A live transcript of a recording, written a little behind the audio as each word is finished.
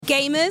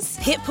Gamers,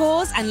 hit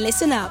pause and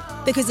listen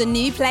up, because a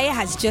new player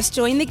has just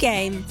joined the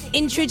game.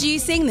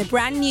 Introducing the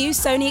brand new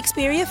Sony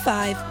Xperia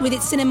 5 with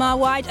its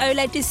cinema-wide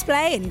OLED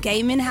display and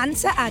Game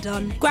Enhancer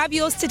add-on. Grab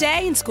yours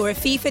today and score a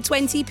FIFA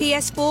 20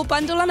 PS4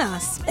 bundle on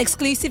us,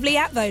 exclusively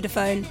at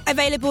Vodafone.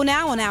 Available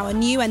now on our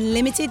new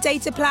unlimited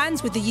data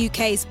plans with the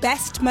UK's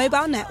best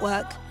mobile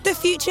network. The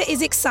future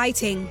is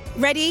exciting.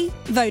 Ready?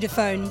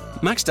 Vodafone.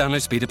 Max download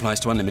speed applies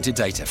to unlimited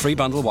data. Free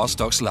bundle while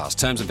stocks last.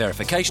 Terms and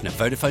verification at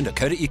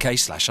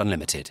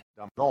vodafone.co.uk/unlimited.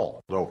 All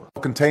over.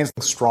 Contains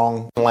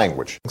strong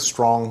language,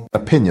 strong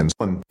opinions,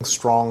 and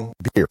strong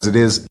beers. It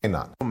is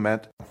not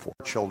meant for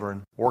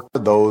children or for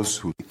those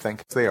who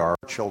think they are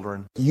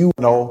children. You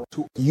know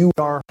who you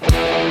are.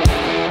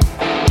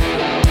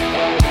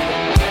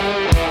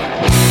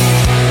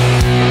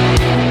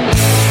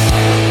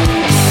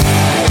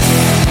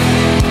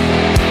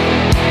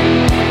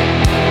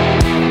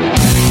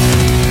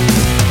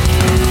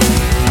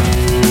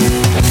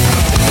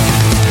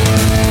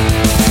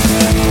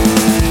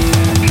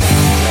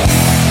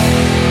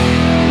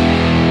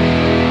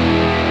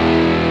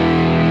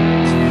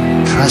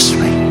 Trust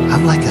me,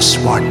 I'm like a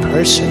smart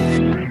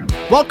person.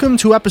 Welcome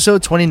to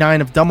episode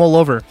 29 of Dumb All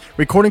Over.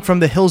 Recording from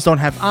the Hills Don't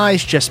Have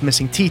Eyes, Just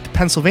Missing Teeth,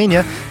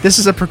 Pennsylvania, this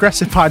is a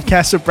progressive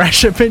podcast of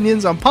brash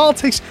opinions on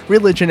politics,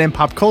 religion, and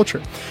pop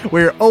culture.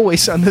 We're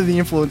always under the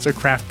influence of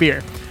craft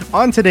beer.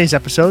 On today's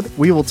episode,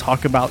 we will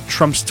talk about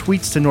Trump's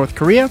tweets to North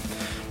Korea,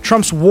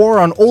 Trump's war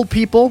on old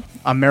people,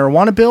 a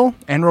marijuana bill,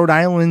 and Rhode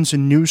Island's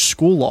new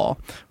school law.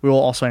 We will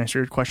also answer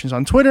your questions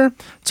on Twitter,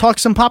 talk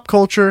some pop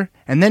culture,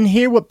 and then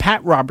hear what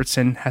Pat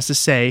Robertson has to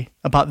say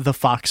about the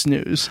Fox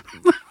News.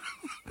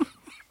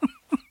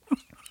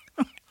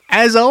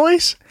 As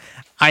always,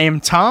 I am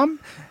Tom,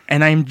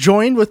 and I am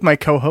joined with my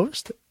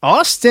co-host,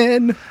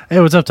 Austin. Hey,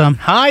 what's up, Tom?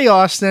 Hi,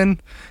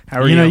 Austin. How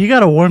are you? You know, you got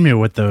to warn me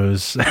what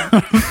those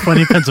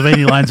funny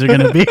Pennsylvania lines are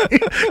going to be,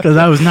 because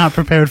I was not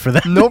prepared for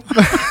that. Nope.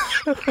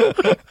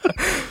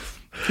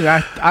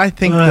 Yeah, I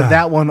think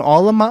that one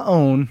all on my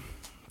own.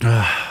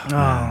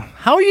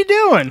 How are you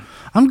doing?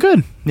 I'm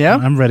good. Yeah?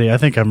 I'm ready. I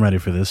think I'm ready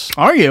for this.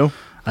 Are you?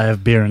 I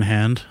have beer in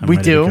hand. I'm We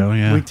ready do. to go,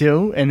 yeah. We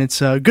do. And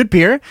it's a good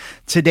beer.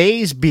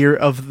 Today's beer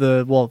of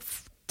the,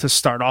 to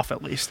start off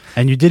at least.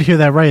 And you did hear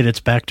that right.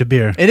 It's back to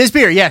beer. It is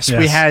beer, yes. Yes.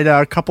 We had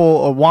a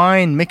couple of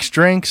wine, mixed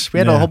drinks. We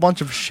had a Yeah. whole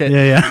bunch of shit.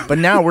 Yeah. But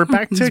now we're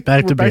back to,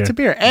 Back to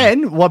beer.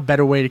 And what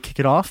better way to kick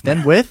it off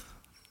than with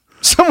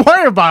some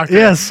Weyerbacher?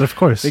 Yes, of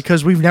course.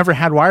 Because we've never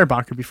had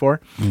Weyerbacher before.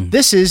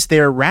 This is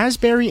their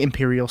Raspberry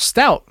Imperial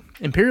Stout.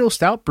 Imperial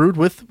Stout brewed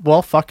with,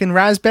 fucking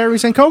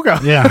raspberries and cocoa.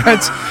 Yeah.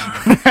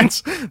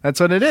 That's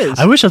what it is.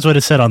 I wish that's what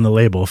it said on the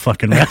label,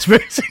 fucking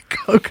raspberries and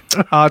coke.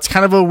 It's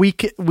kind of a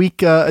weak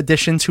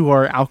addition to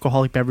our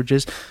alcoholic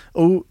beverages.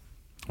 Oh,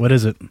 What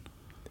is it?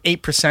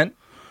 8%.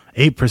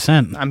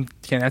 8%.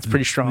 That's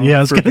pretty strong. Yeah, I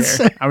was for gonna beer.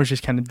 say. I was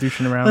just kind of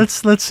douching around.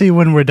 Let's see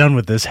when we're done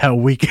with this how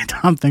weak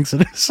Tom thinks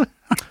it is.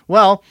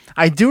 Well,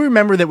 I do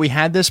remember that we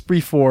had this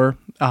before,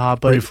 but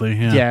Briefly,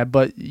 yeah.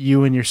 But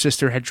you and your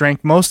sister had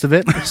drank most of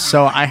it,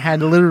 so I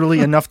had literally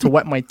enough to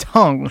wet my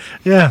tongue.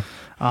 Yeah.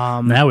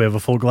 Now we have a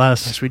full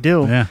glass. Yes, we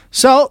do. Yeah.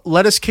 So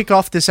let us kick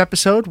off this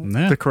episode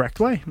Yeah. the correct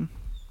way.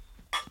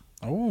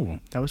 Oh.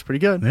 That was pretty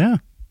good. Yeah.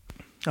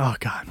 Oh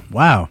God,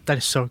 Wow. that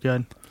is so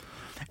good.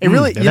 It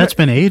really, And that's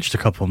been aged a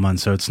couple of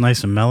months, so it's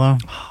nice and mellow.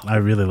 I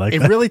really like it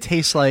that. really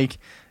tastes like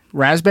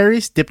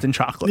raspberries dipped in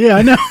chocolate. Yeah,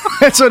 I know.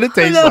 That's what it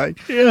tastes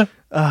like. Yeah.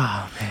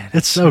 Oh man,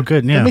 It's so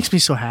good. Yeah. It makes me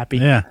so happy.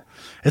 Yeah.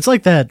 It's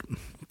like that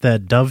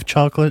Dove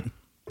chocolate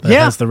that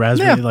Yeah. has the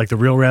raspberry, Yeah. like the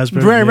real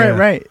raspberry.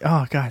 Right.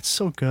 Oh God, it's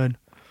so good.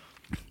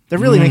 That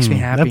really makes me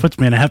happy. That puts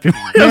me in a happy mood.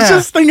 I Yeah. was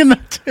just thinking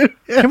that too.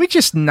 Yeah. Can we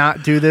just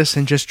not do this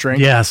and just drink?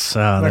 Yes,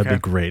 that'd Okay. be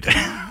great.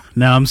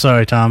 No, I'm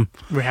sorry, Tom.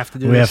 We have to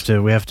do We this.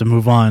 have to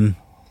move on.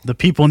 The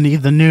people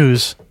need the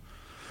news.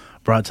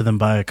 Brought to them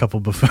by a couple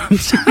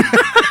buffoons.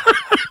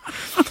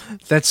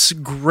 That's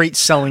great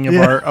selling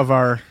of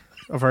our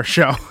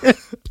show.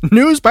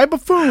 News by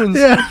buffoons.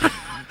 Yeah.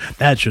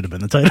 That should have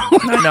been the title.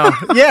 I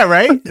know. Yeah,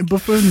 right?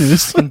 Buffoon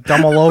news.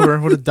 Dumb all over.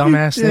 What a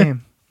dumbass Yeah.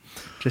 name.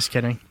 Just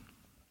kidding.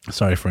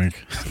 Sorry,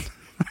 Frank.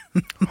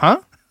 Huh?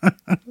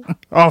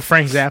 Oh,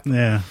 Frank Zappa.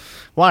 Yeah.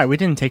 Why? We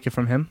didn't take it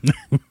from him.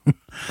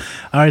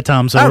 All right,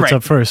 Tom. So All what's right.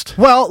 up first?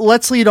 Well,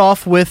 let's lead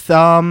off with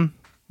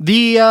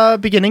the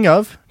beginning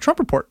of Trump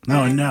Report.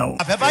 Oh, no.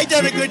 Have I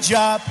done a good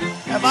job?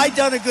 Have I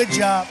done a good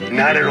job?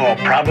 Not at all.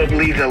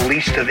 Probably the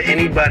least of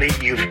anybody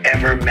you've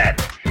ever met.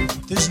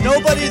 There's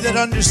nobody that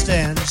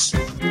understands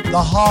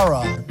the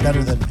horror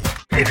better than me.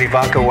 If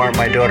Ivanka weren't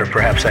my daughter,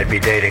 perhaps I'd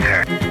be dating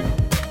her.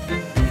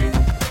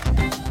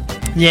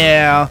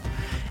 Yeah.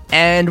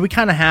 And we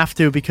kind of have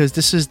to because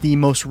this is the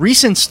most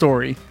recent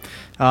story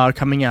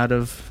coming out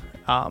of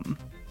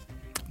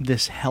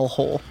this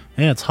hellhole.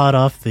 Yeah, it's hot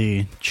off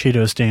the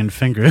Cheeto-stained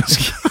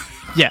fingers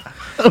Yeah.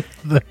 of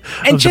the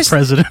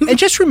president. And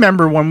just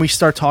remember when we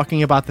start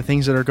talking about the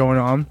things that are going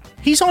on,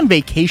 he's on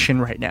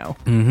vacation right now.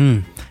 Mm-hmm.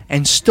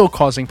 And still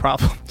causing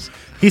problems.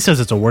 He says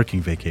it's a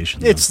working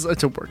vacation. though. It's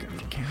a working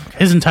vacation.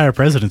 His entire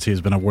presidency has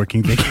been a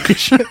working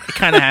vacation. It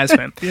kind of has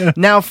been.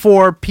 Now,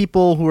 for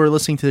people who are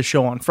listening to the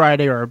show on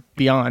Friday or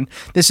beyond,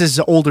 this is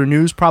older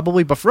news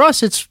probably, but for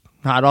us, it's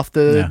not off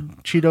the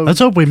Cheeto. Let's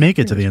hope we make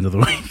it to the end of the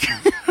week.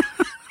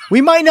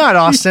 We might not,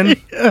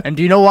 Austin. And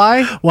do you know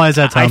why? Why is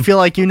that, Tom? I feel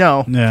like you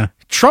know. Yeah.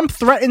 Trump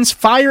threatens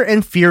fire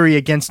and fury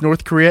against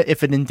North Korea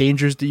if it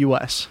endangers the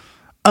U.S.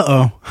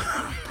 Uh-oh.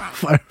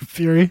 Fire and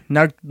fury.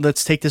 Now,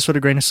 let's take this with a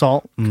grain of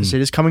salt, because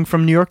it is coming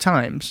from New York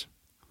Times,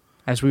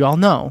 as we all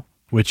know.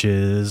 Which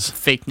is...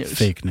 Fake news.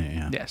 Fake news,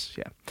 yeah. Yes,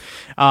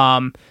 yeah.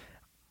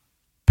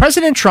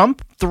 President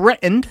Trump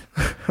threatened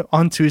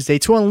on Tuesday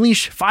to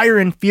unleash fire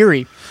and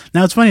fury.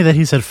 Now, it's funny that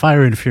he said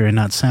fire and fury,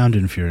 not sound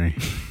and fury.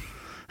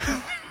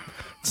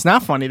 It's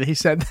not funny that he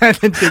said that.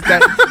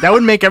 that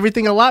would make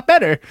everything a lot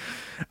better.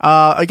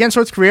 Against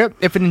North Korea,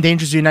 if it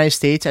endangers the United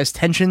States, as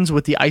tensions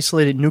with the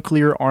isolated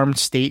nuclear-armed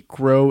state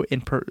grow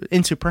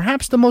into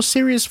perhaps the most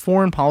serious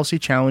foreign policy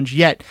challenge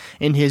yet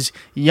in his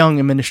young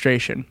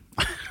administration.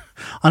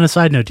 On a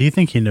side note, do you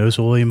think he knows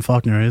who William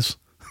Faulkner is?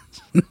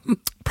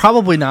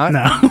 Probably not.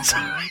 No.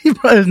 He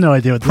probably has no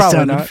idea what the Probably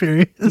sound not. and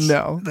fury is.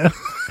 No.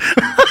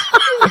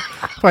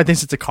 Probably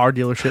thinks it's a car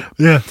dealership.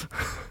 Yeah.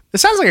 It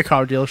sounds like a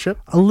car dealership,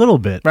 A little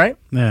bit. right?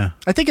 Yeah.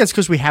 I think that's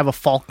because we have a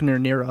Faulkner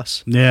near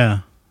us.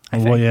 Yeah.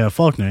 Well, think. yeah,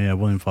 Faulkner. Yeah,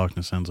 William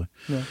Faulkner sounds like.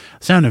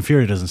 Sound and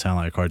Fury doesn't sound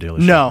like a car dealership.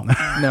 No, no.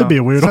 That'd be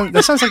a weird one.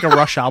 That sounds like a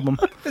Rush album.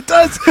 It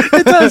does.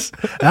 It does.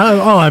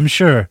 I'm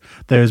sure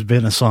there's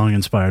been a song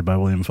inspired by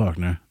William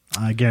Faulkner.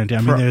 I guarantee.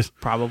 I mean, there's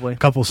Probably. a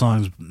couple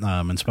songs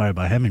inspired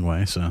by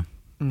Hemingway. So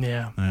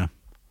Yeah.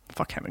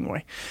 Fuck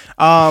Hemingway.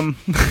 he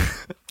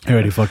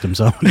already fucked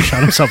himself. He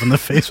shot himself in the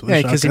face with a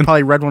Yeah, because he shotgun.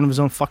 probably read one of his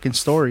own fucking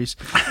stories.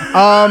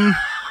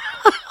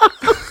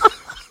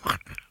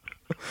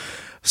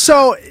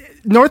 So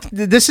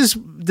this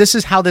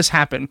is how this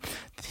happened.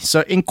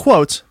 So in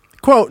quotes,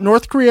 quote,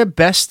 North Korea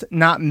best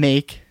not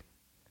make.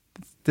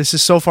 This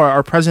is so far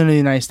our president of the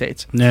United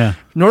States. Yeah.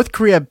 North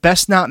Korea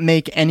best not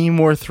make any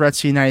more threats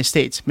to the United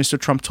States, Mr.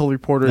 Trump told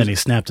reporters Then he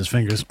snapped his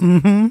fingers.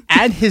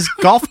 at his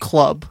golf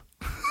club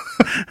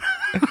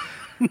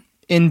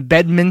in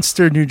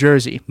Bedminster, New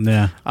Jersey.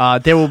 Yeah.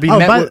 There will be.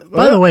 By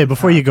the way,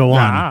 before you go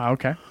on,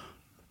 okay.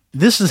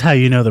 this is how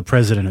you know the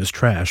president is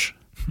trash.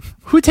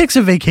 Who takes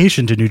a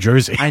vacation to New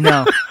Jersey? I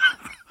know.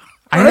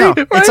 I know.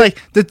 It's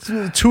like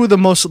the two of the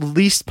most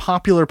least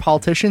popular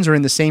politicians are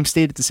in the same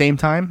state at the same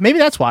time. Maybe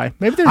that's why.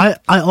 Maybe they're.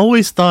 I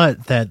always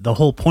thought that the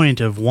whole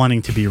point of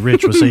wanting to be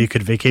rich was so you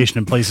could vacation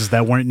in places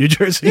that weren't New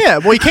Jersey. Yeah,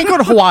 well, you can't go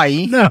to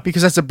Hawaii No.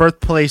 because that's the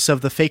birthplace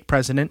of the fake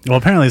president. Well,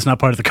 apparently it's not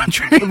part of the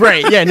country.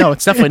 Right. Yeah, no,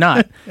 it's definitely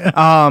not.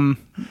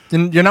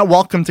 Then you're not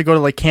welcome to go to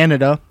like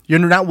Canada. You're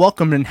not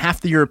welcome in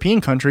half the European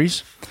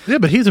countries. Yeah,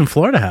 but he's in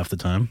Florida half the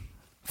time.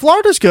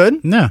 Florida's good.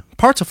 Yeah.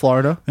 Parts of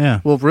Florida.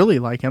 Yeah. Will really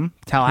like him.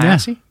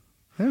 Tallahassee.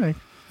 Yeah. That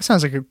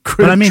sounds like a good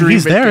But I mean, dream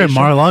he's there at vacation.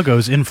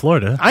 Mar-a-Lago's in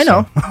Florida. I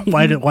know. So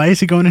why is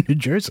he going to New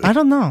Jersey? I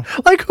don't know.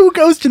 Like, who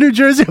goes to New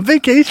Jersey on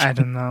vacation? I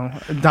don't know.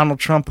 Donald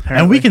Trump,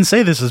 apparently. And we can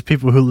say this as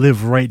people who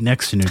live right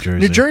next to New Jersey.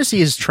 New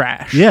Jersey is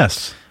trash.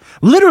 Yes.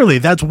 Literally,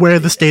 that's where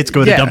the states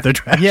go to dump their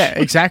trash. Yeah,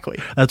 exactly.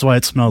 That's why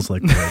it smells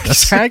like that, I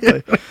guess.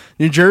 Exactly.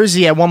 New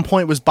Jersey at one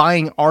point was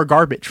buying our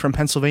garbage from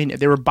Pennsylvania.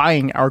 They were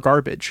buying our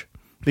garbage.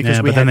 Because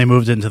Yeah, but then they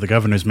moved into the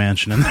governor's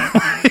mansion and they're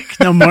like,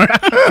 no more.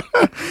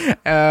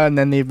 and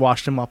then they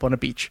washed them up on a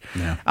beach.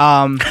 Yeah.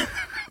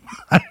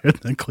 I heard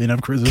the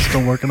cleanup crews are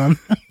still working on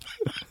that.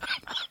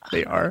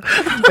 They are.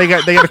 They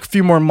got a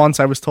few more months,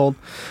 I was told.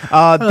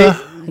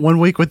 1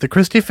 week with the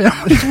Christie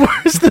family is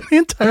worse than the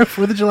entire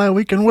 4th of July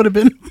weekend would have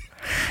been.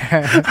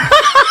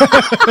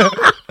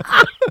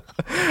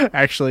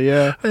 Actually,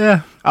 yeah.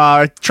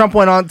 Yeah. Trump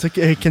went on to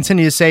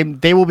continue to say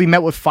they will be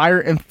met with fire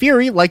and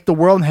fury like the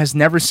world has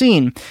never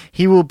seen.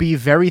 He will be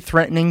very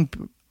threatening.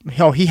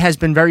 He has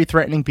been very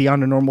threatening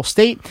beyond a normal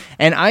state.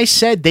 And I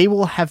said they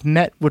will have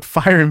met with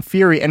fire and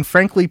fury and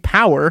frankly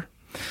power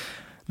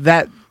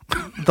that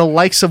the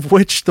likes of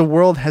which the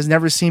world has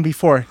never seen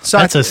before. So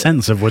That's a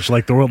sentence of which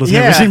like the world has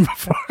never seen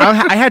before.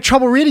 I had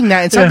trouble reading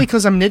that. It's not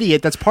because I'm an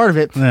idiot. That's part of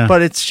it. Yeah.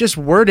 But it's just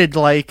worded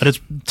like... But it's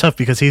tough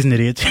because he's an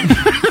idiot.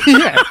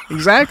 Yeah,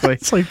 exactly.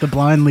 It's like the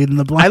blind leading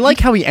the blind. I like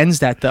how he ends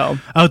that, though.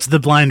 Oh, it's the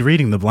blind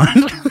reading the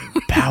blind.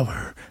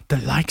 Power, the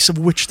likes of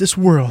which this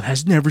world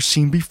has never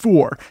seen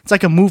before. It's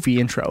like a movie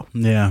intro.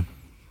 Yeah.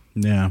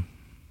 Yeah.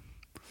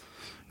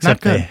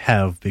 Except good. they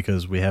have,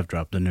 because we have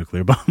dropped a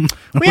nuclear bomb.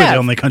 We're have. the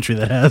only country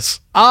that has.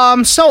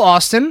 So,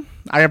 Austin,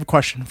 I have a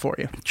question for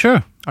you.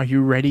 Sure. Are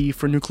you ready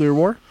for nuclear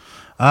war?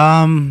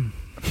 Well,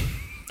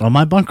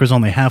 my bunker's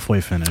only halfway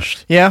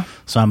finished. Yeah.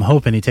 So I'm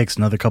hoping he takes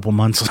another couple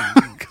months.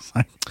 'Cause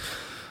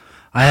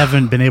I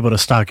haven't been able to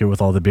stock it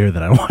with all the beer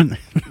that I want.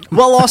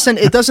 Well, Austin,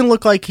 it doesn't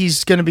look like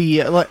he's going to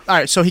be... all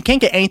right, so he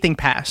can't get anything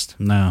passed.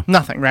 No.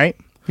 Nothing, right?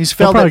 He's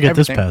He'll failed probably at get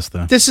this everything. passed,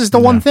 though. This is the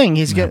one thing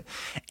he's get.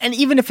 And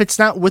even if it's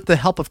not with the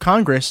help of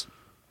Congress,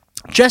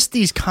 just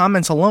these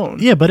comments alone.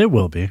 Yeah, but it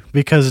will be,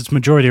 because it's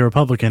majority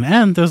Republican,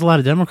 and there's a lot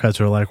of Democrats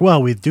who are like,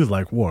 well, we do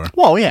like war.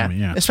 Well, yeah. I mean,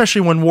 yeah.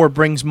 Especially when war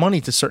brings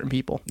money to certain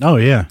people. Oh,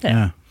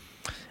 yeah.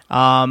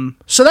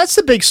 So that's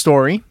the big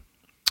story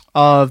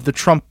of the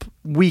Trump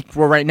week.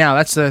 Well, right now,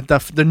 that's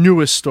the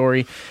newest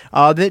story.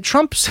 That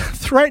Trump's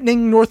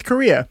threatening North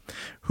Korea,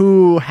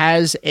 who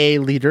has a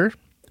leader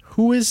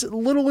who is a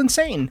little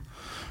insane.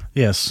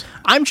 Yes.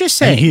 I'm just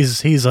saying. And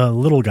he's a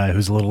little guy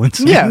who's a little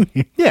insane.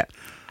 Yeah.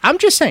 I'm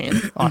just saying,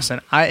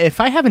 Austin, if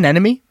I have an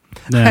enemy,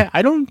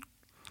 I don't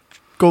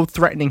go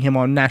threatening him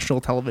on national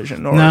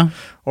television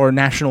or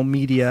national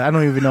media. I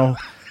don't even know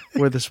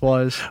where this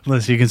was.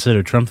 Unless you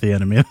consider Trump the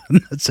enemy.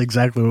 That's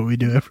exactly what we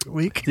do every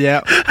week.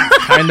 Yeah,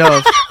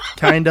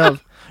 kind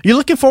of. You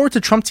looking forward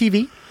to Trump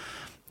TV?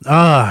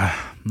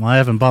 Well, I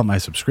haven't bought my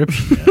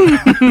subscription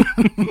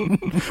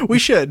yet. We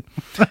should.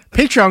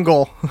 Patreon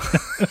goal.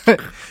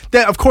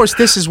 Of course,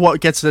 this is what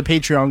gets the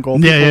Patreon goal.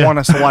 People want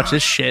us to watch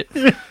this shit.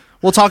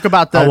 We'll talk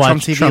about the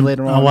Trump TV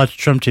later on. I'll watch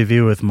Trump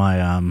TV with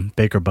my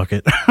Baker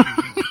bucket.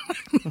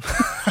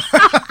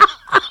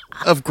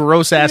 Of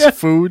gross-ass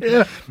food.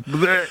 Yeah.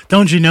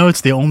 Don't you know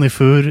it's the only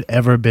food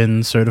ever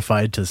been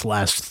certified to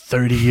last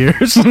 30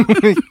 years?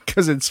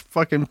 Because it's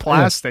fucking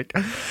plastic.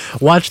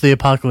 Watch the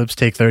apocalypse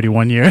take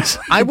 31 years.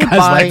 I would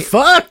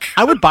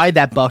I would buy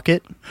that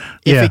bucket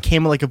if it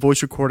came with like a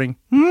voice recording.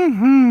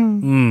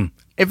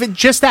 If it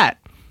just that.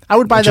 I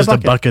would buy that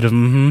bucket. Just a bucket of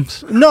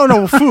mm-hms?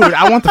 No, food.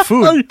 I want the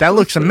food. That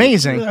looks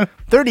amazing.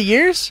 30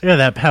 years? Yeah,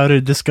 that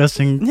powdered,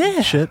 disgusting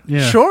shit.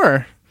 Yeah.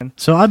 Sure.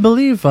 So I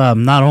believe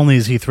not only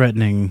is he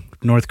threatening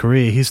North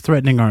Korea, he's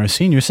threatening our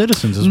senior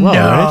citizens as well,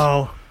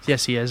 right?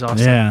 Yes, he is,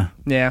 Austin.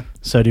 Yeah.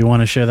 So do you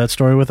want to share that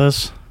story with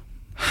us?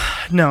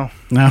 No.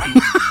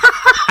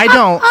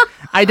 I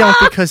don't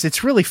because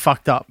it's really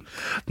fucked up.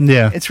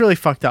 Yeah. It's really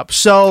fucked up.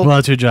 So, well,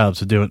 it's your job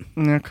to do it.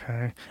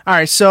 Okay. All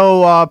right,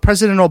 so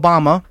President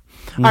Obama.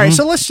 All right,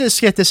 so let's just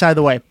get this out of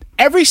the way.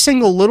 Every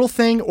single little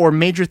thing or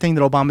major thing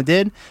that Obama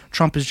did,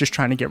 Trump is just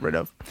trying to get rid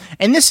of.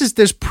 And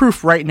there's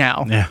proof right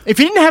now. Yeah. If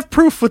he didn't have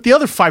proof with the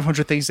other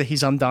 500 things that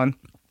he's undone,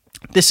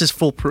 this is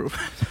full proof.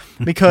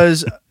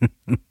 Because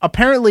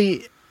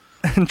apparently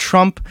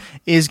Trump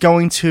is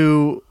going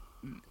to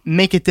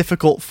make it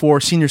difficult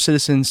for senior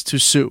citizens to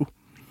sue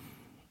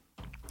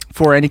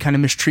for any kind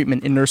of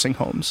mistreatment in nursing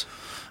homes.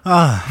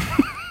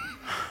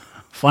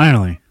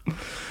 Finally.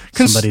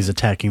 Somebody's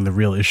attacking the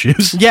real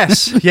issues.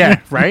 Yes. Yeah,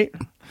 right?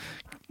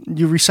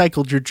 You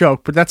recycled your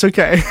joke, but that's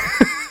okay.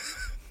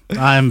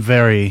 I'm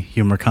very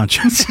humor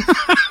conscious.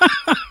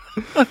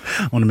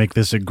 I want to make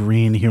this a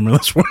green,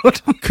 humorless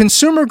world.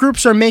 Consumer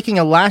groups are making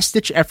a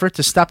last-ditch effort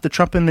to stop the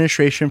Trump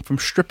administration from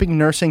stripping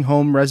nursing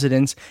home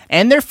residents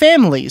and their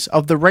families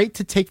of the right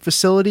to take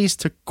facilities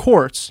to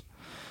courts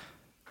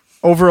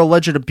over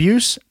alleged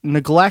abuse,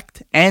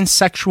 neglect, and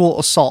sexual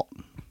assault.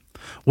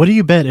 What do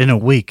you bet in a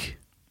week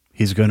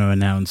he's going to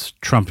announce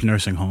Trump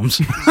nursing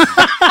homes?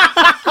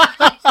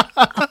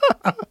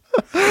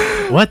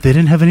 What? They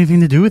didn't have anything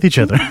to do with each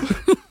other.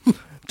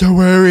 Don't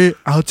worry,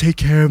 I'll take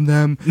care of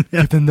them.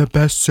 Give them the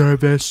best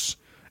service.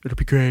 It'll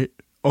be great.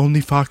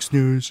 Only Fox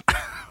News.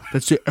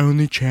 That's the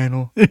only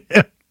channel.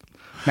 Yeah.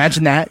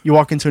 Imagine that. You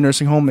walk into a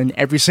nursing home and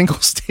every single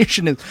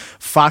station is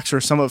Fox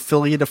or some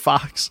affiliate of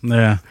Fox.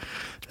 Yeah.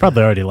 It's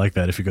probably already like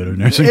that if you go to a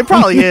nursing home. It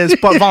probably is,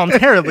 but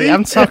voluntarily.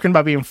 I'm talking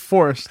about being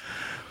forced.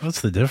 What's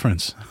the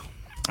difference?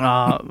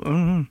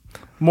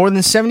 More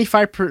than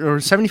 75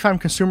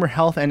 consumer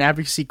health and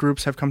advocacy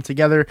groups have come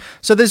together.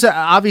 So there's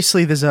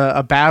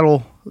a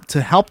battle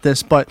to help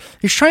this, but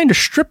he's trying to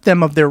strip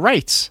them of their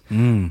rights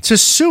to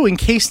sue in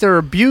case they're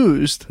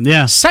abused,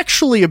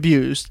 sexually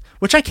abused,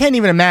 which I can't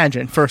even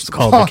imagine. First of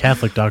all, called the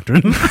Catholic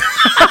doctrine.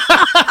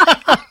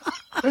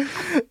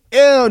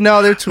 Ew,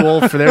 no, they're too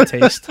old for their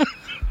taste.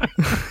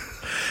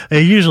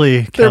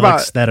 Usually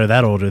Catholics that are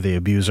that old are the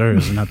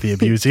abusers, not the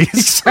abusees.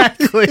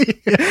 Exactly.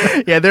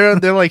 Yeah,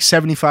 they're like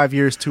 75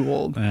 years too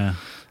old.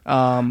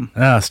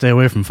 Yeah. Stay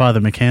away from Father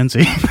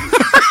McKenzie.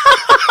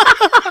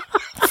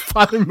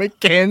 Father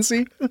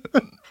McKenzie.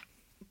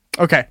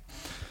 Okay.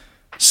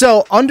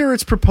 So, under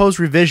its proposed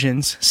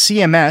revisions,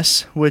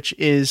 CMS, which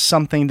is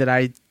something that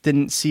I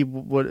didn't see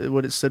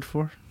what it stood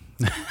for.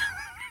 What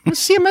does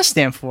CMS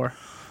stand for?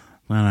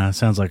 I don't know. It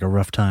sounds like a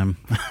rough time.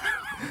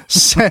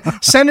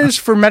 Centers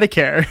for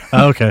Medicare.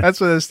 Oh, okay.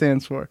 That's what it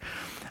stands for.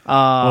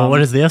 Well, what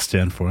does the S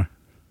stand for?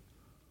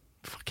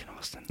 Fucking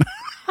Austin.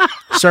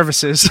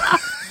 Services.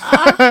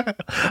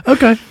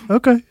 Okay.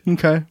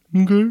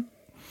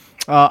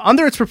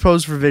 Under its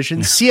proposed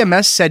revision,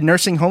 CMS said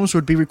nursing homes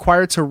would be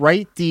required to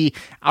write the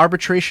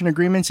arbitration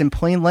agreements in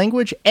plain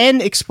language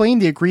and explain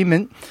the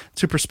agreement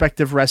to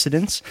prospective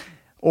residents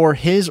or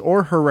his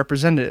or her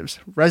representatives.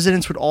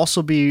 Residents would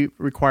also be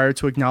required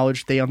to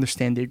acknowledge they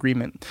understand the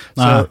agreement.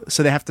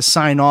 So they have to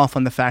sign off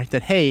on the fact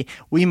that, hey,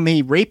 we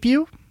may rape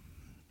you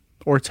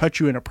or touch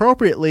you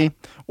inappropriately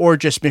or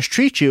just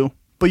mistreat you,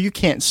 but you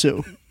can't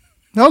sue.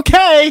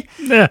 Okay.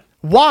 Yeah.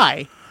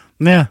 Why?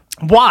 Yeah.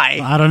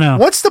 Why? I don't know.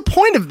 What's the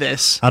point of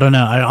this? I don't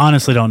know. I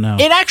honestly don't know.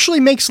 It actually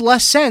makes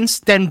less sense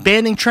than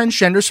banning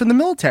transgenders from the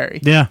military.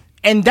 Yeah.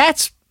 And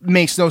that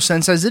makes no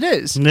sense as it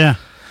is. Yeah.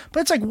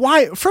 But it's like,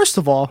 why? First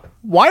of all,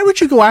 why would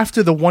you go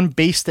after the one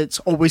base that's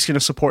always going to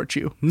support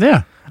you?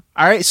 Yeah.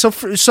 All right, so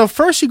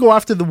first you go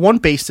after the one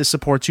base that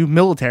supports you,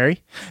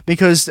 military,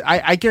 because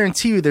I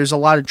guarantee you there's a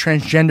lot of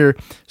transgender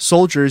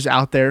soldiers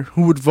out there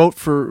who would vote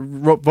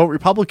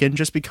Republican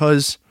just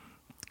because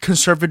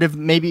conservative.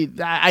 Maybe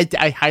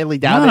I highly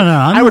doubt it. No,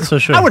 I'm not so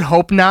sure. I would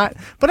hope not,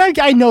 but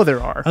I know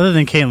there are. Other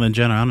than Caitlyn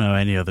Jenner, I don't know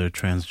any other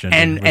transgender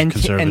and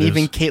conservatives.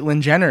 even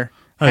Caitlyn Jenner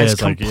has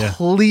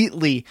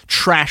completely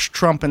trashed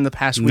Trump in the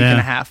past week and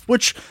a half,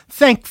 which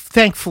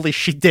thankfully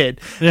she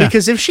did,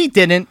 because if she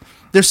didn't,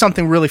 there's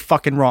something really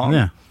fucking wrong.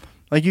 Yeah.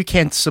 Like, you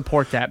can't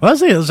support that. Well, I was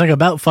thinking it was like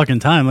about fucking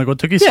time. Like, what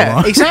took you so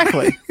long? Yeah,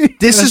 exactly.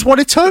 This is what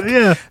it took.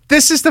 Yeah.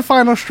 This is the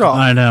final straw.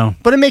 I know.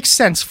 But it makes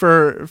sense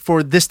for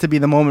this to be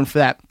the moment for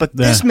that. But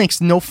this makes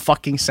no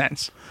fucking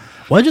sense.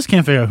 Well, I just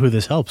can't figure out who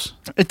this helps.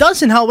 It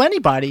doesn't help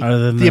anybody.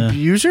 Other than the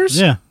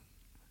abusers? Yeah.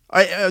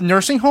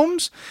 Nursing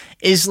homes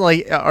is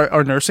like,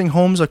 are nursing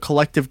homes a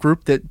collective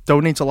group that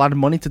donates a lot of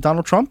money to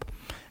Donald Trump?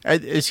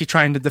 Is he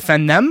trying to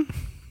defend them?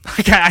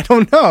 Like, I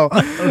don't know.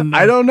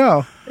 I don't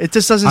know. It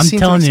just doesn't seem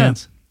to make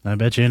sense. I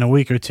bet you in a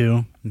week or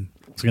two,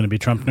 it's going to be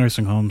Trump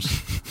nursing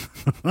homes,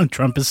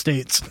 Trump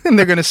estates, and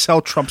they're going to sell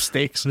Trump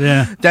steaks.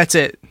 Yeah, that's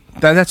it.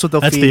 That's what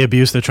they'll. That's feed. the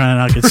abuse they're trying to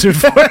not get sued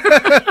for.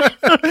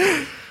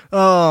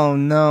 Oh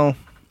no,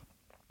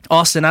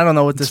 Austin! I don't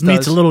know what this does.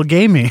 Meat's a little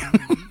gamey.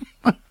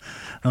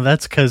 Well,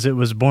 that's because it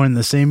was born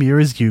the same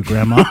year as you,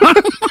 Grandma.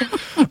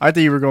 I thought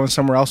you were going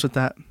somewhere else with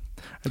that.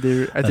 I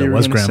thought it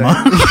was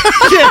Grandma.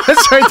 Yeah,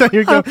 that's right. I thought you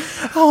were going.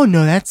 Oh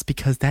no, that's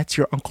because that's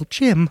your Uncle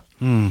Jim.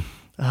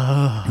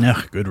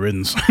 Yeah, good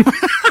riddance.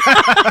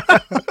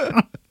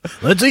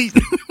 Let's eat.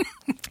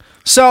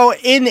 So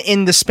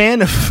in the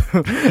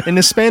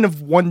span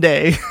of one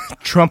day,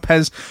 Trump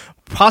has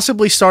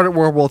possibly started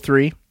World War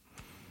III,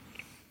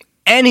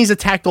 and he's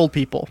attacked old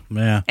people.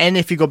 Yeah. And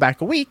if you go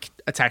back a week,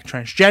 attacked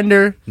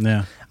transgender.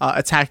 Yeah.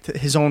 Attacked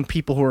his own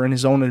people who are in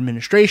his own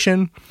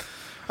administration.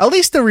 At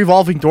least the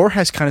revolving door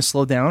has kind of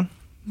slowed down.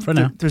 For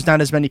now. There's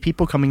not as many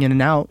people coming in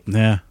and out.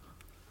 Yeah.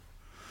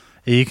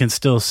 You can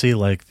still see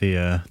like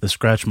the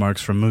scratch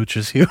marks from Mooch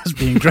as he was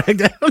being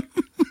dragged out.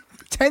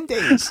 10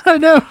 days. I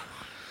know.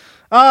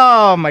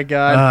 Oh my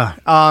God.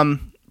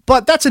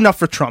 But that's enough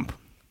for Trump,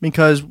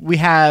 because we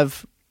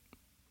have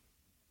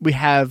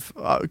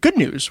good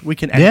news we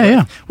can end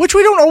with, which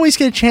we don't always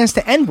get a chance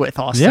to end with,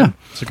 Austin. Yeah.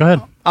 So go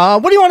ahead.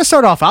 What do you want to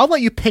start off? I'll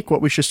let you pick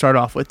what we should start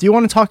off with. Do you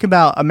want to talk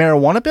about a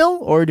marijuana bill,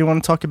 or do you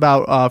want to talk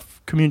about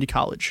community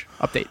college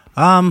update?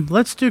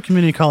 Let's do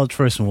community college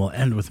first, and we'll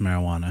end with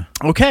marijuana.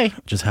 Okay.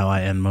 Which is how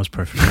I end most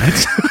perfect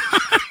nights.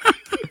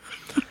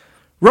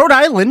 Rhode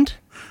Island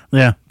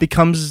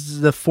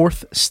becomes the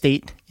 4th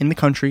state in the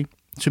country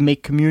to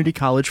make community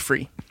college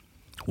free.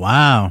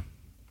 Wow.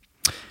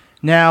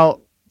 Now,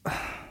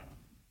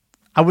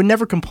 I would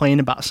never complain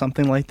about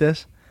something like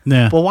this.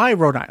 Yeah. But why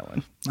Rhode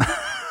Island?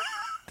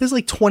 There's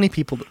like 20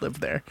 people that live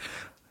there.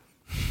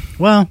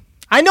 Well,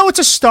 I know it's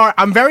a start.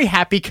 I'm very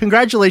happy.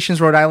 Congratulations,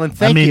 Rhode Island.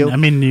 Thank you. I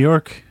mean, New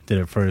York did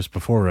it first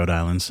before Rhode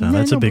Island, so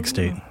that's a big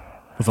state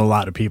with a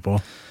lot of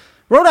people.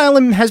 Rhode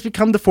Island has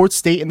become the 4th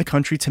state in the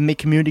country to make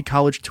community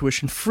college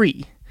tuition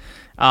free.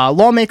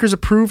 Lawmakers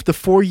approved the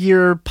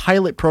 4-year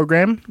pilot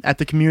program at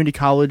the Community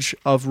College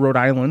of Rhode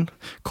Island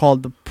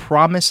called the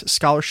Promise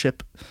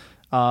Scholarship,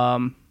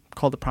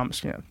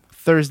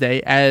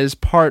 Thursday, as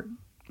part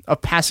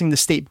of passing the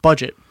state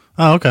budget.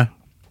 Oh, okay.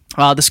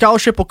 The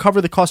scholarship will cover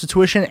the cost of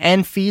tuition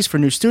and fees for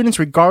new students,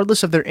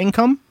 regardless of their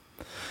income.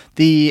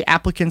 The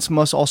applicants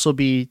must also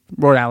be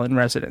Rhode Island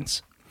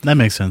residents. That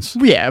makes sense.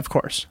 Yeah, of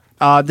course.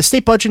 The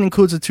state budget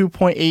includes a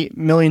 $2.8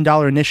 million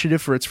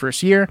initiative for its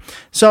first year.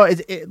 So,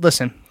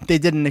 listen, they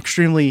did an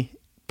extremely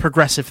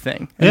progressive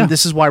thing. And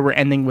this is why we're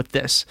ending with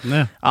this.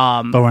 Yeah.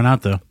 But we're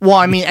not, though. Well,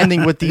 I mean,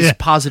 ending with these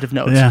positive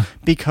notes. Yeah.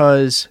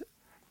 Because,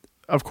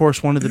 of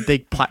course, one of the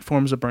big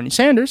platforms of Bernie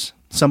Sanders,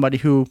 somebody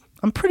who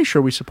I'm pretty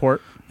sure we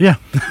support,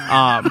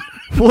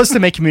 was to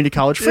make community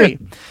college free.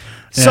 Yeah.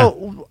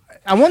 So,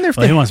 I wonder if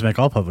he wants to make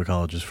all public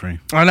colleges free.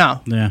 I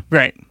know. Yeah.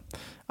 Right.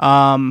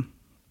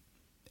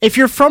 If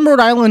you're from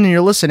Rhode Island and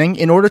you're listening,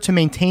 in order to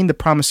maintain the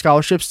Promise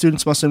Scholarship,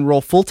 students must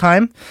enroll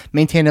full-time,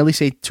 maintain at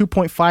least a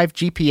 2.5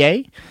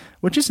 GPA,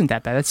 which isn't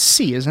that bad. That's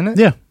C, isn't it?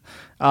 Yeah.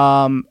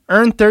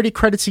 Earn 30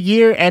 credits a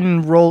year and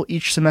enroll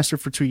each semester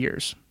for 2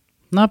 years.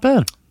 Not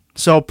bad.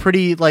 So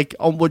pretty like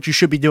what you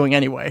should be doing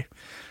anyway.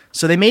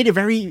 So they made it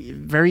very,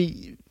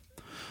 very...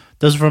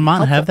 Does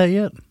Vermont have that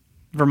yet?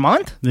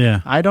 Vermont?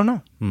 Yeah. I don't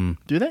know.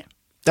 Do they?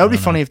 That would be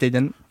funny if they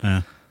didn't.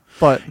 Yeah.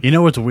 But you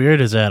know what's weird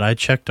is that I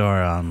checked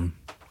our...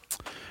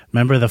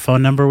 remember the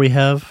phone number we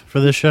have for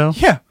this show?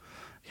 Yeah.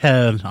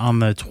 Had on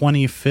the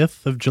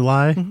 25th of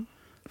July,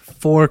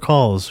 4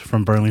 calls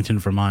from Burlington,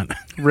 Vermont.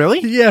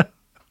 Really? Yeah.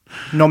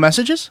 No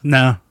messages?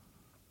 No.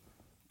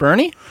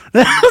 Bernie?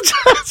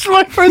 That's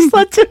my first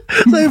thought too.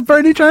 Like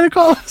Bernie trying to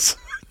call us.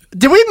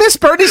 Did we miss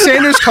Bernie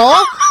Sanders'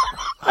 call?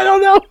 I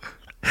don't know.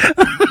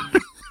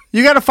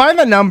 You got to find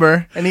that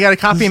number and you got to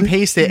copy and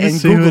paste it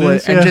and Google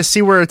it and just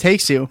see where it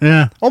takes you.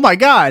 Yeah. Oh my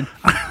God.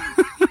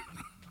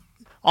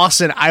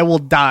 Austin, I will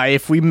die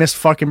if we miss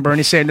fucking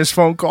Bernie Sanders'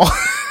 phone call.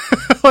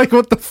 Like,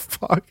 what the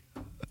fuck?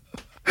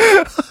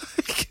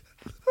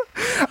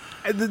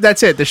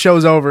 That's it. The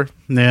show's over.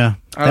 Yeah,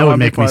 I don't that wanna would be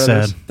make me part of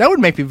sad. this. That would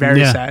make me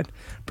very Yeah. sad.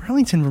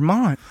 Burlington,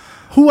 Vermont.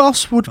 Who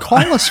else would call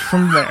us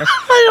from there?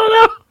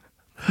 I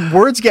don't know.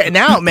 Word's getting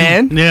out,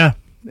 man. Yeah.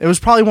 It was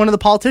probably one of the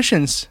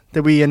politicians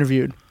that we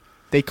interviewed.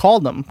 They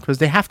called them because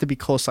they have to be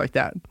close like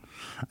that.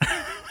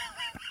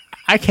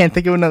 I can't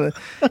think of another.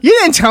 You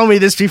didn't tell me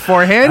this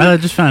beforehand. I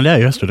just found out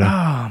yesterday.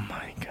 Oh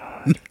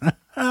my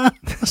god,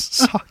 this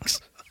sucks.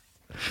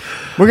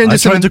 We're gonna do I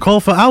tried to call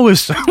for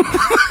hours.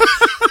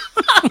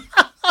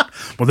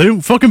 Well, they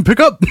didn't fucking pick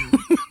up.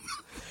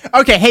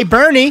 Okay, hey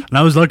Bernie. And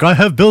I was like, I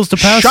have bills to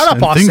pass. Shut up,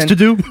 and Austin. things to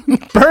do.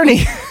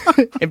 Bernie,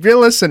 if you're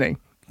listening,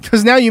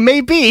 because now you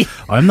may be.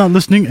 I'm not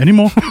listening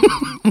anymore.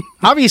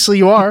 Obviously,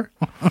 you are.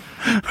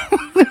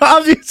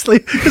 Obviously,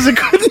 because it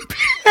couldn't be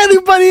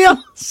anybody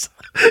else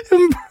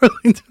in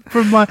Burlington,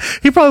 Vermont.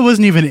 He probably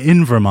wasn't even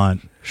in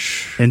Vermont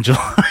in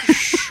July.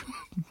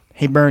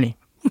 Hey Bernie,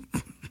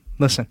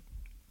 listen.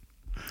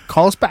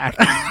 Call us back.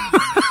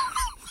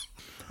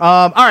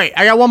 All right,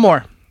 I got one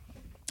more.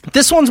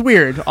 This one's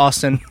weird,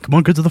 Austin. Come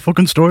on, get to the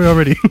fucking story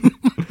already.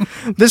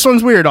 This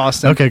one's weird,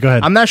 Austin. Okay, go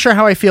ahead. I'm not sure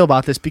how I feel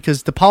about this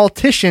because the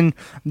politician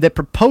that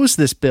proposed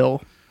this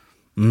bill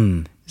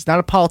is not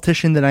a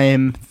politician that I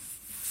am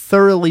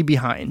thoroughly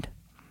behind.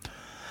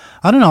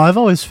 I don't know. I've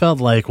always felt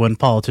like when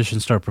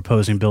politicians start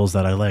proposing bills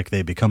that I like,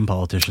 they become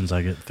politicians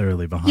I get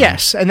thoroughly behind.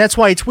 Yes, and that's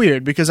why it's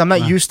weird because I'm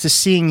not used to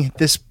seeing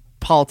this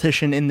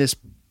politician in this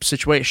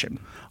situation.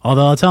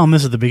 Although I'll tell him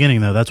this at the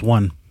beginning, though. That's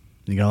one.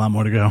 You got a lot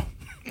more to go.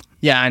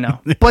 Yeah, I know.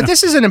 But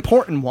this is an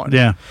important one.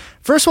 Yeah.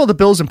 First of all, the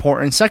bill's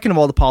important. Second of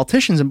all, the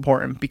politician's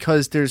important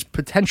because there's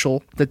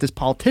potential that this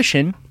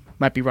politician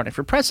might be running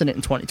for president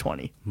in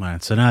 2020. All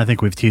right, so now I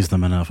think we've teased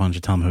them enough. Why don't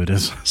you tell them who it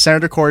is?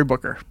 Senator Cory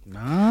Booker.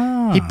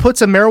 He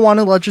puts a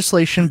marijuana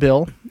legislation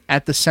bill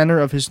at the center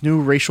of his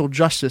new racial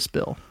justice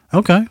bill.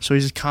 Okay. So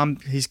he's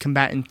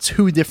combating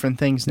two different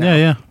things now.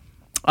 Yeah.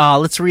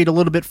 Let's read a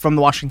little bit from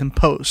the Washington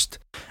Post.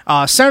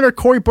 Senator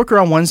Cory Booker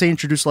on Wednesday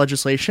introduced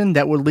legislation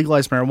that would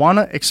legalize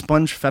marijuana,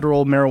 expunge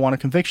federal marijuana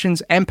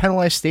convictions, and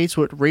penalize states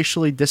with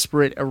racially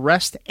disparate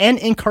arrest and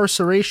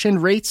incarceration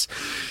rates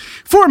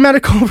for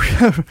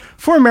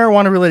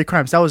marijuana-related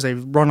crimes. That was a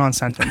run-on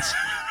sentence.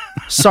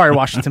 Sorry,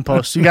 Washington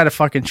Post. You got to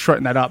fucking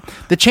shorten that up.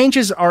 The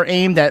changes are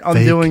aimed at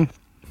undoing...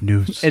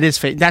 News. It is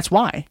fake. That's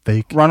why.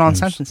 Fake run-on news.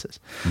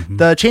 sentences.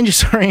 The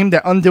changes are aimed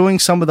at undoing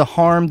some of the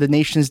harm the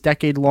nation's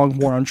decade-long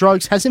war on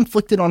drugs has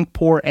inflicted on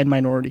poor and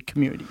minority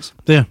communities.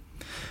 Yeah.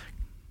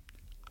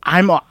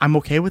 I'm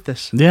okay with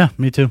this. Yeah,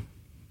 me too.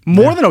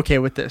 More than okay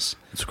with this.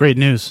 It's great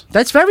news.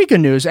 That's very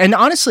good news. And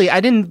honestly, I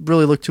didn't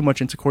really look too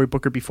much into Cory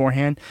Booker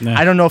beforehand. Yeah.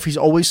 I don't know if he's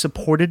always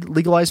supported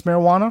legalized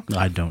marijuana,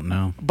 I don't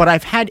know. but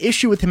I've had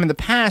issue with him in the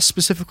past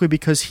specifically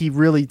because he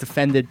really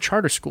defended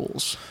charter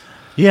schools.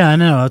 Yeah, I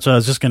know. That's what I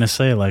was just going to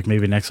say. Like,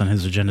 maybe next on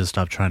his agenda,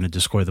 stop trying to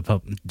destroy the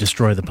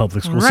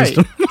public school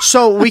system.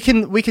 So we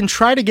can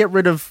try to get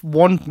rid of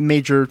one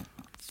major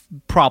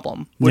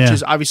problem, which Yeah.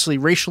 is obviously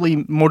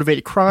racially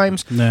motivated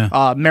crimes, Yeah.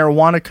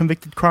 marijuana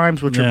convicted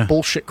crimes, which Yeah. are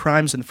bullshit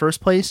crimes in the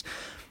first place.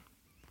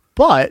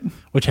 But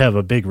Which have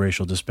a big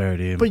racial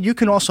disparity. you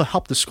can also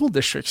help the school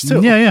districts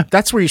too. Yeah.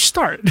 That's where you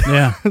start.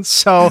 Yeah.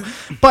 So,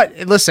 but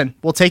listen,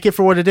 we'll take it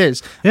for what it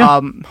is.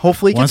 Yeah.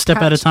 Hopefully, it One gets step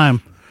at a passed.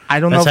 time. I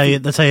don't know.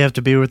 That's how you have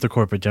to be with the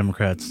corporate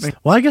Democrats.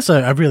 Well, I guess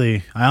I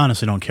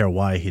honestly don't care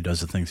why he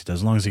does the things he does.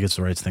 As long as he gets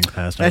the right things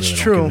passed, I That's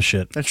really true. don't give a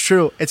shit. That's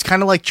true. It's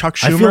kind of like Chuck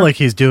Schumer. I feel like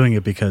he's doing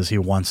it because he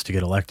wants to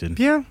get elected.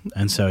 Yeah.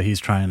 And so he's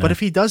trying to. But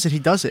if he does it, he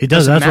does it. he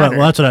does, It that's doesn't what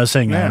matter. that's what I was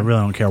saying. Yeah. I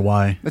really don't care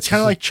why. It's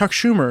kind of like Chuck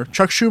Schumer.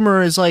 Chuck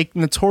Schumer is like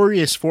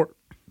notorious for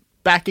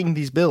backing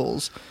these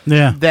bills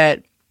Yeah.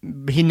 that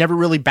he never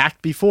really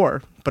backed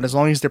before. But as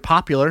long as they're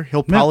popular,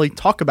 he'll probably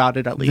talk about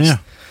it at least. Yeah.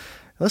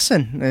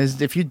 Listen,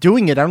 if you're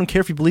doing it, I don't care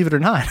if you believe it or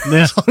not. Yeah.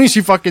 As long as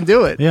you fucking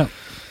do it. Yeah.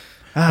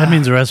 That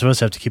means the rest of us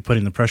have to keep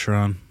putting the pressure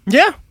on.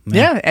 Yeah.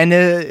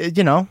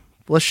 And,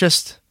 let's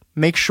just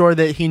make sure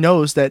that he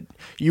knows that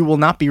you will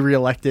not be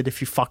reelected if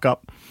you fuck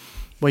up.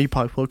 Well, you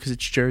probably will because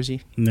it's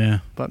Jersey. Yeah.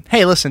 But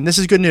hey, listen, this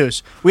is good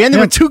news. We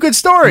ended with two good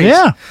stories.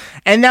 Yeah.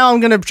 And now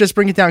I'm going to just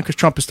bring it down because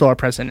Trump is still our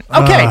president.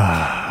 Okay.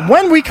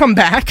 When we come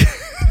back,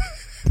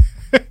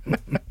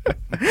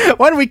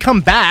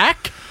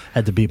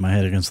 Had to beat my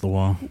head against the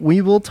wall.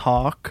 we will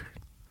talk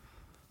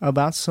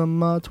about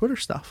some Twitter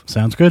stuff.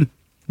 Sounds good.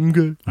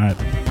 Good. All right.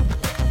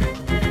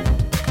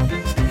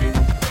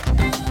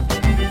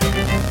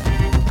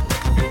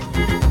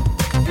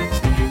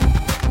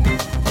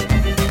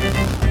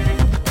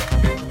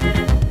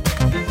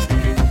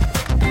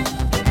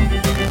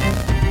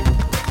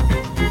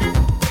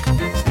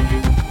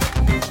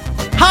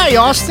 Hi,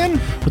 Austin.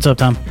 What's up,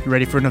 Tom? You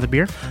ready for another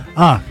beer?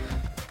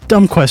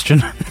 Dumb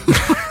question.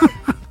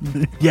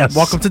 Yes.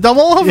 Welcome to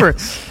Double Over.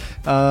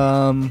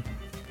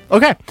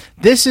 Okay.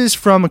 This is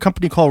from a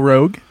company called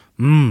Rogue.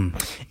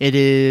 It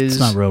is...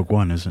 It's not Rogue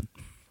One, is it?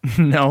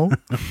 No.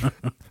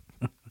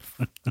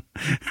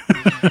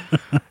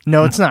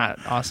 No, it's not,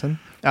 Austin.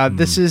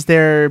 This is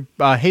their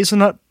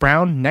hazelnut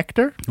brown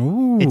nectar.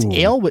 Ooh. It's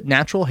ale with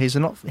natural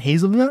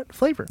hazelnut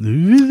flavor.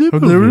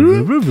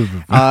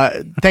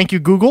 Thank you,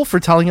 Google, for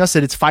telling us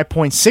that it's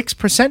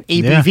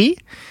 5.6%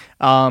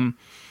 ABV.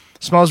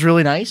 Smells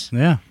really nice.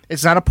 Yeah.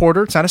 It's not a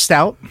porter. It's not a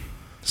stout.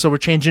 So we're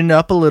changing it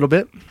up a little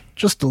bit.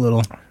 Just a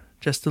little.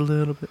 Just a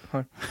little bit.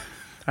 All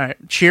right.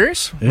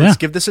 Cheers. Yeah. Let's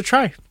give this a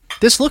try.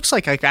 This looks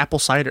like apple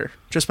cider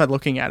just by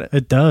looking at it.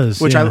 It does.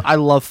 Which I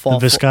love fall.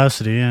 The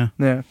viscosity, yeah.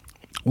 Yeah.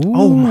 Ooh.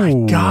 Oh, my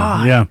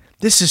God. Yeah.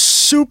 This is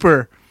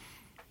super.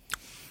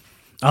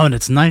 Oh, and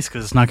it's nice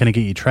because it's not going to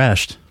get you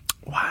trashed.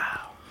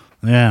 Wow.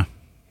 Yeah.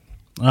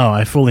 Oh,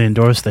 I fully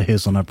endorse the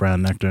hazelnut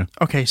brown nectar.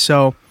 Okay,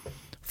 so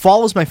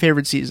fall is my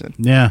favorite season.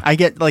 Yeah. I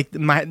get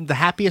the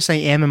happiest I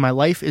am in my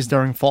life is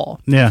during fall.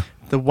 Yeah.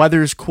 The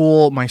weather's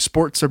cool. My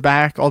sports are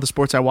back. All the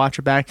sports I watch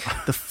are back.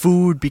 The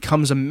food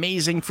becomes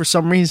amazing for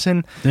some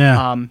reason.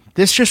 Yeah.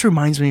 This just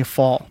reminds me of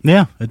fall.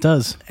 Yeah, it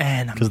does.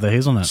 And I'm Because the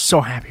hazelnut.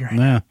 so happy right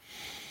now. Yeah.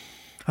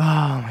 Oh,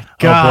 my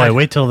God. Oh, boy.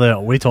 Wait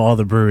till all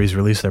the breweries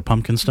release their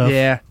pumpkin stuff.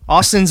 Yeah.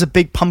 Austin's a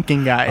big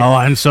pumpkin guy. Oh,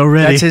 I'm so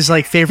ready. That's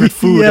his favorite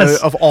food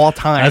Yes. of all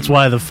time. That's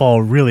why the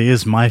fall really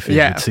is my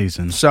favorite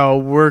season. So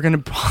we're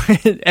going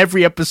to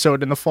every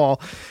episode in the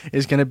fall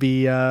is going to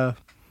be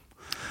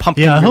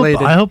pumpkin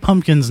related. I hope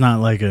pumpkin's not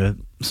like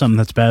something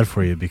that's bad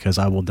for you because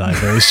I will die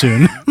very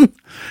soon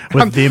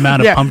with the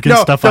amount of pumpkin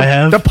stuff I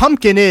have. The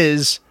pumpkin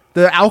is,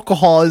 the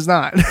alcohol is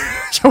not.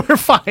 So we're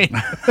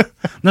fine.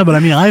 No, but I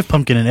mean, I have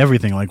pumpkin in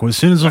everything. Like as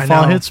soon as the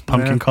fall hits,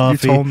 pumpkin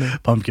coffee, you told me.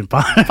 pumpkin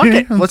pie. Fuck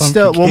it.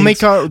 We'll make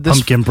this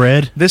pumpkin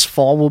bread. This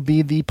fall will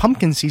be the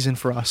pumpkin season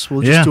for us.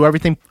 We'll just Yeah. do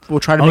everything.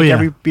 We'll try to make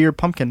every beer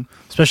pumpkin.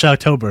 Especially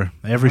October.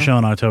 Every show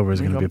in October is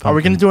going to be a pumpkin. Are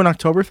we going to do an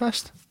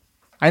Oktoberfest?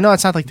 I know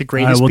it's not like the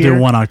greatest we'll beer. do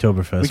one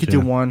Oktoberfest. We could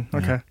do one.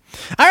 Okay.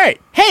 All right.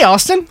 Hey,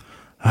 Austin.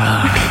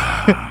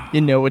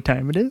 You know what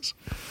time it is?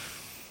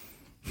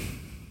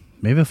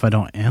 Maybe if I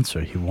don't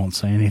answer, he won't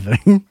say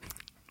anything.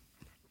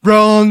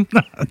 Wrong.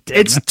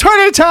 It's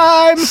Twitter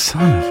time.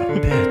 Son of a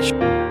bitch.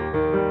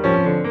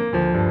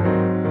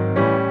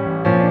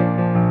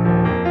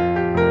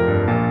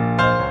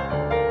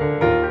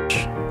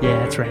 Yeah,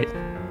 that's right.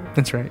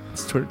 That's right.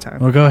 It's Twitter time.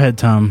 Well, go ahead,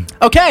 Tom.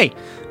 Okay.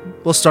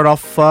 We'll start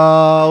off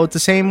with the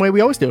same way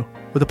we always do,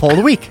 with the poll of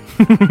the week.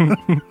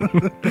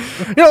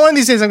 One of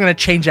these days I'm going to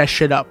change that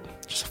shit up.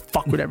 Just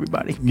fuck with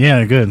everybody.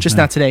 Yeah, good. Just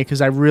not today,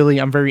 because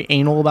I'm very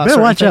anal about Better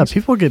certain watch out. things.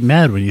 People get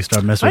mad when you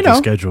start messing with the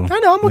schedule. I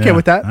know. I'm okay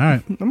with that. All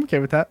right. I'm okay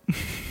with that.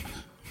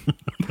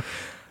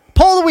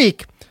 Poll of the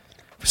week.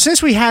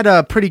 Since we had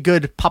a pretty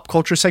good pop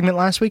culture segment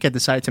last week, I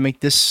decided to make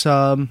this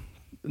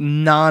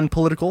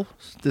non-political,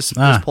 this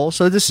poll.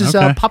 So this is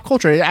pop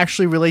culture. It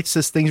actually relates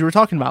to things we were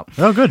talking about.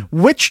 Oh, good.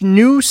 Which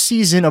new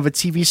season of a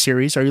TV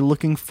series are you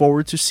looking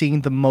forward to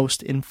seeing the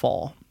most in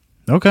fall?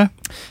 Okay.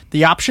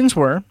 The options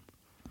were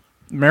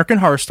American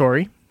Horror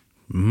Story,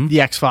 The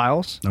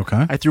X-Files.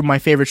 Okay. I threw my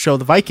favorite show,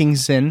 The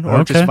Vikings, in, or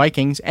Okay. just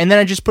Vikings, and then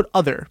I just put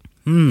other.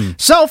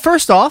 So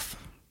first off,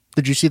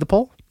 did you see the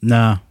poll?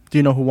 No. Do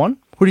you know who won?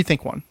 Who do you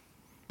think won?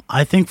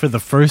 I think for the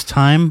first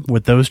time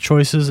with those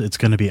choices, it's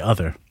going to be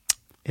other.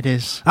 It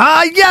is.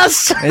 Ah,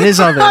 yes! It is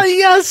other.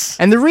 Yes!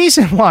 And the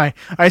reason why.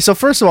 All right, so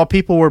first of all,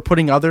 people were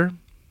putting other,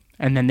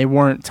 and then they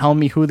weren't telling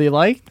me who they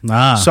liked.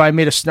 So I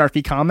made a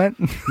snarky comment.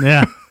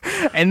 Yeah.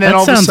 And then That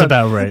all of a sounds sudden,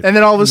 about right. And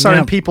then all of a sudden,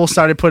 Yep. people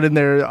started putting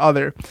their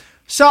other.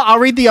 So I'll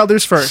read the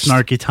others first.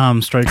 Snarky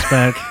Tom strikes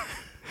back.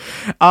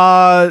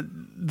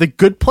 The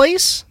Good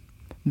Place,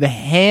 The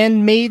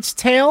Handmaid's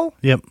Tale,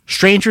 Yep.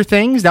 Stranger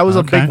Things. That was a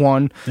Okay. big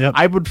one. Yep.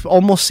 I would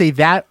almost say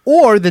that,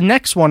 or the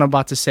next one I'm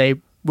about to say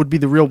would be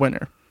the real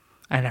winner.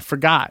 And I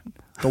forgot.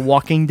 The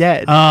Walking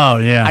Dead. Oh,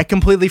 yeah. I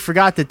completely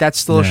forgot that that's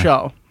still a Yeah.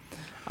 show.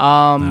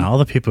 No, all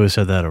the people who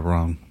said that are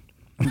wrong.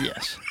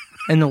 Yes.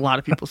 And a lot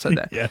of people said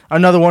that. Yeah.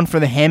 Another one for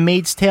The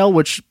Handmaid's Tale,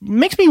 which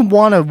makes me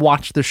want to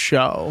watch the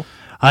show.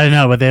 I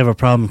know, but they have a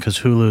problem because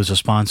Hulu is a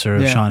sponsor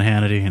of Yeah. Sean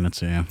Hannity, and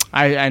it's,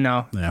 I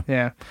know.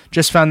 Yeah.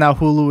 Just found out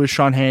Hulu is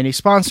Sean Hannity's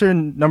sponsor.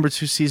 Number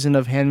 2 season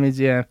of Handmaid's.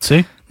 Yeah.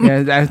 See?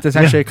 Yeah, that's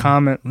actually a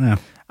comment. Yeah.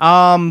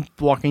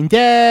 Walking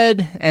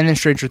Dead, and then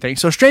Stranger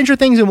Things. So Stranger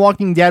Things and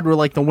Walking Dead were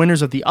like the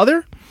winners of the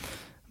other,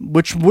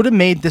 which would have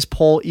made this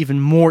poll even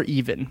more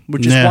even,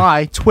 which is Yeah.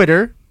 why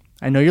Twitter,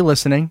 I know you're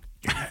listening.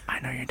 I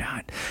know you're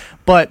not.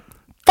 But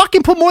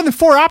fucking put more than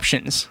 4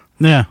 options.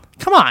 Yeah.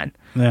 Come on.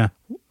 Yeah.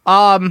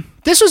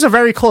 This was a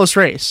very close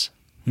race.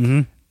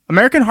 Mm-hmm.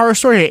 American Horror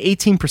Story at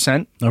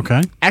 18%.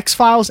 Okay.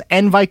 X-Files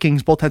and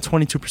Vikings both had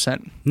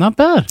 22%. Not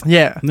bad.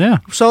 Yeah. Yeah.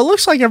 So it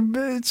looks like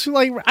it's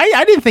like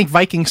I didn't think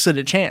Vikings stood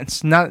a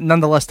chance.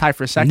 Nonetheless, tied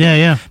for a second. Yeah,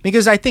 yeah.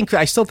 Because I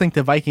still think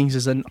the Vikings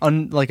is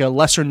like a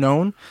lesser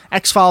known.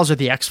 X-Files are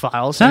the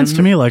X-Files. Sounds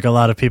to me like a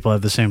lot of people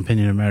have the same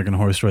opinion of American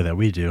Horror Story that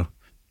we do.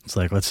 It's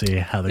like, let's see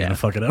how they're going to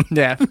fuck it up.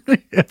 Yeah.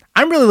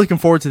 I'm really looking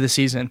forward to this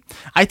season.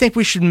 I think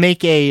we should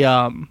make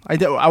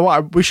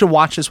we should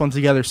watch this one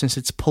together since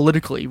it's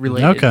politically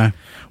related. Okay.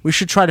 We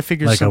should try to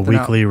figure Like a something out.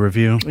 weekly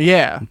review.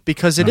 Yeah,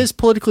 because it is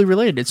politically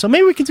related. So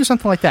maybe we can do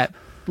something like that.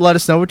 Let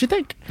us know what you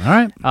think. All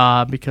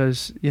right.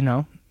 Because,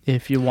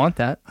 if you want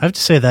that. I have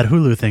to say that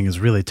Hulu thing is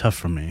really tough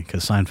for me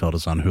because Seinfeld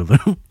is on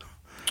Hulu.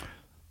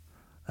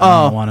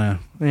 I don't want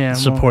to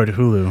support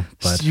Hulu,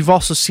 but you've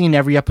also seen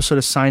every episode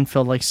of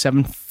Seinfeld like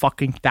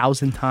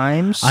 7,000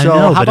 times. So I know,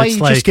 how but about it's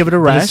you like, just give it a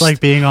but rest? It's like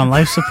being on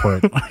life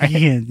support. You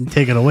can't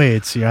take it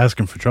away. You're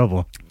asking for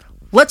trouble.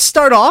 Let's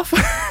start off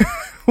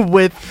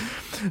with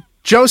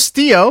Joe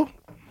Stio.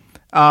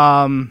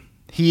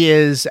 He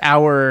is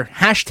our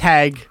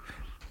hashtag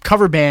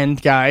cover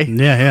band guy.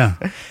 Yeah.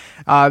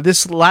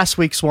 This last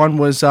week's one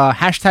was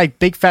hashtag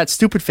Big Fat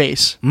Stupid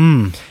Face.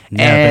 Yeah, but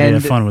you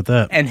had fun with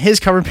that. And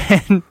his cover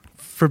band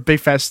for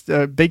Big Fat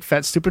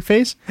Stupid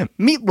Face,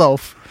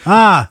 Meatloaf.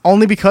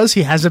 Only because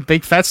he has a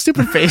big fat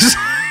stupid face.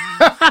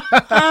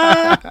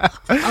 Yeah,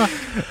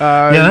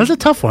 that's a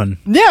tough one.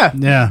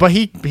 Yeah. But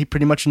he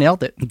pretty much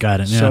nailed it.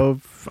 Got it. Yeah.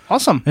 So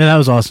awesome. Yeah, that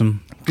was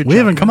awesome. Good we job,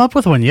 haven't man. come up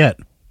with one yet.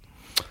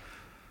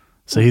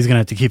 So he's going to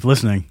have to keep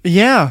listening.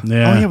 Yeah.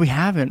 Yeah. Oh, yeah, we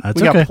haven't.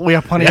 That's we okay. we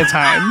got plenty of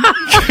time.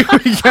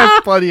 We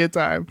got plenty of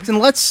time. And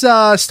let's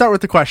start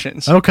with the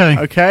questions. Okay.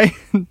 Okay?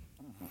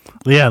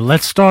 Yeah,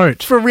 let's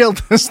start For real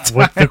this time.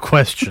 with the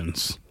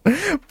questions.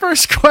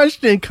 First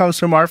question comes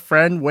from our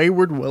friend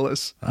Wayward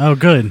Willis. Oh,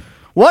 good.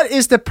 What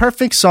is the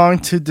perfect song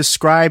to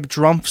describe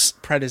Trump's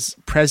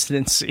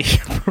presidency?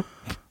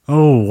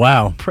 Oh,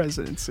 wow.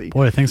 Presidency.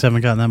 Boy, things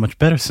haven't gotten that much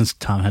better since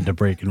Tom had to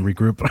break and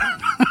regroup.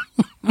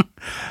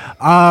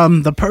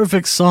 The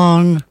perfect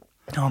song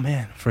Oh,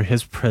 man. for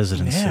his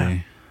presidency. Yeah.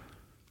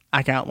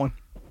 I got one.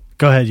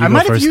 Go ahead, you I go might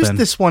have first used then.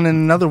 this one in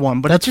another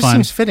one, but That's it just fine.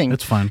 seems fitting.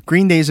 It's fine.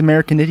 Green Day's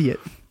American Idiot.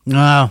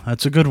 Oh,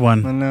 that's a good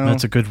one. I know.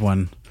 That's a good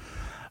one.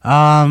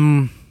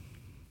 I'm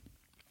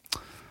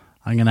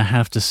going to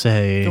have to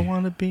say... Don't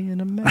want to be an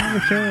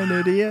American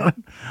Idiot.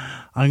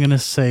 I'm going to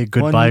say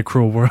Goodbye, One-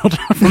 Cruel World.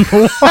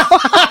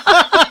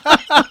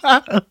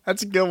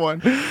 That's a good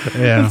one.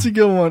 Yeah. That's a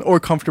good one. Or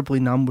Comfortably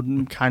Numb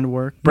would kind of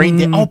work. Brain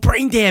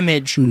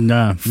damage.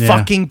 No. Yeah.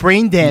 Fucking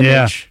brain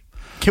damage.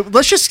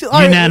 Let's just... all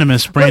right,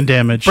 Unanimous brain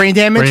damage. Brain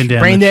damage?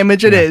 Brain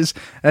damage it Yeah. is.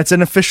 That's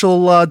an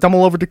official dumb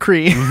all over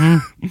decree.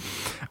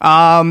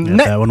 Yeah,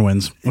 that one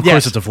wins. Of Yes.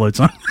 course it's a Floyd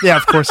song. Yeah,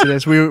 of course it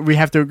is. We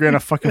have to agree on a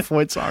fucking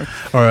Floyd song.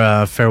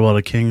 Or Farewell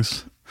to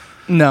Kings.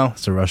 No.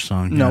 It's a Rush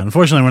song. No. Yeah.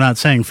 Unfortunately, we're not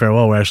saying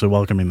farewell. We're actually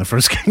welcoming the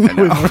first king.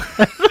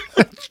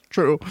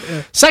 True.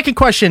 Second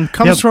question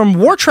comes from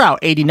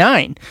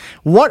Wartrout89.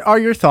 What are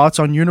your thoughts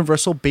on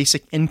universal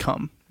basic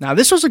income? Now,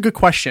 this was a good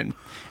question,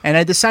 and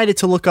I decided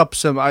to look up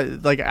some. I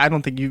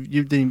don't think you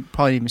didn't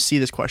probably even see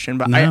this question,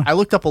 but No. I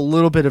looked up a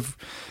little bit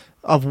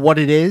of what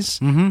it is,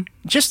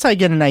 just to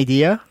get an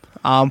idea.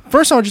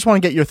 First, I just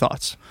want to get your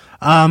thoughts.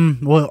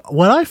 Well,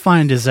 what I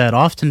find is that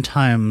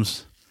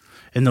oftentimes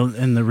in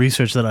the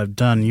research that I've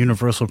done,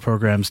 universal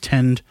programs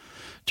tend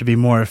to be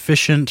more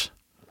efficient,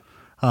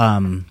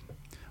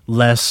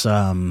 less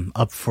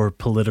up for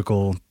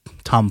political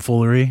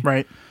tomfoolery,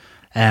 Right.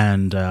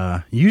 and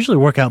usually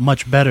work out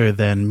much better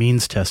than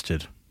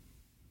means-tested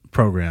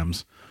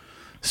programs.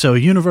 So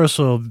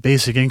universal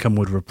basic income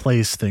would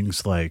replace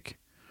things like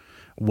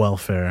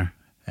welfare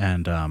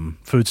and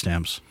food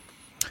stamps.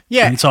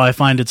 Yeah. And so I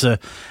find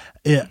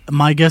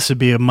my guess would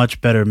be a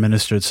much better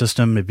administered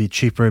system. It'd be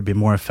cheaper, it'd be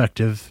more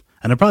effective,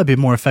 and it'd probably be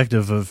more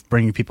effective of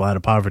bringing people out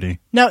of poverty.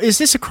 Now, is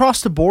this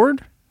across the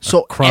board?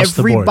 So Across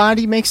the board.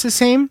 everybody makes the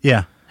same?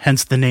 Yeah,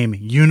 hence the name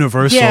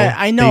universal Yeah,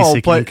 I know,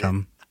 basic but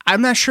income.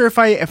 I'm not sure if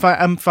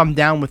I'm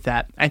down with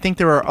that. I think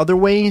there are other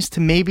ways to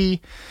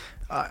maybe.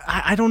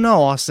 I don't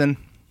know, Austin.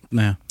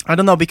 Yeah. I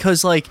don't know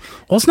because Well,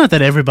 it's not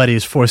that everybody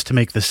is forced to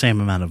make the same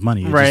amount of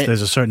money. Right.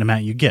 There's a certain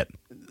amount you get.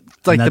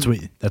 like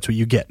And that's what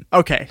you get.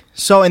 okay.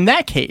 So in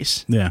that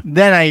case, Yeah.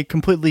 then I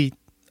completely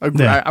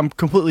agree. Yeah. I'm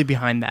completely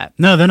behind that.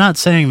 No, they're not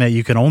saying that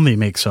you can only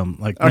make some.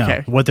 No.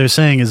 Okay. What they're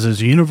saying is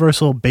there's a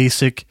universal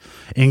basic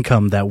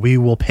income that we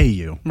will pay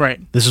you. Right.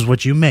 This is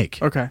what you make.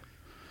 Okay.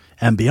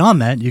 And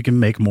beyond that, you can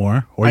make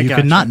more or you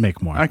gotcha. can not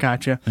make more. I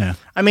gotcha. Yeah.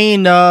 I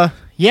mean,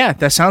 yeah,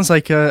 that sounds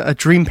like a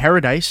dream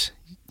paradise.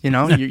 You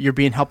know, you're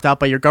being helped out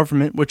by your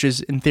government, which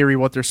is in theory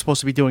what they're supposed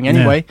to be doing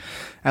anyway,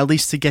 at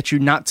least to get you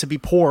not to be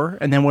poor.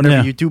 And then whatever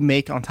Yeah. you do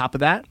make on top of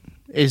that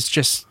is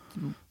just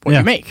what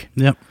you make.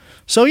 Yep.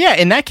 So yeah,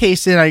 in that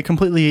case, then I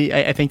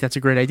think that's a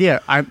great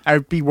idea.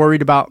 I'd be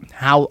worried about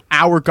how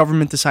our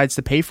government decides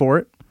to pay for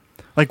it.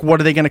 Like,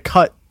 what are they going to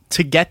cut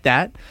to get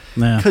that?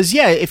 Yeah. Because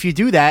if you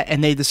do that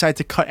and they decide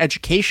to cut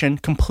education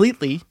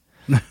completely,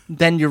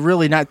 then you're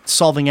really not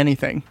solving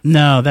anything.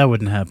 No, that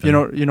wouldn't happen.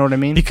 You know what I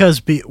mean?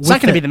 Because it's not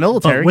going to be the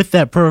military. But with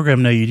that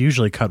program, no, you'd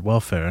usually cut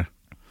welfare.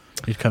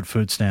 You'd cut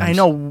food stamps. I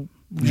know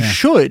you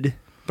should,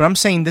 but I'm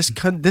saying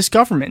this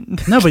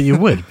government. No, but you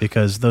would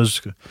because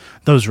those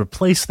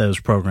replace those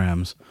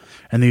programs,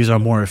 and these are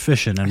more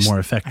efficient and more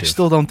effective. I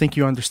still don't think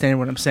you understand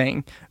what I'm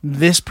saying.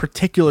 This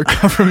particular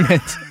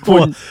government.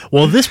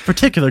 well, this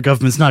particular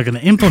government's not going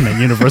to implement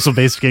universal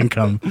basic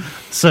income,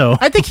 so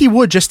I think he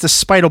would just to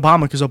spite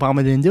Obama because Obama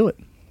didn't do it.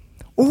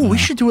 Oh, we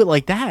should do it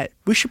like that.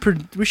 We should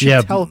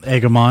tell.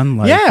 egg them on.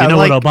 Like, Yeah, you know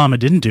like- what Obama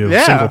didn't do?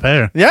 Yeah. Single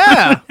payer.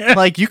 Yeah,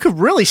 like you could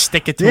really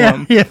stick it to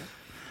him. Yeah.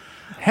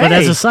 But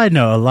as a side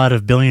note, a lot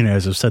of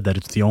billionaires have said that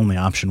it's the only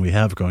option we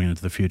have going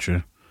into the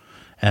future.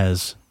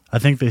 As I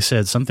think they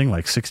said something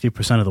like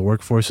 60% of the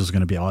workforce is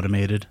going to be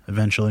automated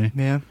eventually.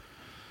 Yeah.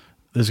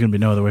 There's going to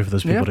be no other way for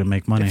those people to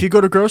make money. If you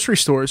go to grocery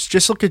stores,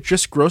 just look at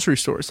just grocery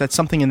stores. That's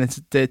something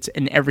that's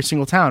in every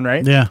single town,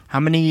 right? Yeah. How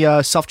many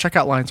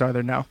self-checkout lines are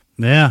there now?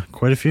 Yeah,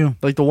 quite a few.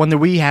 Like the one that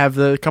we have,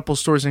 the couple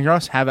stores in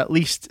us have at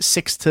least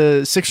six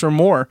or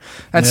more.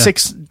 That's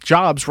 6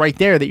 jobs right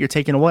there that you're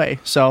taking away.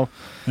 So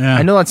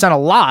I know that's not a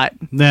lot,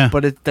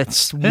 but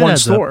that's one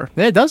store.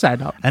 Yeah, it does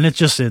add up. And it's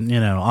just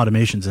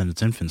automation's in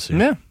its infancy.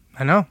 Yeah,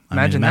 I know.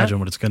 Imagine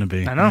what it's going to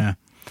be. I know.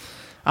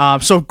 Yeah.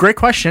 So great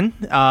question.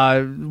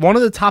 One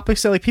of the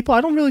topics that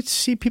I don't really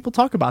see people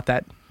talk about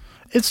that.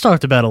 It's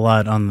talked about a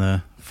lot on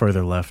the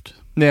further left.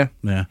 Yeah.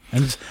 Yeah.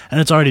 And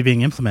it's already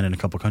being implemented in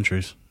a couple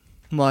countries.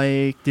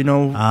 Like, do you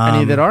know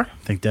any that are?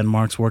 I think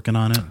Denmark's working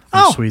on it.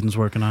 I think Sweden's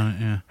working on it,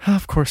 yeah.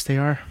 Of course they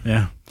are.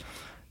 Yeah.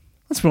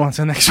 Let's move on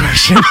to the next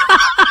question.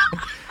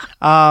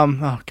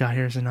 Oh, God,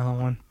 here's another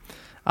one.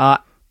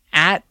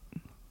 At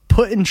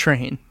Put and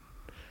Train.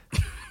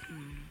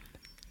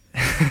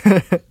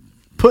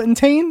 Put and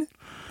Tain?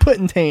 Put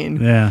and Tain.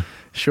 Yeah.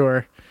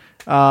 Sure.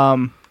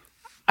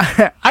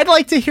 I'd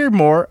like to hear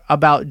more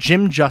about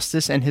Jim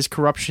Justice and his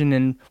corruption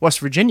in West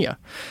Virginia.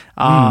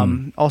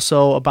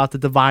 Also about the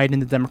divide in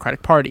the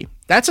Democratic Party.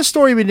 That's a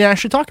story we didn't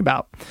actually talk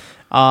about.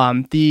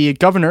 The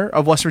governor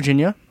of West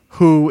Virginia,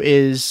 who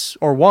is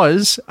or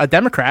was a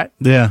Democrat,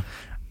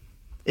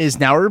 is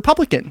now a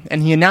Republican.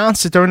 And he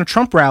announced it during a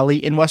Trump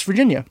rally in West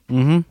Virginia.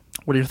 Mm-hmm.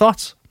 What are your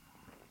thoughts?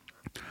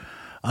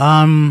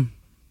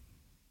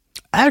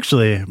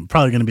 Actually,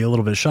 probably going to be a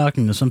little bit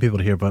shocking to some people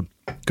to hear, but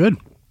good.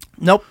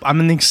 Nope, I'm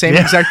in the same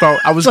exact boat.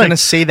 I was going to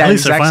say that. At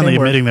least exact they're finally same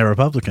word. admitting they're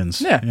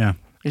Republicans. Yeah,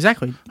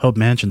 exactly. Hope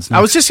Manchin's next.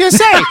 I was just going to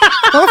say,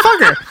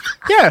 motherfucker.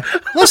 Yeah,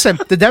 listen,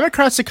 the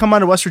Democrats that come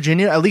out of West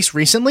Virginia, at least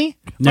recently,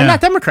 are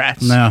not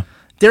Democrats. No,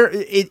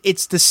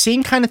 it's the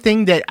same kind of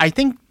thing that I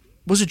think.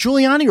 Was it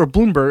Giuliani or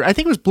Bloomberg? I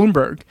think it was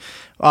Bloomberg.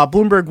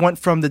 Bloomberg went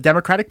from the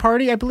Democratic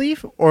Party, I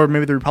believe, or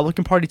maybe the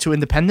Republican Party to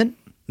independent.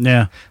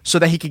 Yeah. So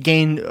that he could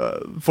gain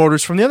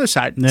voters from the other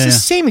side. It's Yeah. the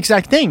same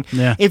exact thing.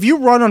 Yeah. If you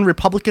run on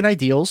Republican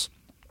ideals,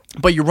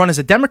 but you run as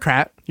a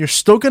Democrat, you're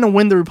still going to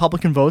win the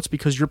Republican votes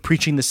because you're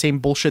preaching the same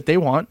bullshit they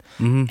want.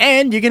 Mm-hmm.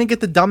 And you're going to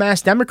get the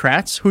dumbass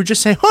Democrats who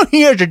just say, oh,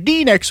 he has a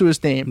D next to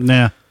his name.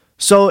 Yeah.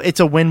 So it's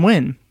a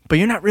win-win. But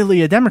you're not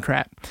really a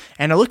Democrat.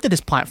 And I looked at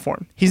his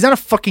platform. He's not a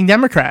fucking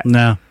Democrat.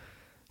 No.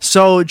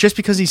 So just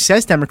because he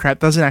says Democrat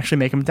doesn't actually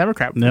make him a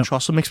Democrat, which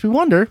also makes me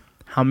wonder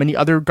how many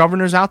other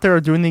governors out there are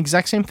doing the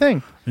exact same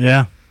thing.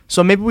 Yeah.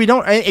 So maybe we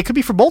don't. It could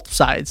be for both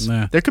sides.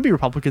 Yeah. There could be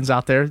Republicans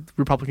out there,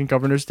 Republican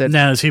governors that.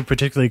 Now, is he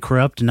particularly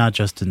corrupt? Not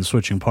just in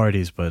switching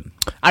parties, but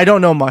I don't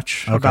know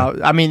much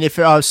about. I mean, if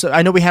so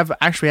I know we have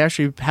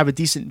actually have a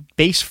decent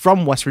base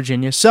from West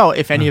Virginia. So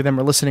if any of them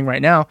are listening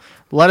right now,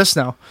 let us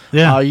know.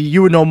 Yeah.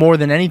 You would know more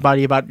than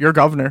anybody about your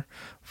governor.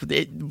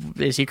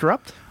 Is he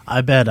corrupt?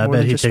 I bet More he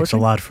than takes just switching?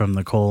 a lot from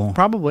the coal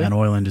Probably. and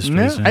oil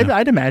industries. Yeah, Yeah.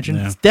 I'd imagine.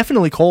 Yeah. It's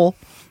definitely coal.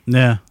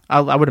 Yeah.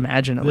 I would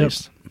imagine at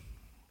least.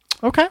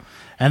 Okay.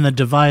 And the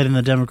divide in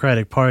the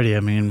Democratic Party, I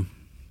mean,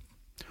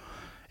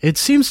 it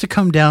seems to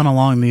come down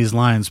along these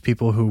lines.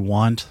 People who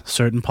want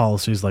certain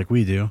policies like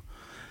we do,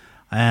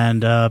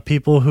 and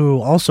people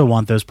who also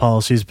want those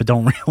policies but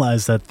don't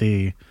realize that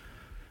the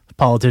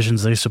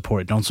politicians they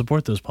support don't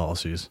support those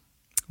policies.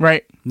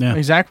 Right. Yeah.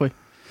 Exactly.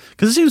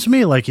 Because it seems to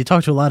me like you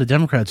talk to a lot of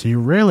Democrats and you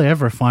rarely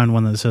ever find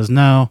one that says,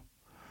 no,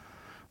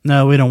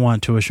 we don't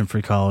want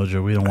tuition-free college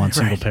or we don't want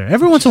single payer.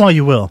 Every once in a while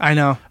you will. I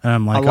know. And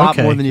I'm like, a lot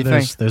okay, more than you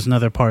think. There's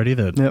another party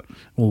that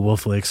will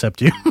willfully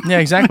accept you. Yeah,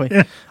 exactly.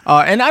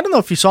 And I don't know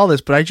if you saw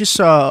this, but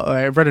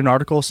I read an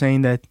article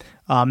saying that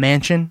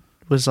Manchin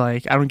was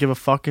like, I don't give a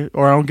fuck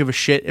or I don't give a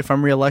shit if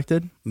I'm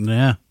reelected.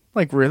 Yeah.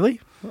 Like,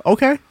 really?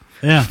 Okay.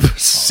 Yeah.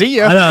 See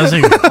ya. I know. I was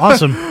thinking,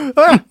 awesome.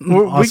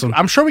 Awesome.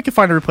 I'm sure we can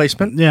find a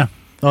replacement. Yeah.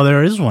 Oh,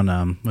 there is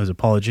one. Was it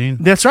Paula Jean?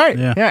 That's right.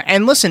 Yeah.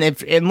 And listen,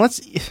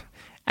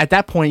 at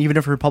that point, even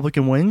if a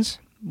Republican wins,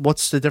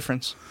 what's the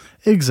difference?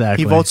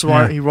 Exactly. He votes.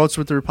 Yeah. He votes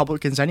with the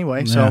Republicans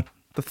anyway, Yeah.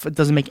 so it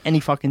doesn't make any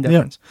fucking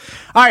difference.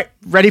 All right,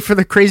 ready for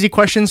the crazy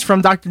questions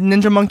from Dr.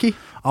 Ninja Monkey?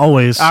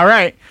 Always. All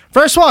right,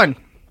 first one.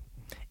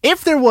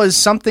 If there was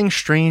something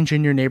strange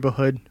in your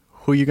neighborhood,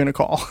 who are you gonna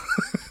call?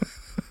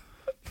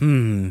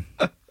 I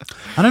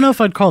don't know if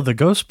I'd call the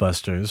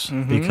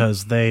Ghostbusters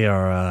because they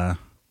are.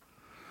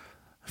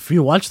 If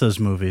you watch those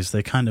movies,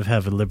 they kind of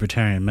have a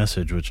libertarian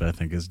message, which I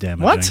think is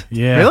damaging. What?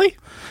 Yeah. Really?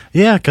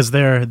 Yeah, because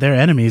their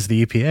enemy is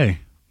the EPA.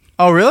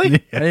 Oh, really? I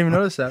didn't even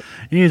notice that.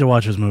 You need to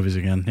watch those movies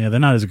again. Yeah,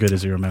 they're not as good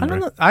as you remember.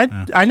 I don't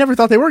know. I never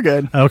thought they were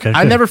good. Okay,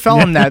 I good. never fell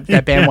on that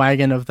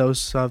bandwagon of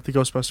those the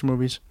Ghostbuster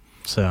movies.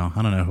 So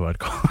I don't know who I'd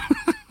call.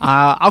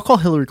 I'll call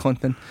Hillary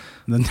Clinton.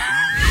 Then-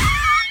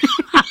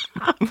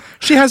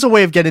 She has a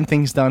way of getting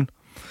things done.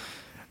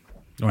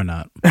 or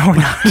not. Or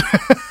not.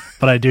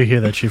 But I do hear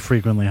that she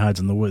frequently hides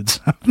in the woods.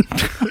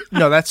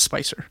 No, that's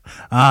Spicer.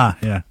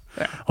 Yeah.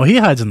 Well, he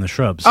hides in the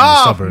shrubs in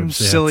the suburbs.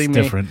 Yeah, silly it's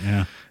me. different,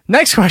 yeah.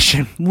 Next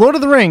question. Lord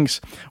of the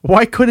Rings.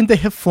 Why couldn't they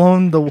have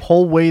flown the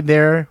whole way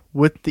there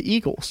with the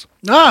eagles?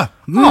 No.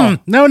 No.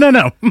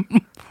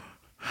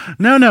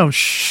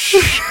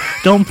 Shh.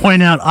 Don't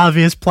point out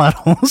obvious plot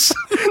holes.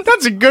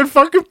 That's a good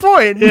fucking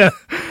point. Yeah.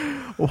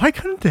 Why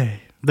couldn't they?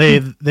 They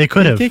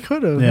could have. They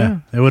could have. Yeah.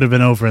 It would have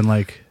been over in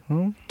like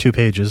 2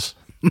 pages.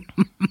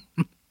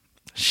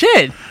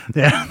 Shit.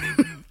 Yeah.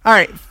 All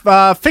right.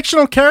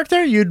 Fictional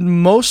character you'd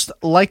most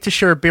like to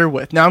share a beer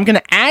with. Now I'm going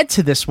to add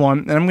to this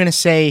one, and I'm going to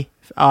say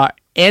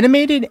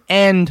animated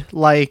and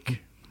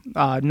like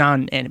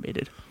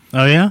non-animated.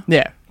 Oh, yeah?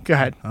 Yeah. Go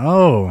ahead.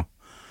 Oh.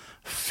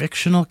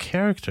 Fictional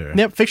character.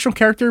 Yep. Fictional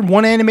character.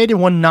 One animated,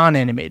 one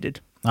non-animated.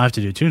 I have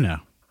to do 2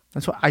 now.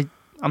 That's what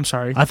I'm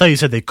sorry. I thought you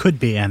said they could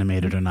be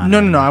animated or not.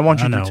 No. I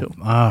want you to do 2.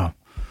 Oh.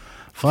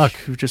 Fuck.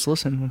 You just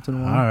listen once in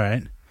a while. All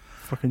right.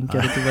 Fucking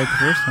get it right the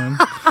first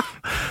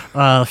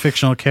time.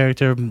 Fictional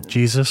character,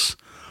 Jesus.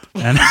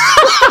 And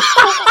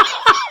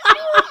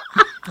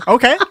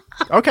Okay.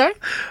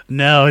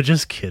 no,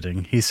 just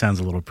kidding. He sounds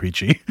a little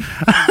preachy.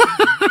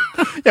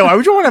 Yeah, why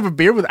would you want to have a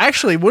beer with?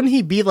 Actually, wouldn't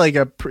he be like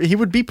he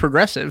would be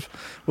progressive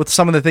with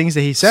some of the things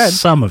that he said?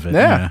 Some of it.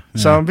 Yeah.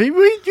 So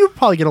you'd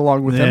probably get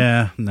along with him.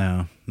 Yeah.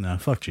 No.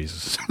 Fuck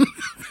Jesus.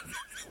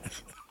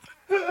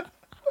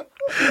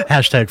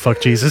 Hashtag fuck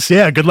Jesus.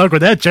 Yeah, good luck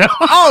with that, Joe.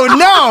 Oh,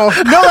 no,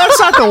 that's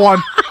not the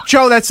one.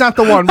 Joe, that's not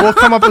the one. We'll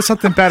come up with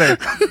something better.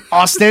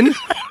 Austin,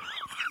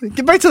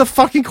 get back to the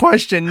fucking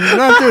question. You're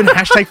not doing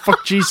hashtag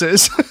fuck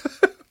Jesus.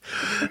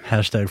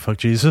 Hashtag fuck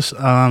Jesus.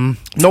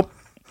 Nope.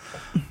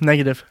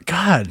 Negative.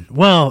 God.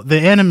 Well, the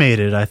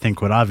animated, I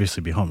think, would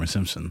obviously be Homer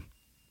Simpson.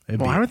 It'd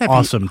Why be would that be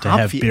awesome to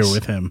have obvious? beer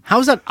with him. How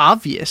is that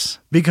obvious?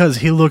 Because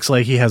he looks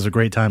like he has a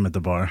great time at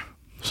the bar.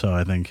 So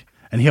I think.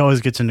 And he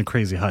always gets into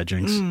crazy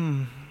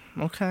hijinks.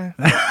 Okay.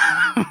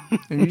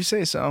 If you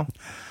say so.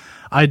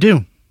 I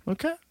do.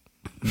 Okay.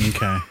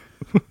 Okay.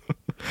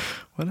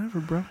 Whatever,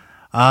 bro.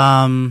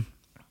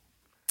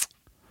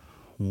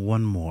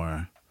 One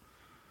more.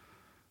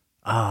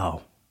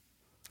 Oh.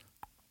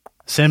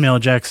 Samuel L.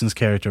 Jackson's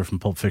character from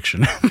Pulp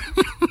Fiction.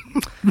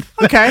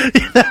 Okay.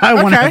 I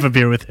want to Okay. have a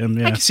beer with him.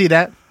 Yeah. I can see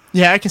that.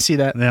 Yeah, I can see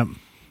that. Yep.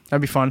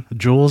 That'd be fun.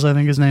 Jules, I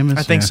think his name is.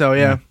 I think so,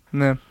 yeah.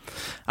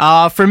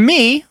 For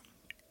me,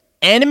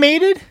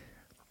 animated?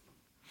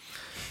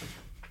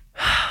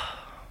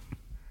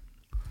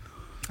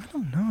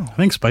 I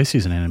think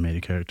Spicy's an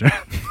animated character.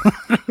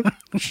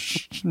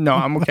 No,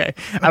 I'm okay.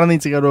 I don't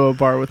need to go to a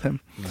bar with him.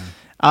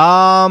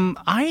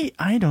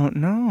 I don't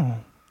know.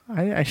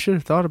 I should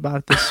have thought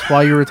about this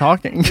while you were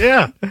talking.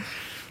 Yeah.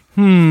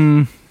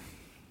 Come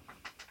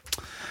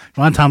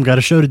on, Tom, got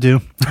a show to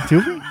do. Do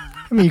we?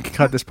 I mean, you can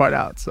cut this part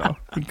out, so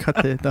you can cut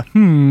the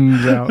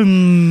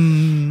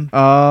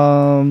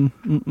out.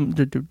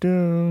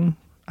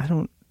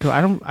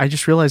 I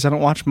just realized I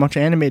don't watch much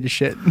animated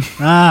shit.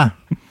 Ah.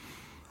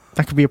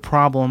 That could be a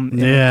problem in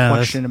Yeah, a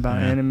question that's-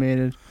 about yeah.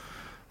 animated.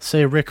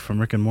 Say Rick from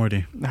Rick and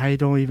Morty. I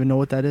don't even know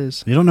what that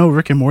is. You don't know who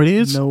Rick and Morty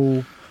is?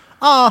 No.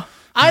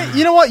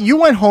 You know what? You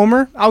went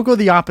Homer. I'll go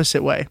the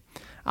opposite way.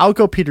 I'll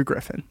go Peter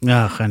Griffin.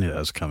 Ah, I knew that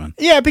was coming.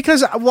 Yeah,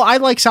 because I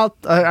like South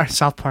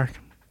Park.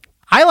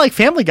 I like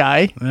Family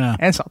Guy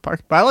and South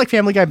Park, but I like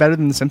Family Guy better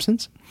than The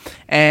Simpsons.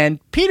 And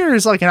Peter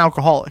is like an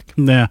alcoholic,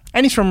 Yeah.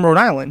 and he's from Rhode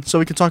Island, so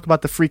we can talk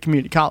about the free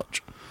community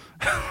college.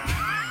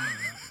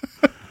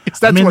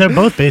 They're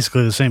both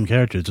basically the same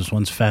character. Just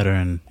one's fatter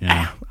and,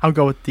 I'll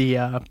go with the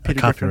Peter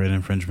copyright Griffin.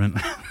 infringement.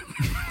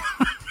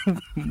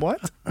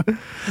 What?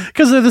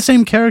 Because they're the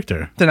same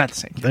character. They're not the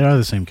same. They are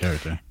the same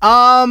character.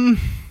 And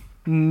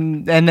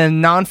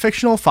then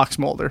non-fictional, Fox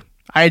Mulder.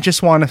 I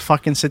just want to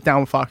fucking sit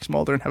down with Fox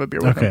Mulder and have a beer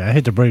with Okay, him. I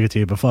hate to break it to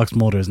you, but Fox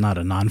Mulder is not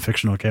a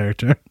non-fictional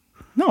character.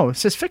 No,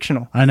 it's just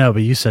fictional. I know,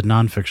 but you said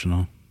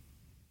non-fictional.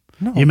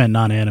 No. You meant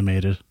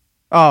non-animated.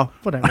 Oh,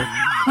 whatever.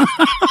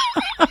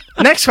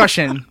 Next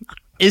question.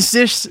 Is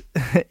this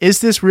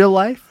real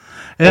life?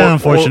 Yeah,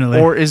 unfortunately.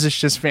 Or is this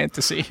just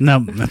fantasy? No,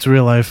 that's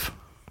real life.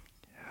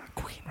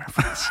 Queen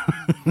reference.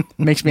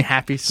 Makes me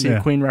happy to see Yeah.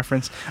 a Queen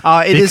reference.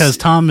 Because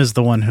Tom is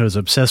the one who is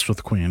obsessed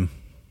with Queen.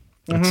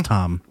 That's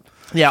Tom.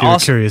 Yeah, If you're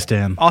Austin, Curious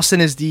Dan.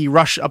 Austin is the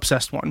Rush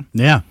obsessed one.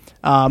 Yeah.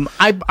 I'm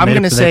Made going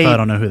up to for say, that, I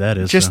don't know who that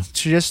is.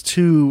 just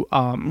to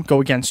go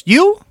against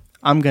you,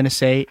 I'm going to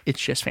say it's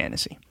just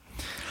fantasy.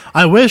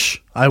 I wish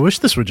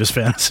this were just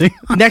fantasy.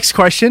 Next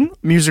question,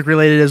 music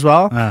related as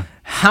well.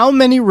 How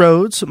many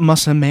roads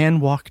must a man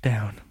walk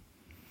down?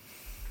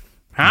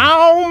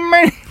 How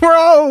many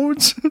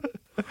roads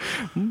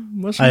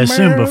must I a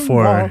assume man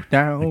before walk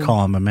down? I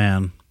call him a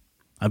man.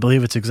 I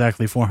believe it's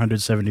exactly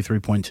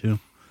 473.2.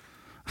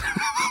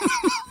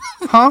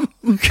 Huh?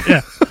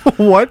 Yeah.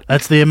 What?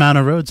 That's the amount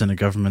of roads in a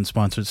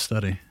government-sponsored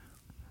study.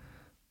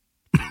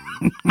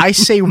 I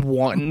say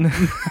one.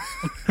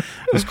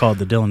 It's called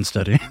the Dylan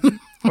Study.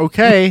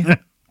 Okay. Oh,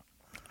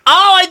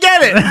 I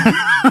get it.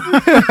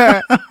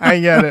 I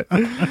get it.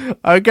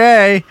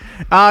 Okay.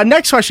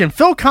 Next question.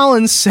 Phil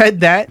Collins said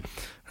that,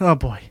 oh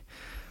boy,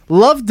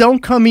 love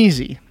don't come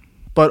easy,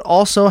 but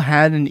also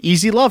had an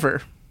easy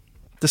lover.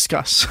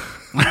 Discuss.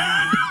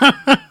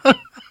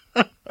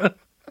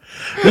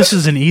 This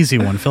is an easy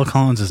one. Phil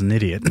Collins is an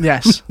idiot.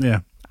 Yes.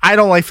 Yeah. I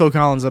don't like Phil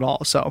Collins at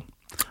all, so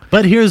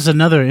But here's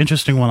another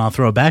interesting one I'll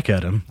throw back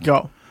at him.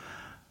 go.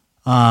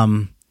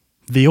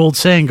 The old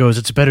saying goes,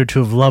 it's better to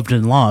have loved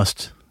and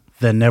lost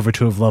than never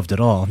to have loved at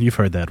all. You've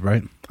heard that,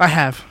 right? I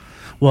have.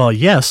 Well,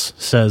 Yes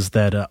says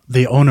that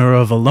the owner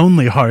of a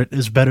lonely heart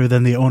is better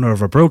than the owner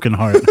of a broken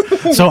heart.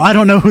 So I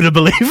don't know who to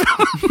believe.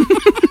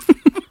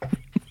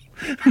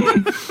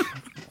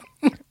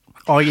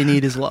 All you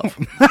need is love.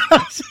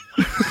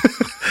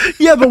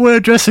 Yeah, but we're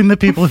addressing the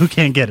people who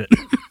can't get it.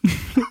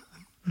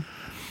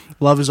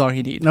 Love is all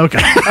you need. Okay.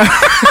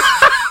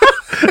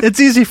 It's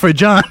easy for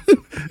John.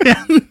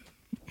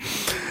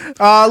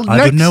 I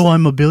Next, know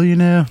I'm a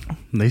billionaire.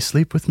 They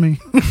sleep with me.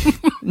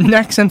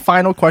 next and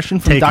final question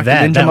from Take Dr.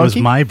 that. Ninja That was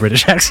Monkey. my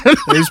British accent.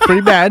 It was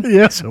pretty bad.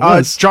 Yes, it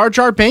was. Jar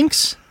Jar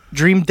Binks,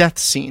 dream death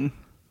scene.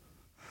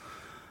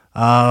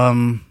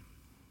 A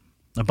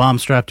bomb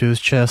strapped to his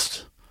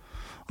chest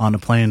on a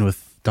plane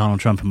with Donald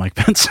Trump and Mike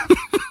Pence.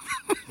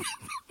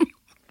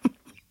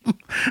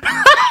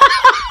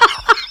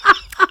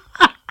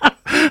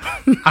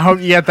 I hope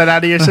you get that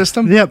out of your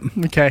system. Yep.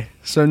 Okay.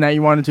 So now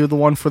you want to do the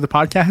one for the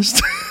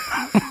podcast?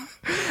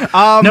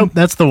 Nope,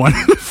 that's the one.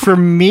 For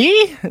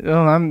me,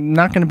 I'm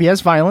not going to be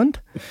as violent.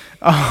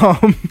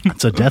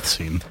 It's a death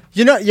scene.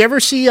 You ever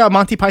see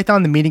Monty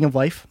Python, The Meaning of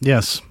Life?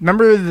 Yes.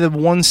 Remember the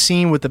one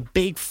scene with the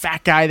big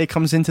fat guy that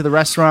comes into the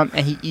restaurant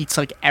and he eats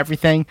like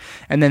everything,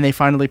 and then they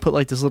finally put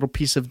like this little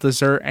piece of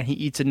dessert and he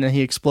eats it and then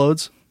he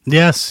explodes?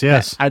 Yes,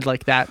 yes. I'd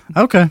like that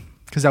Okay.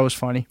 because that was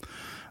funny.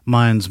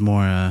 Mine's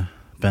more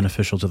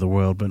beneficial to the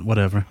world, but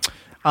whatever.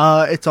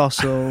 It's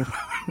also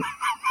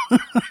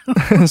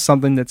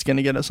something that's going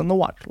to get us on the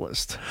watch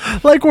list.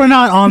 Like we're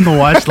not on the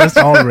watch list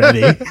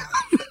already.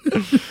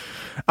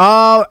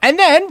 And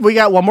then we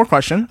got one more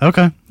question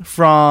Okay.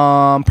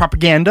 from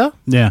Propaganda.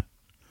 Yeah.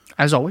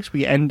 As always,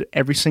 we end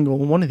every single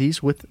one of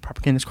these with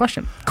Propaganda's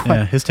question.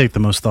 Yeah, his take the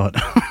most thought.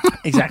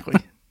 Exactly.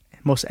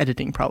 Most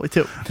editing probably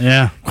too.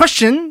 Yeah.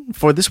 Question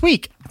for this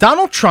week.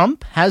 Donald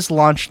Trump has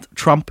launched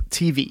Trump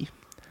TV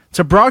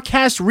to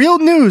broadcast real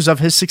news of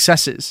his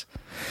successes.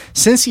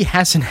 Since he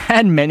hasn't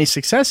had many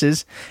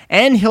successes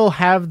and he'll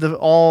have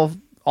all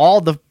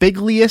the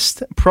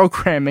bigliest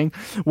programming,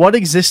 what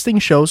existing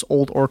shows,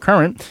 old or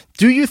current,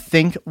 do you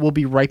think will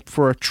be ripe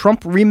for a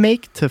Trump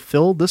remake to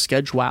fill the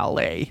schedule?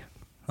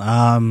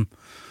 Well,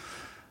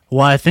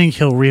 I think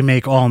he'll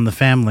remake All in the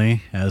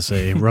Family as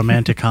a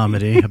romantic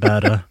comedy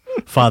about a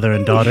father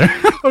and daughter.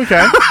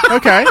 Okay.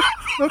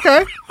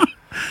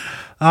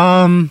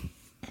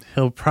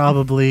 He'll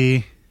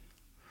probably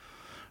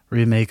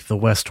remake The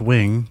West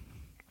Wing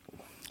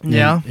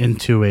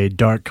into a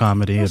dark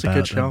comedy That's a good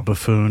about show. a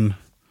buffoon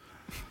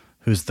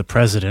who's the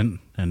president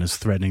and is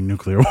threatening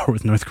nuclear war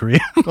with North Korea.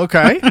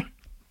 Okay.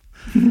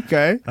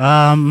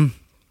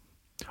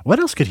 What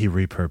else could he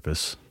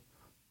repurpose?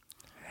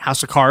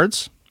 House of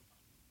Cards.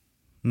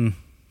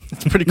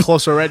 It's pretty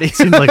close already.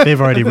 Seems like they've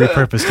already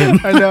repurposed him.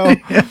 I know.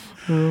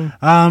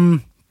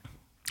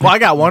 Well, I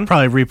got one.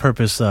 Probably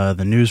repurpose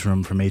the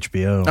Newsroom from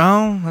HBO.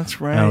 Oh,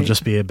 that's right. It'll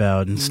just be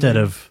about, instead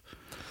of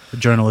a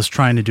journalist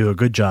trying to do a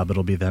good job,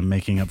 it'll be them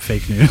making up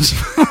fake news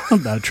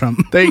about Trump.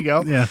 There you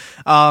go. Yeah.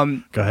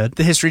 Go ahead.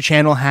 The History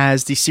Channel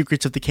has The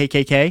Secrets of the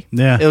KKK.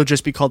 Yeah. It'll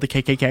just be called the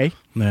KKK.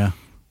 Yeah.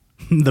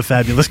 The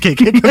Fabulous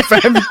KKK.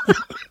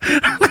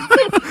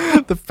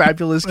 The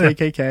Fabulous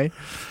KKK.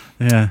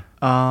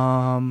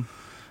 Yeah.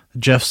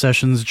 Jeff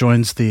Sessions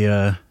joins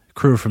the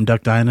crew from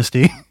Duck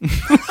Dynasty.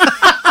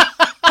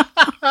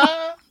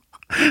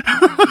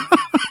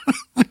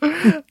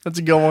 That's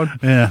a good one.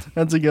 Yeah.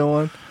 That's a good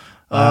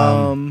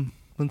one.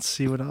 Let's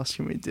see what else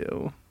can we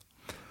do.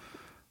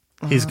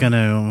 He's going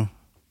to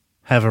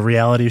have a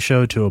reality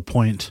show to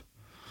appoint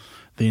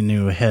the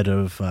new head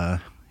of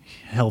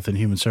Health and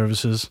Human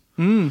Services.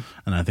 And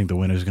I think the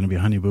winner is going to be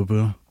Honey Boo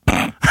Boo.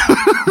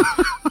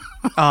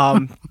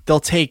 He'll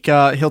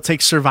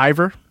take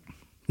Survivor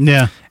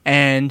Yeah.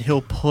 and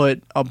he'll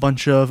put a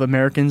bunch of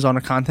Americans on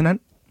a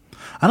continent.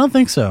 I don't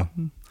think so.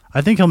 I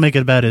think he'll make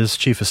it about his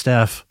chief of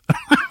staff.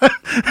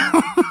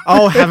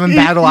 Oh, have him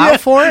battle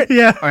out for it?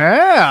 Yeah.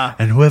 Yeah.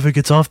 And whoever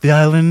gets off the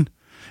island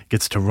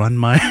gets to run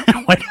my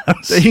White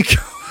House. There you go.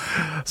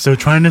 So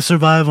trying to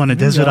survive on a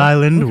desert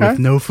island with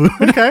no food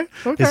Okay.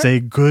 is a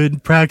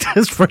good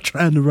practice for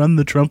trying to run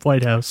the Trump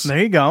White House. There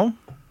you go.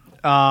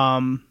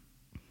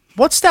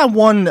 What's that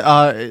one,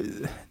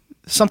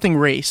 something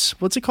race?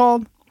 What's it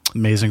called?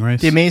 Amazing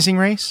Race. The Amazing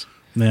Race?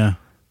 Yeah.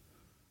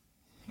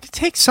 You could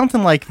take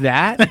something like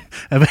that.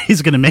 I bet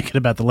he's going to make it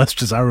about the less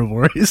desirable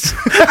race.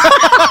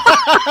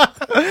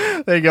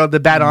 There you go. The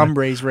Bad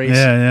Hombres race.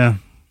 Yeah.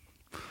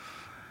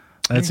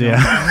 That's,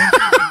 yeah.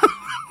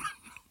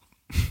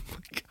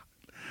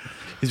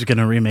 He's going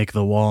to remake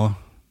The Wall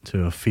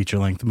to a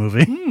feature-length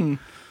movie.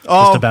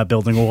 Just about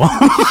building a wall.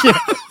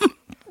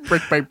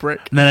 Brick by brick.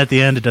 And then at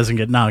the end, it doesn't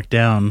get knocked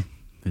down.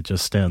 It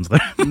just stands there.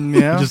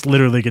 Yeah. You just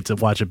literally get to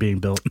watch it being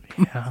built.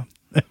 Yeah.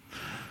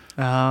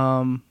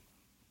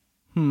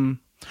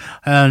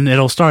 And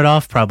it'll start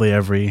off probably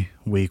every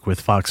week with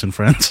Fox and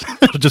Friends.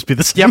 It'll just be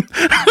the same.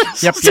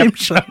 Same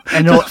show.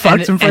 And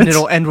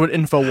it'll end with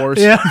InfoWars.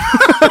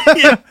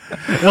 Yeah.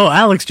 Oh,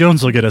 Alex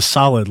Jones will get a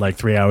solid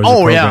 3 hours.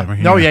 Oh of yeah.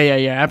 programming. No,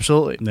 yeah,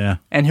 absolutely. Yeah.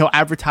 And he'll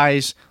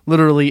advertise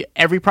literally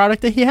every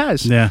product that he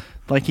has. Yeah.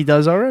 Like he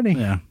does already.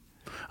 Yeah.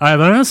 All right,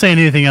 but I'm not saying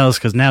anything else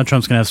because now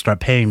Trump's going to have to start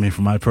paying me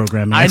for my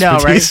programming. I know,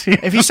 right?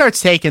 expertise. If he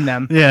starts taking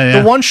them. Yeah.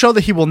 The one show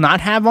that he will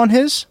not have on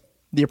his,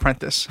 The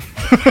Apprentice.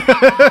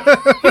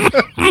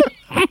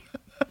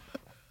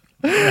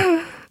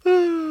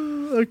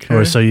 Okay.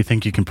 Or so you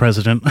think you can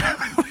president?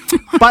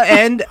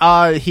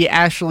 But he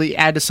actually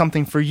added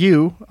something for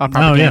you,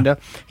 propaganda.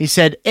 He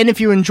said, and if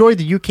you enjoyed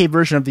the UK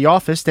version of The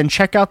Office, then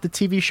check out the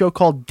TV show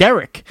called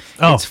Derek.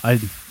 Oh, It's I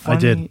did.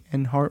 funny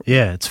and heart.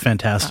 Yeah, it's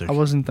fantastic. I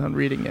wasn't done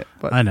reading it,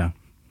 but I know.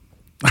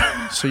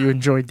 so you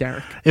enjoyed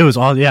Derek. It was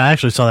all. Yeah, I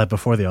actually saw that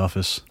before The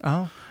Office.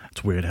 Oh,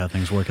 It's weird how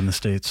things work in the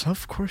States.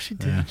 of course you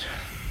did. Yeah.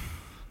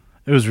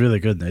 It was really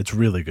good. It's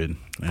really good.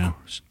 Yeah.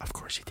 Of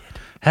course you did.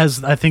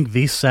 Has, I think,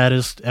 the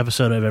saddest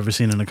episode I've ever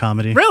seen in a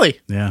comedy. Really?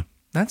 Yeah.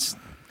 That's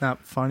not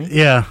funny.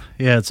 Yeah.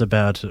 Yeah, it's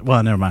about...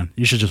 Well, never mind.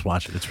 You should just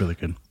watch it. It's really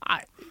good.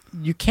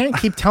 You can't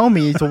keep telling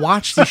me to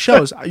watch these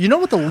shows. You know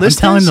what the list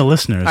I'm telling is? the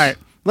listeners. All right.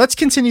 Let's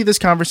continue this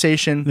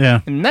conversation Yeah.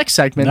 in the next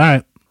segment. All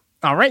right.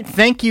 All right.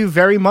 Thank you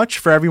very much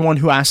for everyone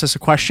who asked us a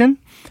question.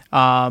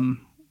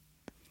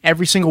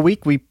 Every single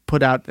week we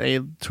put out a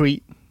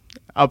tweet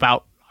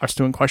about us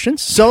doing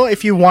questions. So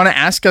if you want to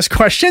ask us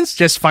questions,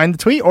 just find the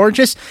tweet or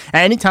just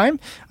at any time,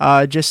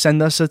 just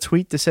send us a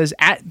tweet that says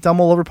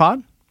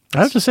 @DumbleOverPod. I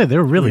have to say, they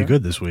were really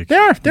good this week.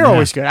 They're Yeah.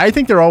 always good. I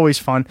think they're always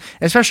fun,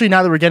 especially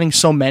now that we're getting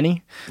so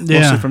many, mostly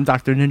Yeah. from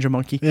Dr. Ninja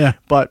Monkey. Yeah.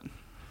 But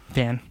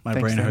Dan, My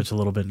thanks, brain Dan. hurts a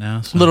little bit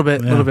now. So. A little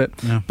bit.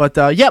 Yeah. But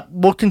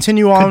we'll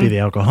continue on. Could be the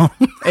alcohol.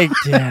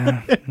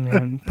 Yeah,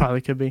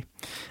 probably could be.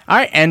 All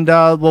right, and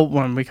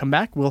when we come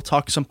back, we'll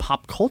talk some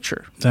pop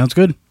culture. Sounds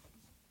good.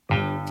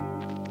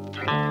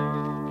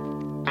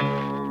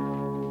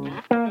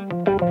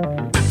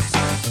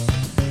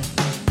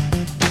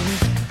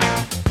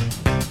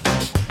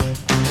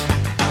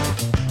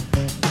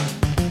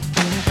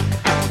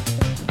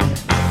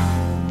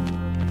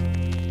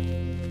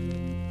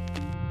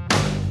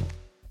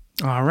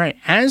 All right,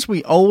 as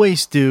we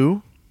always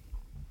do.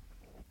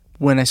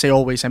 When I say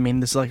always, I mean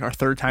this is like our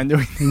third time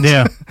doing this.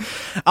 Yeah.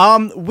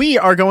 We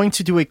are going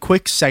to do a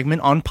quick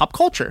segment on pop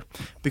culture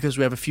because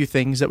we have a few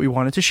things that we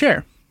wanted to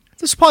share.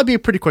 This will probably be a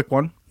pretty quick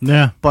one,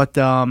 Yeah. but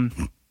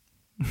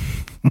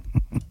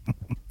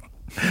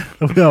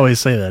We always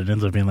say that. It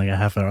ends up being like a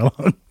half hour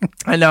long.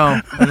 I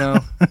know.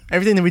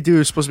 Everything that we do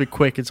is supposed to be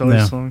quick. It's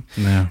always long.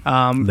 Yeah.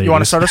 You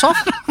want to start us off?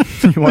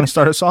 You want to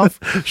start us off?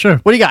 Sure.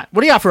 What do you got?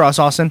 What do you got for us,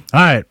 Austin?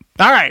 All right.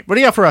 All right. What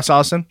do you got for us,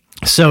 Austin?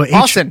 So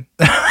Austin.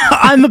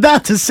 I'm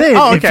about to say it.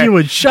 Oh, If okay. you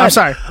would shut I'm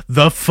sorry.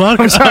 the fuck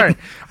I'm up. sorry.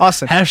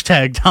 Austin.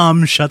 Hashtag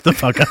Tom, shut the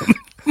fuck up.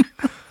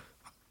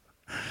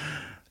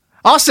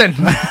 Austin.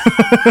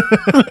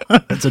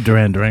 That's a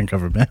Duran Duran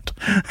cover band.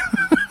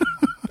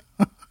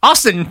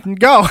 Austin,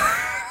 go.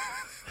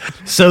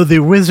 So the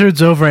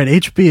wizards over at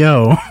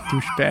HBO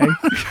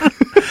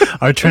Douchebag.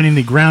 are turning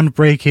the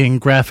groundbreaking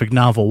graphic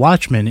novel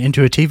Watchmen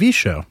into a TV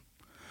show,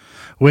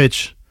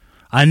 which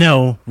I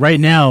know right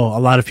now a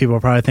lot of people are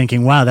probably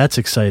thinking, wow, that's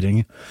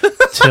exciting.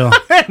 Till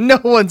No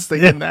one's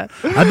thinking that.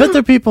 I bet there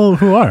are people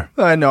who are.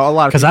 I know a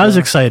lot of Because people I was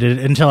are. excited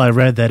until I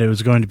read that it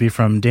was going to be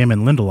from Damon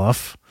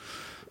Lindelof,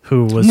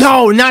 who was...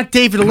 No, not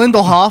David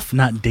Lindelof.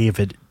 Not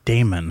David,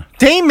 Damon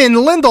Damon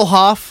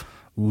Lindelof.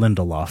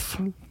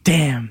 Lindelof.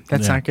 Damn,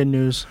 that's Yeah. not good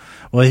news.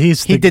 Well, He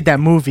he did that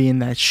movie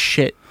and that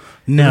shit.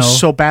 No, was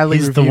so badly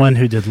he's reviewed. the one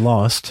who did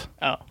Lost.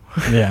 Oh.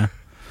 Yeah,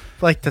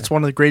 Like, that's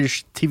one of the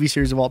greatest TV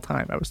series of all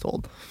time, I was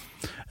told.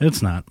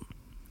 it's not.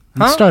 It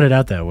Huh? started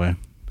out that way.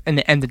 And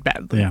it ended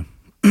badly. Yeah,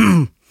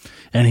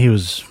 and he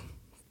was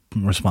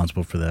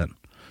responsible for that.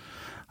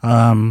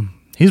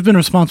 He's been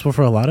responsible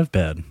for a lot of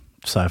bad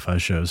sci-fi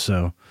shows.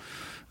 So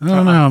I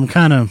don't know. I'm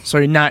kind of. So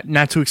you're not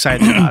too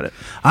excited about it.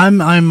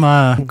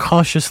 I'm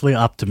cautiously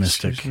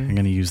optimistic. Excuse me. I'm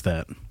going to use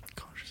that.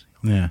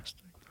 Yeah.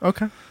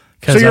 Okay.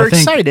 'Cause So you're I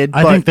think- excited,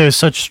 I but- think there's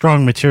such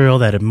strong material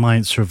that it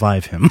might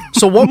survive him.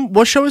 So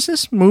what show is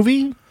this?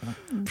 Movie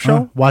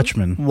show?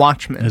 Watchmen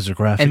Watchmen. is a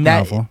graphic and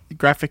that novel.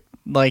 graphic,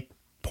 like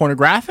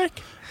pornographic?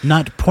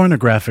 Not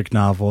pornographic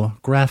novel,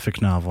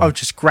 graphic novel. Oh,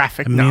 just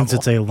graphic It novel. means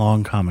it's a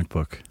long comic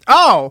book.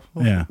 Oh,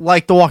 Yeah.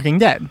 like The Walking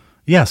Dead.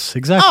 Yes,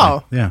 exactly.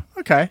 Oh. Yeah.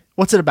 Okay.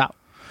 What's it about?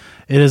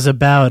 It is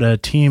about a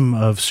team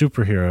of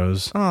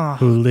superheroes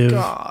who live.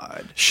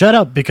 God, Shut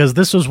up, because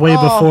this was way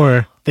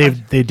before they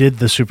did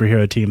the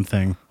superhero team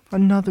thing.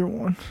 another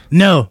one.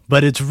 No,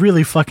 but it's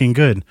really fucking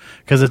good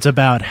because it's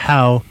about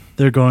how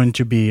they're going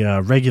to be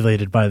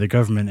regulated by the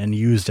government and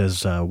used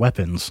as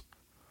weapons,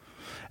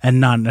 and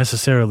not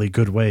necessarily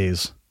good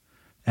ways.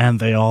 And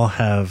they all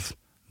have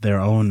their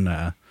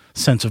own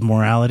sense of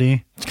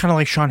morality. It's kind of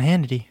like Sean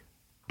Hannity.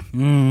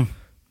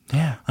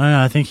 Yeah. I don't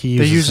know. I think he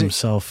They're uses using-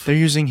 himself. They're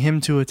using him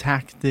to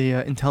attack the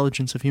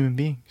intelligence of human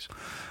beings.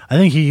 I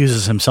think he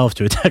uses himself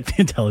to attack the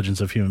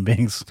intelligence of human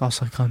beings. It's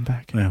also coming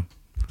back. Yeah.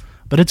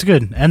 But it's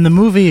good. And the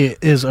movie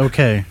is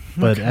okay.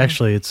 But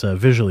actually, it's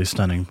visually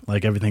stunning,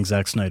 like everything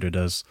Zack Snyder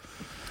does.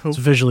 It's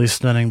visually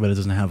stunning, but it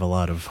doesn't have a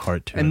lot of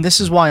heart to it. And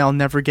this is why I'll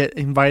never get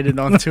invited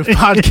onto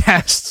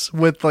podcasts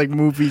with like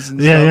movies and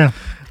stuff. Yeah.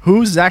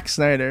 Who's Zack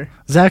Snyder?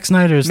 Zack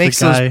Snyder is Makes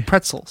the guy. those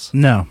pretzels.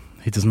 No,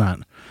 he does not.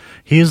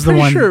 He is the Pretty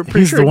one. sure- pretty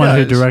he's sure the he one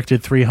who does.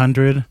 directed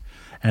 300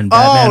 and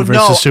Batman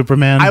versus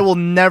Superman. I will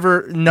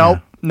never.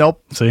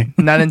 Nope. See,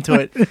 Not into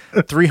it.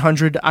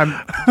 300.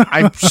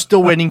 I'm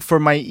still waiting for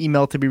my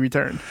email to be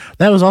returned.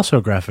 that was also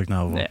a graphic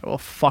novel. Yeah, well,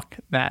 fuck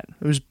that.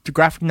 It was the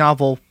graphic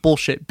novel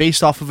bullshit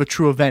based off of a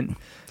true event.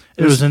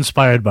 It was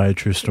inspired by a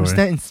true It story. was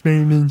that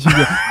experiment.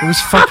 It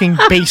was fucking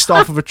based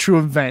off of a true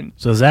event.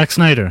 So Zack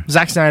Snyder,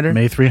 Zack Snyder.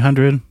 May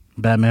 300,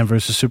 Batman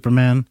versus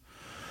Superman,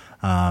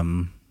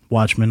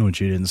 Watchmen,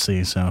 which you didn't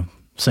see, so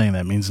saying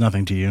that means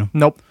nothing to you.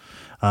 Nope.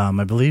 I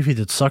believe he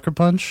did Sucker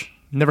Punch.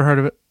 Never heard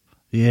of it.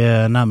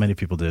 Yeah, not many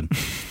people did.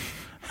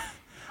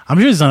 I'm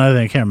sure he's done other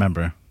thing I can't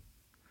remember.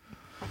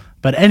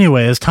 But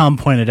anyway, as Tom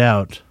pointed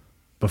out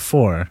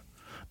before,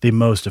 the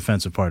most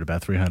offensive part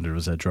about 300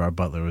 was that Gerard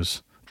Butler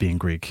was being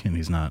Greek, and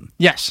he's not.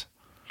 Yes.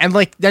 And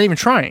like not even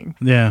trying.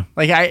 Yeah.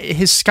 Like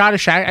his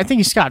Scottish I think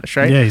he's Scottish,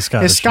 right? Yeah, he's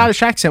Scottish, His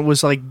Scottish accent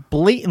was like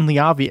blatantly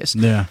obvious.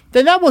 Yeah.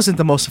 Then that wasn't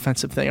the most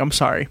offensive thing. I'm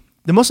sorry.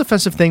 The most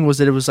offensive thing was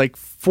that it was like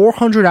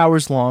 400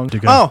 hours long. To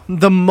go. Oh,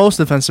 the most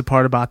offensive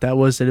part about that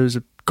was that it was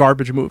a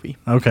garbage movie.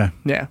 Okay.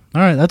 Yeah.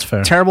 All right, that's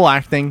fair. Terrible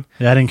acting.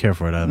 Yeah, I didn't care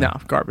for it either. No,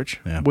 garbage.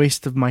 Yeah.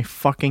 Waste of my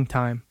fucking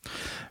time.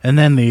 And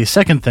then the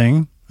second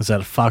thing is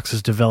that Fox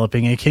is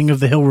developing a King of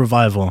the Hill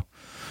revival,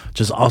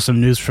 which is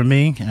awesome news for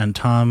me. And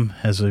Tom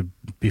has a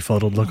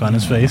befuddled look on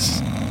his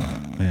face.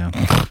 Yeah.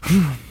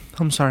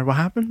 I'm sorry, what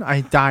happened? I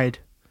died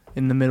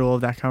in the middle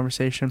of that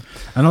conversation.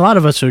 And a lot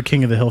of us who are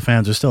King of the Hill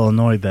fans are still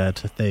annoyed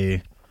that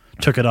they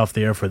took it off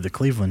the air for the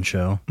Cleveland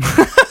show.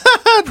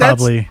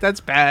 Probably.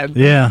 That's bad.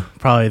 Yeah,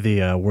 probably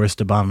the worst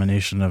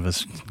abomination of a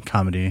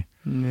comedy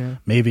Yeah.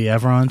 maybe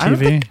ever on I don't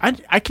TV.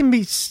 think I can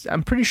be.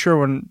 I'm pretty sure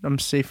when I'm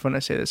safe when I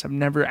say this. I've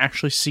never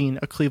actually seen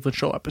a Cleveland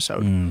Show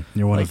episode.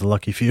 You're one of the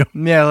lucky few.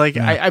 Yeah, like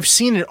I've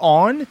seen it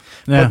on,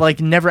 Yeah. but like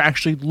never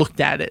actually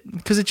looked at it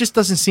because it just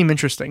doesn't seem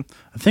interesting.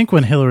 I think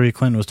when Hillary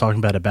Clinton was talking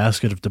about a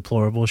basket of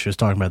deplorables, she was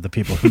talking about the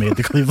people who made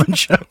the Cleveland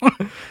Show.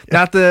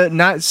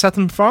 Not Seth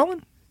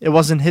MacFarlane. It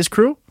wasn't his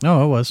crew,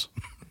 Oh, it was.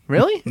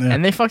 really, Yeah.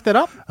 and they fucked it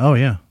up. Oh,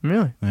 yeah.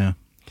 Really, Yeah.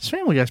 his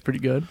Family Guy's pretty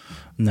good.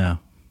 No.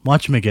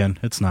 Watch him again.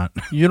 It's not.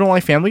 You don't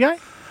like Family Guy?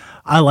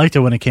 I liked it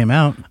when it came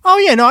out. Oh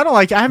yeah, no, I don't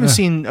like. I haven't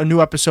seen a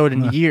new episode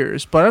in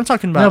years, but I'm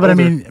talking about. No, but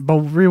older. I mean, but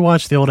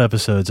rewatch the old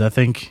episodes. I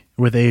think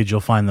with age, you'll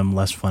find them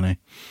less funny.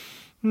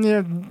 yeah,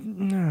 I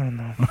don't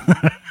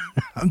know.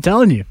 I'm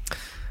telling you.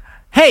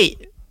 Hey,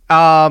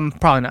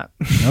 probably not.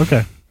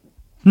 Okay.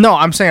 No,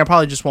 I'm saying I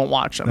probably just won't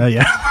watch them.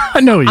 Yeah. I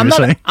know what you're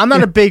saying. I'm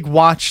not a big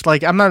watch.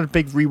 Like I'm not a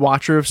big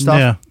rewatcher of stuff.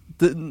 Yeah.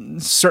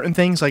 Certain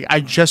things, like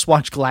I just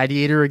watched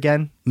Gladiator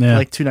again, Yeah.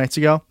 like 2 nights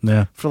ago,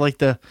 Yeah. for like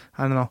the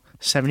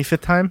 75th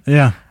time.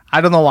 Yeah.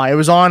 I don't know why it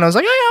was on. I was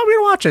like, oh yeah, I'm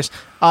gonna watch this.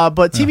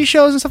 But TV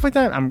shows and stuff like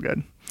that, I'm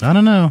good. I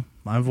don't know.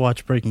 I've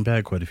watched Breaking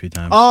Bad quite a few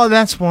times. Oh,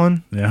 that's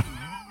one. Yeah.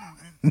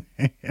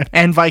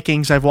 And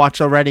Vikings, I've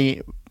watched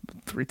already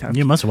 3 times.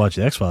 You must have watched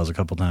The X-Files a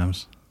couple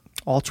times.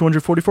 All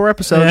 244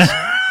 episodes.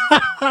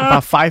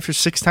 About 5 or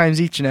 6 times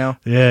each now.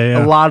 Yeah,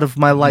 yeah. A lot of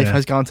my life Yeah.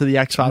 has gone to the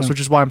X-Files, which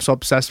is why I'm so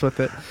obsessed with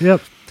it.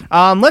 Yep.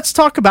 Let's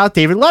talk about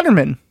David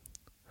Letterman.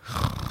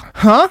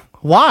 Huh?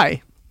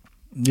 Why?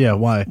 Yeah,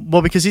 why?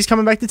 Well, because he's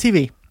coming back to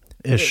TV.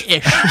 Ish.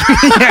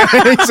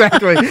 Yeah,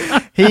 exactly.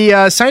 He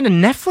signed a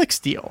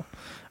Netflix deal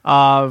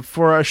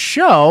for a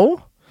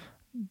show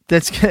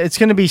it's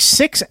going to be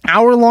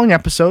 6-hour-long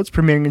episodes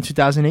premiering in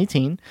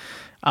 2018.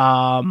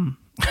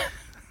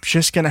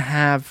 Just going to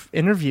have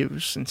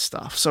interviews and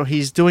stuff. So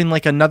he's doing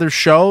like another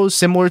show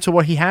similar to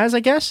what he has, I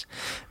guess,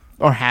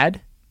 or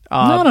had. No,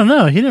 I don't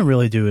know. He didn't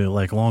really do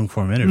like long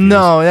form interviews.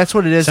 No, that's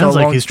what it is. Sounds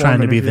the like he's long-form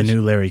trying to be the interviews.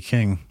 new Larry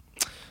King.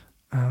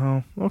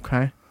 Oh,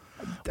 okay.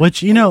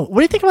 Which, you know, What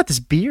do you think about this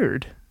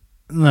beard?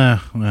 nah,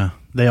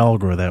 they all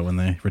grow that when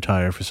they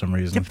retire for some Yeah,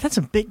 reason. but that's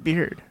a big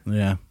beard.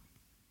 Yeah.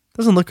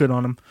 Doesn't look good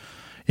on him.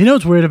 You know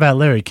what's weird about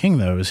Larry King,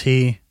 though, is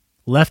he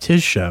left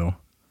his show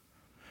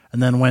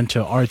and then went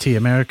to RT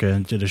America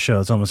and did a show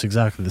that's almost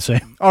exactly the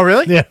same. Oh,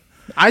 really? Yeah.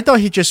 I thought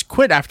he just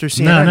quit after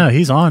CNN. No,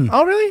 he's on.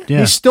 Oh, really? Yeah.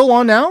 He's still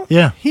on now?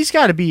 Yeah. He's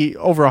got to be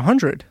over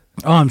 100.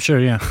 Oh, I'm sure,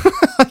 yeah.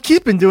 He's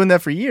been doing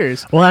that for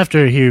years. Well,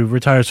 after he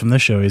retires from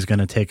this show, he's going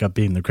to take up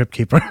being the Crypt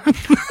Keeper.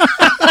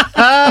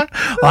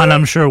 And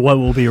I'm sure what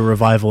will be a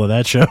revival of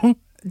that show.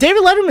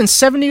 David Letterman's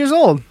 70 years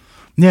old.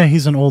 Yeah,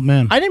 he's an old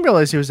man. I didn't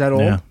realize he was that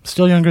old. Yeah,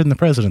 still younger than the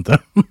president, though.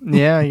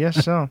 Yeah, I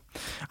guess so. All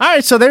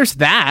right, so there's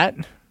that.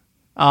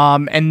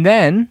 And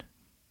then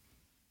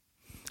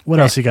What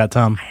else you got,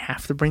 Tom? I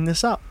have to bring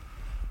this up.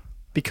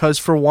 Because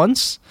for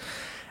once,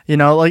 you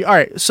know, like, all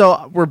right,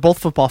 so we're both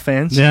football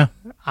fans. Yeah.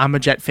 I'm a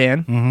Jet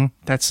fan. Mm-hmm.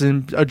 That's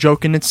a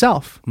joke in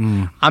itself.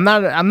 I'm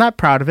not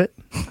proud of it.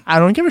 I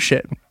don't give a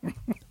shit.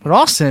 But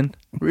Austin,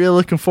 really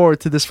looking forward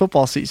to this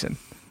football season.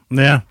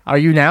 Yeah. Are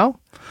you now?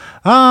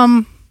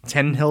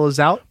 Tannehill is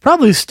out.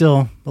 Probably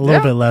still a little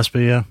Yeah. bit less, but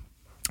yeah.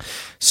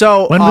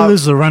 So When we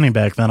lose the running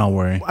back, then I'll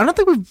worry. I don't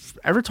think we've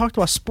ever talked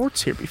about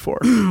sports here before,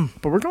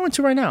 but we're going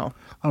to right now.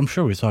 I'm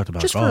sure we talked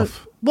about Just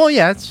golf. well,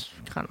 yeah, it's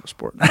kind of a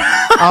sport.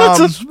 It's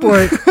a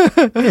sport.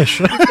 Ish.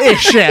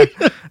 Ish, yeah.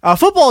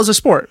 Football is a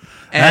sport.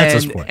 And,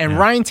 That's a sport, And yeah.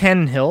 Ryan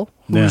Tannehill,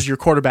 who's Yeah. your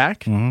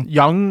quarterback,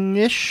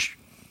 youngish.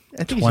 I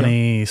think he's young.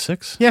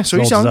 26? Yeah, so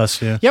As he's old young. as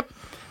us, yeah.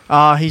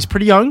 Yep. He's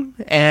pretty young,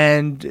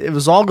 and it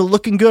was all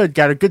looking good.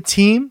 Got a good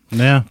team.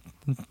 Yeah.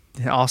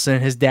 Austin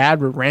and his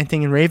dad were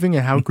ranting and raving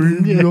at how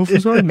great the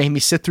Dolphins are. It made me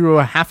sit through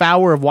a half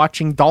hour of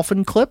watching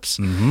Dolphin clips.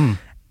 Mm-hmm.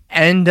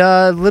 And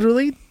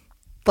literally,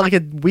 like a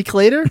week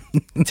later,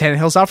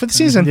 Tannehill's out for the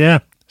season. Yeah.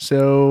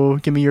 So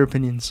give me your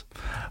opinions.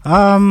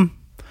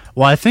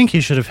 Well, I think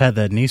he should have had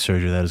that knee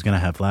surgery that he was going to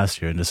have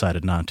last year and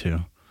decided not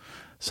to.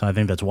 So I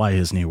think that's why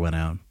his knee went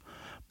out.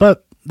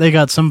 But they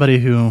got somebody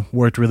who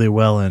worked really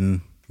well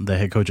in the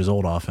head coach's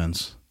old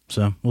offense.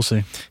 So we'll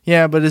see.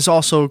 Yeah, but it's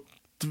also,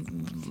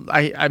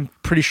 I'm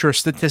pretty sure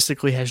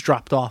statistically has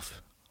dropped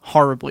off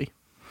horribly.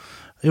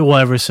 Well,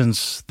 ever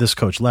since this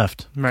coach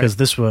left. Right.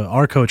 Because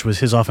our coach was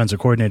his offensive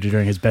coordinator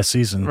during his best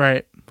season.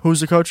 Right. Who's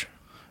the coach?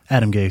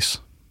 Adam Gase.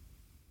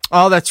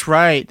 Oh, that's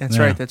right. That's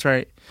Yeah. right. That's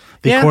right.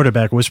 The Yeah.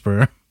 quarterback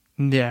whisperer.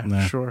 Yeah,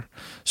 Yeah. sure.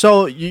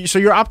 So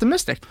you're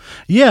optimistic.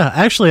 Yeah,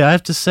 actually, I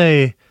have to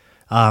say,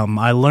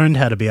 I learned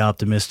how to be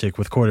optimistic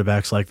with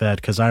quarterbacks like that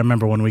because I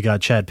remember when we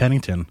got Chad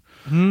Pennington,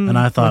 and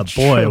I thought, that's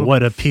boy, true.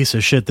 what a piece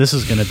of shit this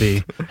is going to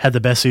be. Had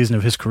the best season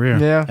of his career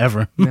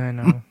ever. Yeah, I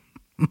know.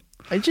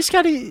 I just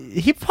got to.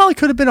 He probably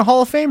could have been a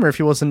Hall of Famer if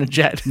he wasn't a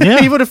Jet. Yeah,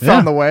 he would have found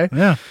yeah, the way.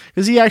 Yeah.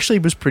 Because he actually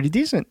was pretty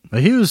decent.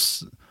 But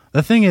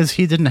the thing is,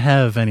 he didn't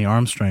have any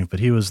arm strength, but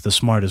he was the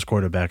smartest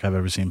quarterback I've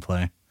ever seen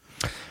play.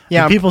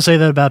 Yeah. And people say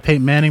that about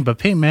Peyton Manning, but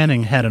Peyton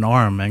Manning had an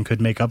arm and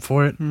could make up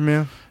for it.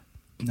 Yeah.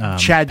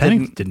 Chad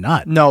Pennington didn't. did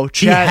not. No, He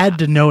Chad had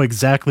to know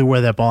exactly where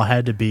that ball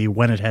had to be,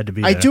 when it had to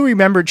be I there. do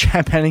remember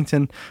Chad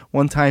Pennington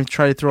one time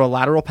tried to throw a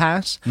lateral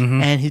pass,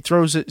 and he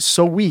throws it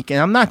so weak.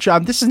 And I'm not.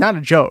 This is not a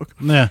joke.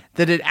 Yeah.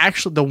 That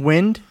the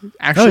wind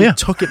actually yeah.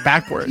 took it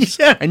backwards.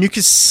 Yeah. And you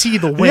could see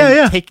the wind Yeah,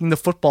 yeah. taking the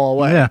football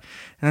away. Yeah.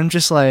 And I'm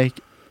just like,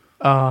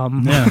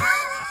 Yeah.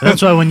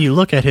 That's why when you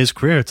look at his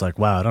career, it's like,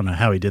 wow, I don't know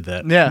how he did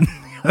that. yeah.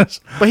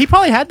 But he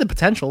probably had the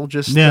potential.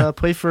 Just Yeah.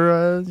 play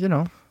for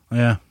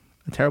Yeah.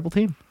 a terrible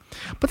team.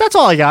 But that's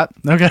all I got.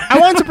 Okay. I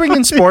wanted to bring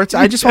in sports.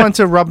 I just wanted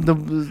to rub the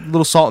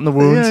little salt in the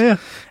wounds. Yeah, yeah.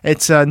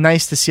 It's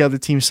nice to see other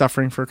teams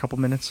suffering for a couple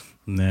minutes.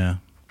 Yeah.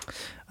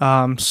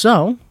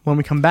 So when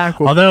we come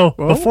back, Although,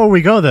 Oh. before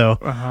we go, though,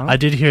 Uh-huh. I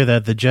did hear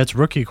that the Jets'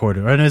 rookie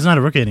quarterback, he's not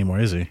a rookie anymore,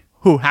 is he?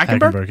 who Hackenberg?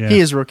 Hackenberg, yeah. He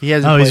is a rookie. He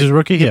hasn't Oh, played. he's a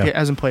rookie? He Yeah.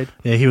 hasn't played.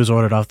 Yeah, he was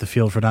ordered off the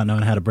field for not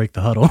knowing how to break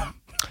the huddle.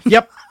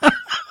 Yep.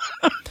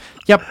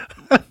 Yep.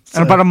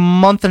 And about a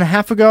month and a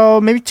half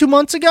ago, maybe 2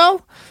 months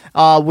ago,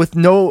 with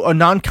a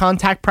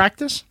non-contact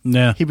practice,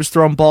 Yeah. he was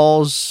throwing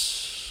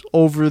balls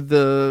over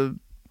the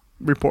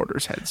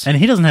reporters' heads. And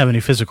he doesn't have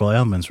any physical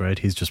ailments, right?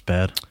 He's just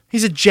bad.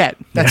 He's a Jet.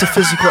 That's a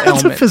physical That's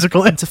ailment. a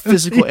physical It's a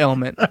physical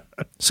ailment.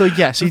 So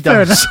yes, he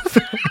Fair does.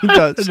 He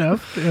does.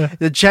 enough. Yeah.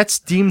 The Jets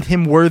deemed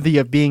him worthy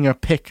of being a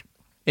pick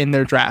in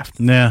their draft.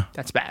 Yeah.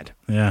 That's bad.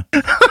 Yeah.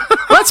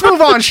 Let's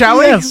move on, shall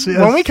we? Yes, yes.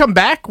 When we come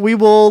back, we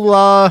will.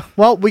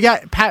 We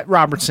got Pat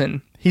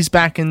Robertson. He's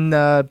back in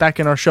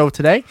our show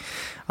today.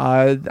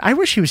 I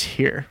wish he was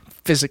here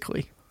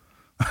physically.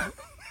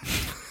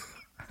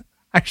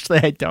 Actually,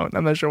 I don't.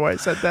 I'm not sure why I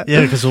said that.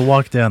 Yeah, because a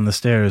walk down the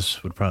stairs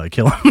would probably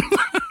kill him.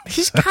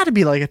 He's got to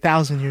be like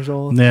 1,000 years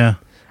old. Yeah.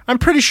 I'm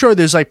pretty sure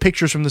there's like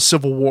pictures from the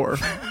Civil War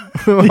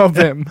of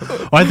him.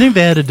 Well, I think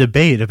they had a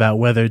debate about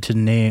whether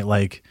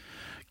to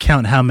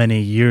count how many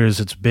years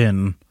it's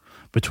been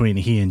between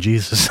he and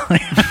Jesus.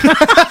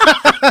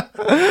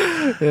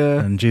 Yeah,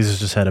 And Jesus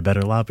just had a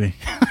better lobby.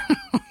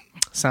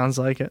 sounds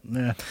like it.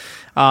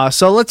 Yeah.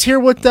 So let's hear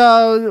what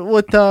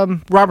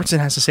Robertson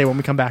has to say when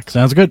we come back.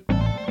 Sounds good.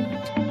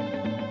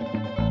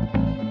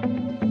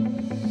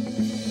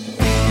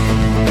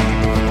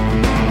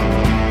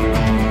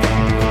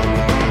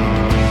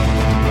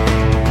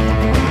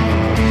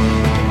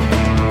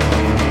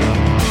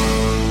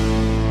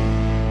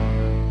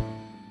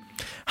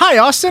 Hi,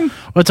 Austin.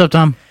 What's up,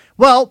 Tom?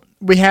 Well,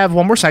 we have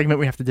one more segment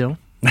we have to do.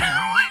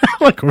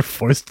 Like we're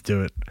forced to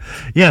do it.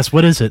 Yes,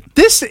 what is it?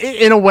 This,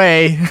 in a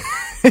way,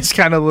 is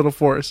kind of a little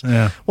forced.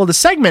 Yeah. Well, the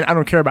segment I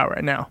don't care about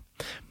right now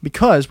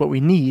because what we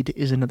need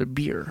is another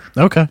beer.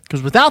 Okay.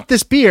 Because without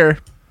this beer,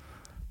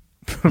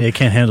 Yeah, you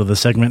can't handle the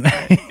segment.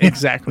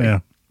 exactly. Yeah.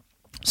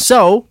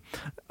 So,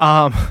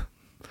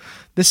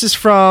 this is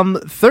from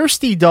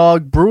Thirsty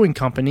Dog Brewing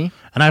Company.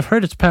 And I've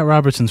heard it's Pat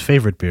Robertson's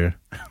favorite beer.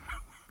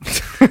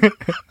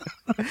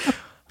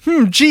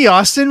 Gee,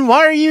 Austin, why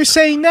are you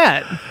saying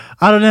that?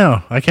 I don't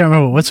know. I can't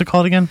remember. What's it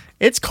called again?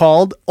 It's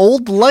called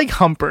Old Leg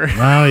Humper.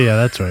 Oh, yeah,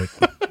 that's right.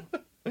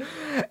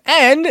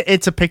 And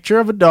it's a picture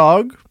of a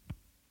dog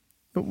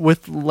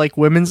with like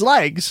women's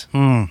legs.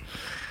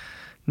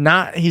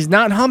 He's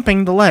not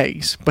humping the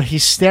legs, but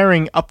he's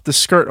staring up the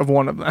skirt of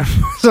one of them.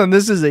 So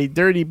this is a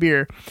dirty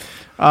beer.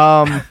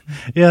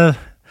 Yeah,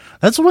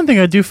 That's the one thing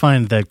I do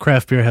find that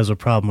craft beer has a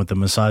problem with the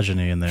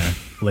misogyny in their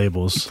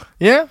labels.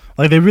 Yeah.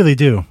 Like they really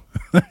do.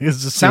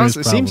 It's a serious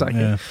It seems like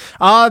problem,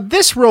 it.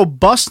 This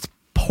robust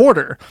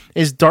porter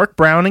is dark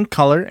brown in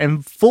color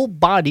and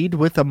full-bodied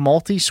with a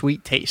malty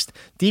sweet taste.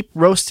 Deep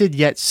roasted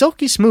yet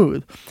silky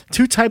smooth.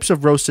 2 types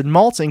of roasted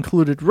malts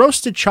included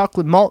roasted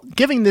chocolate malt,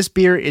 giving this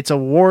beer its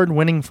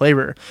award-winning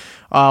flavor.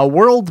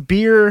 World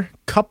Beer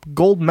Cup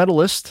gold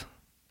medalist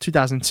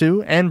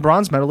 2002 and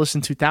bronze medalist in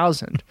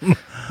 2000.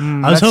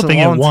 I was hoping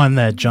it won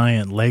that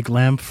giant leg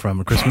lamp from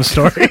A Christmas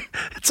Story.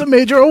 It's a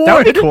major award.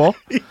 That would be cool.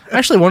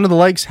 Actually, one of the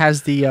legs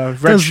has the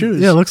red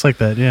shoes. Yeah, it looks like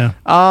that, yeah.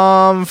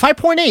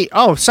 5.8.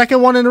 Oh,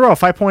 second one in a row.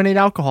 5.8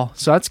 alcohol.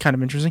 So that's kind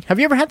of interesting. Have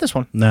you ever had this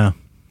one? No.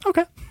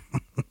 Okay.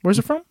 Where's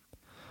it from?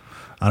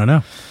 I don't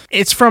know.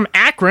 It's from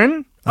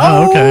Akron.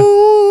 Oh, okay.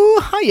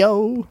 Oh,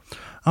 hi-yo.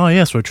 Oh,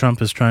 yes, where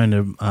Trump is trying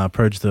to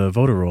purge the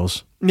voter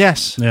rolls.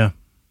 Yes. Yeah.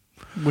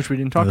 Which we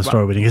didn't talk The about.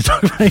 story we didn't get to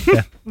talk about.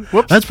 Yeah.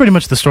 Whoops. That's pretty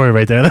much the story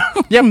right there.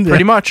 Yep,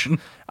 pretty much.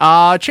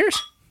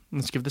 Cheers.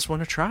 Let's give this one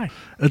a try.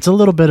 It's a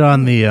little bit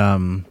on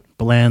the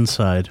bland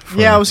side.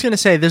 Yeah, I was going to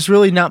say, there's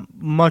really not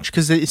much,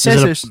 because it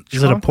says there's...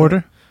 Is it a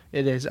porter?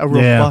 It is. A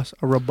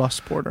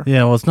robust porter.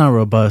 Yeah, well, it's not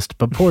robust,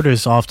 but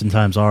porters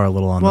oftentimes are a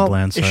little on the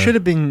bland side. It should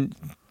have been...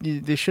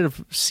 They should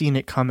have seen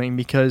it coming,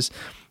 because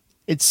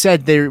it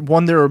said they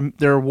won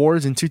their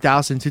awards in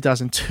 2000,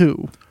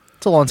 2002.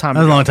 It's a long time ago.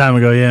 That was a long time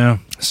ago, yeah.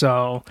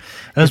 So...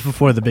 That was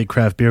before the big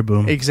craft beer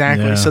boom.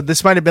 Exactly. Yeah. So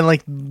this might have been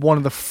like one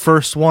of the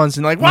first ones,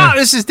 and like, wow,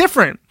 this is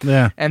different.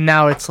 Yeah. And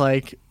now it's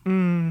like,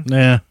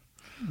 Yeah.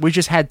 we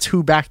just had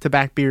 2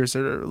 back-to-back beers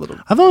that are a little...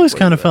 I've always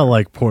kind of felt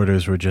like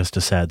porters were just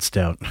a sad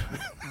stout.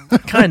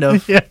 Kind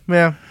of.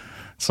 Yeah.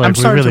 It's like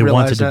we really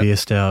wanted to that. be a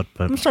stout,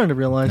 but I'm starting to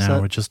realize now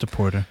that. we're just a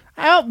porter.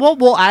 Well,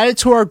 we'll add it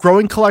to our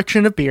growing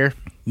collection of beer,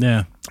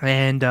 Yeah.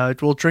 and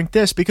we'll drink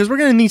this, because we're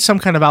going to need some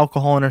kind of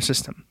alcohol in our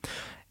system.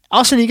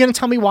 Austin, are you going to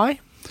tell me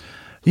why?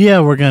 Yeah,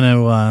 we're going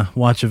to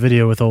watch a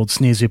video with old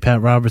sneezy Pat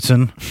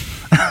Robertson.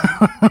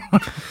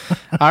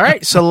 All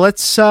right, so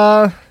let's...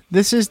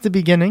 this is the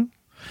beginning.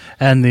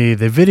 And the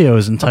video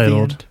is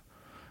entitled... end.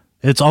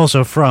 It's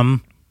also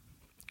from...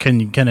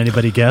 Can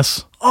anybody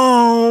guess?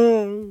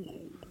 Oh...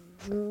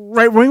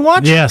 Right Wing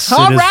Watch? Yes,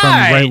 All it is right. from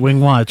Right Wing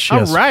Watch.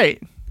 Yes. All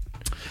right.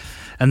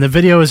 And the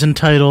video is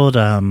entitled,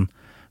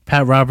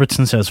 Pat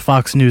Robertson says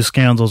Fox News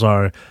scandals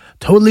are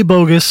totally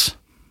bogus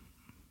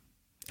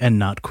and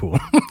not cool.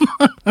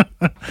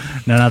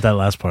 No, not that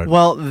last part.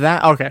 Well,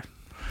 that... Okay.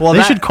 Well,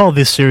 They should call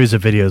this series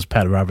of videos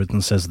Pat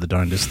Robertson Says the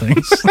Darndest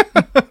Things.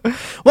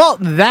 Well,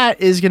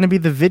 that is going to be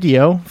the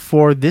video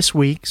for this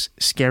week's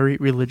Scary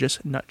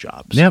Religious Nut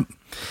Jobs. Yep.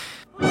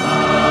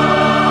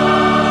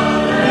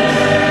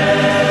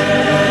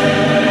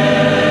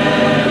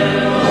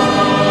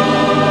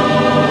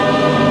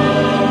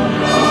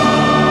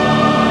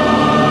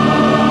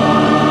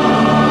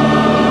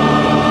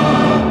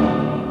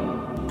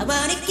 I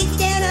wanna get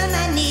down on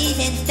my knees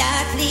and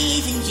start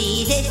pleasing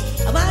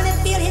Jesus. I wanna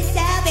feel his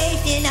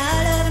salvation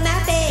all over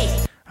my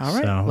face. All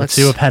right. So, let's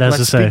see what Pat has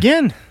to say. Let's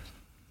begin.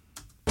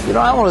 You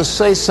know, I want to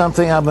say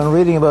something I've been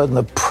reading about in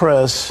the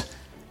press,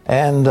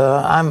 and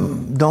I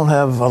don't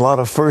have a lot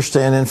of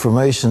first-hand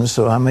information,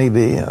 so I may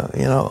be,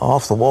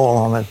 off the wall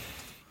on it.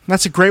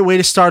 That's a great way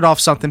to start off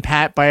something,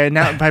 Pat,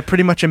 by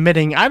pretty much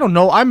admitting, I don't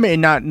know, I may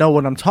not know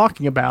what I'm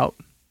talking about,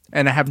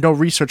 and I have no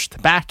research to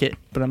back it,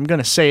 but I'm going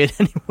to say it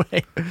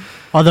anyway.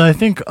 Although I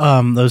think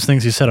those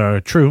things he said are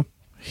true.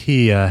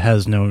 He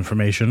has no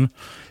information,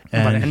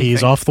 and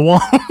he's off the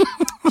wall.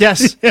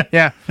 Yes.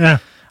 Yeah.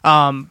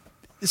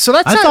 So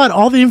that's I thought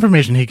all the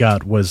information he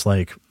got was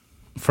like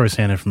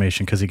first-hand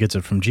information because he gets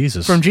it from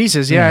Jesus. from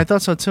Jesus. Yeah, I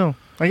thought so too.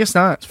 I guess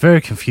not. It's very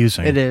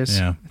confusing. It is.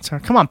 Yeah.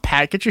 Come on,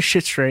 Pat, get your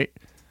shit straight.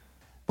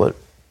 But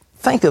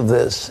think of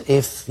this.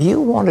 If you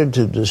wanted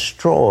to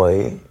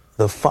destroy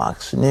the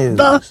Fox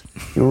News,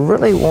 you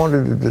really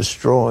wanted to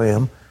destroy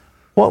them,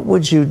 what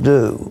would you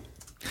do?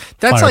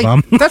 That's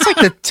Firebomb. that's like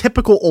the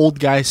typical old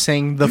guy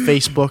saying the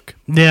Facebook,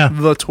 Yeah.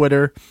 the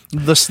Twitter,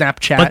 the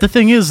Snapchat. But the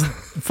thing is,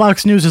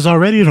 Fox News is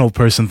already an old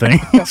person thing,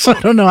 so I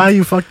don't know how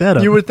you fuck that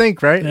up. you would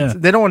think, right? Yeah.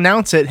 They don't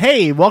announce it.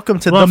 Hey, welcome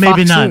to well, the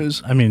maybe Fox not.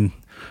 News. I mean,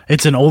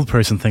 it's an old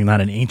person thing,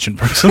 not an ancient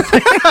person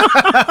thing.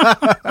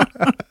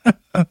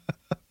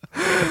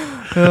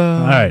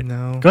 All right.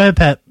 no. Go ahead,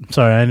 Pat.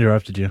 Sorry, I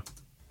interrupted you.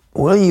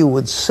 Well, you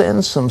would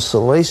send some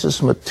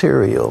salacious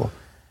material,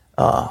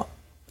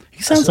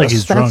 He sounds like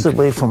he's drunk.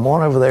 ostensibly from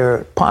one of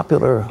their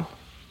popular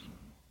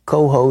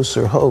co-hosts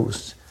or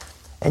hosts,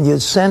 and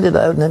you'd send it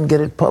out and then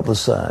get it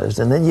publicized,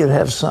 and then you'd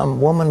have some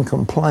woman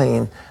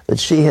complain that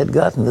she had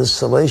gotten this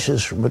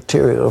salacious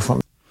material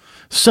from...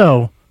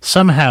 So,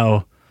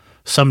 somehow,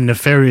 some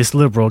nefarious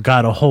liberal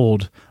got a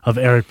hold of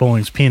Eric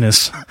Bolling's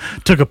penis,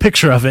 took a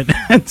picture of it,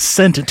 and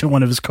sent it to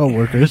one of his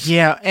coworkers.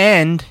 Yeah,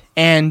 and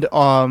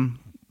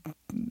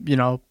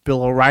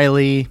Bill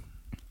O'Reilly.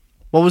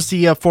 What was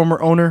the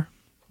former owner?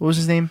 What was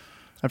his name?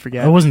 I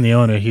forget. I wasn't the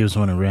owner. He was the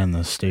one who ran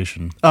the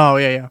station. Oh,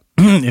 yeah.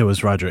 It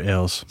was Roger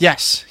Ailes.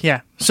 Yes, yeah.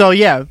 So,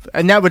 yeah,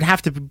 and that would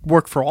have to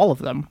work for all of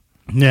them,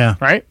 Yeah.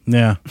 right?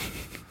 Yeah.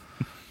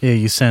 Yeah,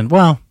 you send.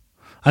 Well,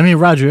 I mean,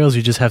 Roger Ailes,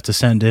 you just have to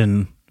send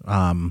in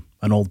an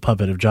old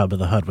puppet of Jabba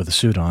the Hutt with a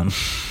suit on,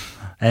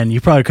 and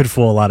you probably could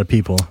fool a lot of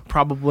people.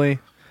 Probably.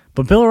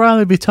 But Bill O'Reilly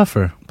would be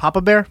tougher.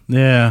 Papa Bear?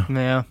 Yeah.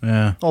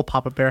 Yeah. Old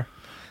Papa Bear.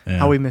 Yeah.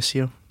 How we miss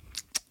you.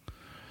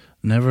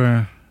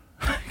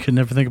 Could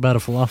never think about a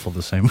falafel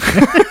the same way.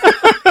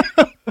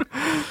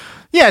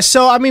 Yeah,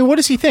 so, I mean, what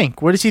does he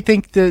think? Where does he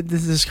think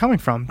this is coming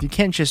from? You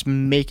can't just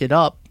make it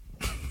up.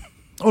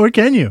 Or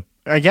can you?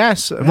 I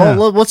guess. Yeah.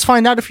 Well, let's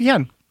find out if you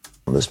can.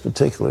 This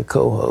particular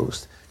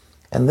co-host.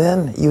 And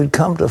then you'd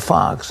come to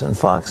Fox, and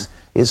Fox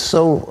is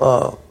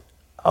so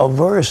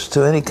averse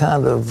to any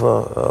kind of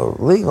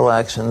legal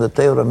action that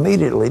they would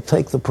immediately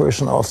take the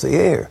person off the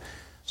air.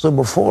 So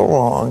before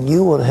long,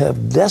 you would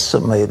have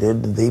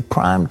decimated the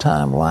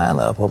primetime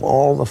lineup of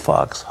all the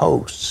Fox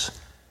hosts.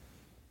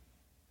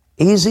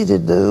 Easy to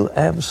do?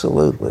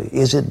 Absolutely.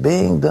 Is it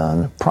being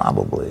done?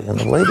 Probably. And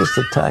the latest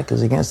attack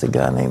is against a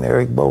guy named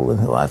Eric Bolin,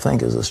 who I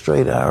think is a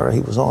straight hour. He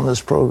was on this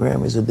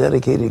program. He's a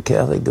dedicated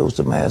Catholic, goes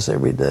to Mass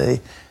every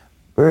day.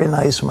 Very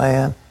nice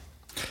man.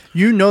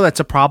 You know that's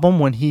a problem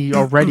when he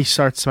already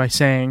starts by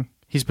saying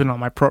he's been on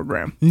my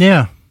program.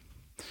 Yeah.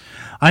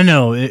 I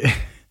know.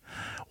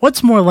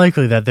 What's more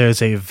likely, that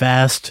there's a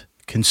vast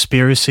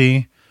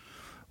conspiracy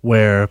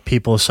where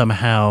people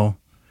somehow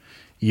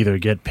either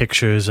get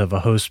pictures of a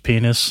host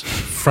penis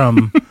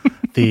from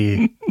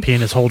the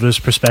penis holder's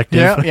perspective,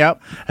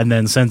 and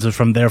then sends it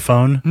from their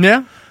phone.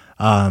 Yeah.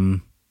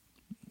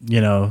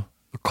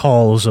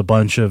 Calls a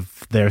bunch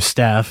of their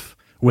staff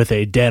with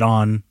a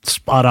dead-on,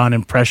 spot-on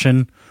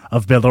impression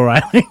of Bill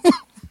O'Reilly.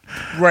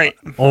 Right.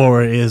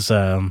 Or is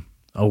a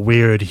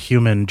weird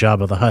human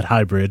Jabba the Hutt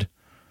hybrid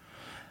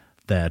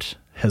that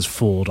has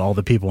fooled all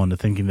the people into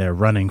thinking they're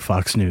running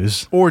Fox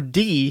News. Or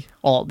D,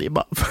 all of the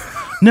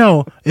above.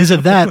 No, is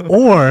it that,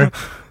 or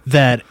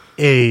that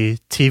a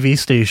TV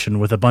station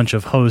with a bunch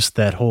of hosts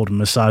that hold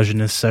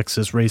misogynist,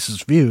 sexist,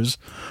 racist views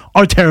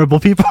are terrible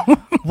people?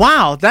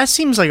 Wow, that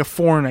seems like a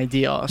foreign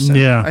idea, Austin.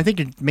 Yeah. I think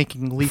you're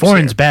making leaps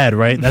Foreign's here. bad,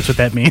 right? That's what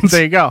that means.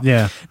 There you go.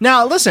 Yeah.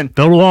 Now, listen.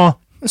 Build a wall.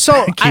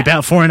 So keep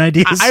out foreign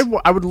ideas.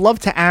 I would love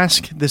to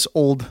ask this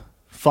old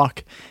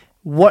fuck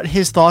what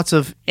his thoughts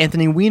of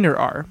Anthony Weiner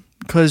are.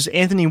 Because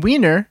Anthony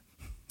Weiner...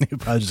 You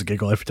probably just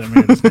giggle every time I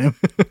hear his name.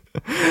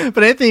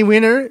 But Anthony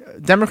Weiner,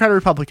 Democrat or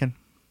Republican?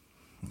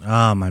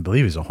 I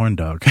believe he's a horn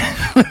dog.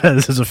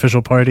 That's his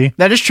official party.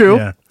 That is true.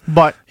 Yeah.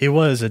 But he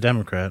was a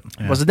Democrat.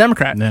 Yeah. Was a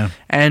Democrat. Yeah.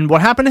 And what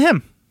happened to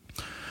him?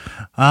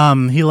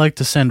 He liked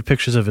to send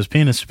pictures of his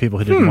penis to people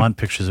who didn't want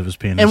pictures of his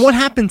penis. And what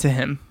happened to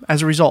him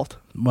as a result?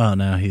 Well,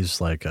 now he's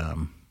like,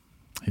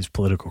 he's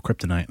political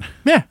kryptonite.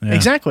 Yeah,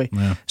 exactly.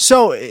 Yeah.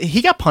 So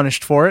he got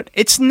punished for it.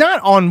 It's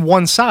not on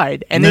one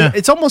side. And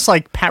it's almost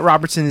like Pat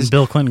Robertson is...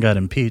 Bill Clinton got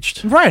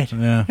impeached. Right.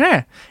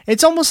 Yeah.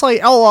 It's almost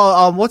like,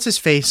 what's his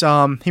face? He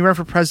ran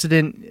for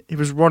president. He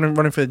was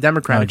running for the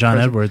Democratic John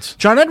president. Edwards.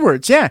 John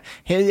Edwards, yeah.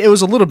 It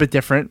was a little bit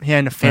different. He had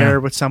an affair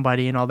with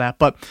somebody and all that.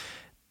 But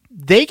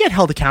they get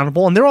held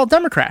accountable, and they're all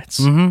Democrats.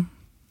 Mm-hmm.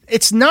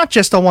 It's not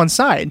just on one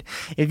side.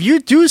 If you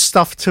do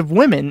stuff to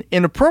women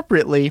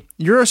inappropriately,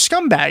 you're a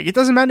scumbag. It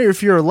doesn't matter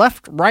if you're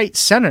left, right,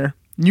 center.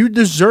 You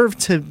deserve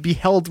to be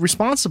held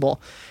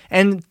responsible.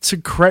 And to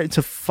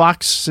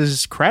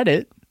Fox's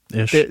credit,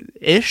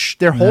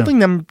 they're holding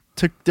them.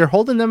 They're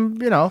holding them.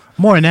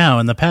 More now.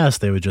 In the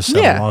past, they would just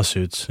settle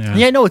lawsuits.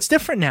 Yeah, no, it's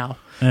different now.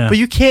 Yeah. But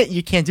you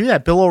can't do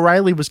that. Bill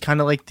O'Reilly was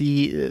kind of like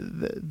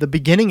the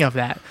beginning of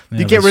that. Yeah,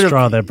 you get the rid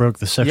straw of that broke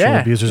the sexual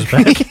abuser's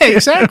back. Yeah,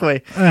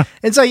 exactly.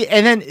 It's like,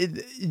 and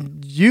then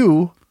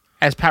you,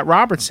 as Pat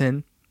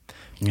Robertson,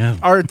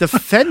 are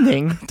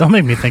defending. Don't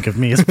make me think of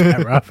me as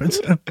Pat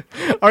Robertson.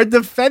 Are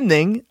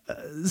defending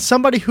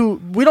somebody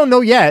who we don't know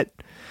yet,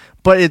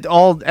 but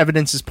all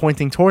evidence is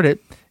pointing toward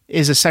it,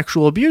 is a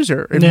sexual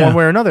abuser in one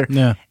way or another.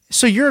 Yeah.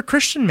 So you're a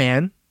Christian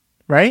man,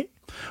 right?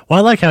 Well,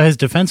 I like how his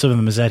defense of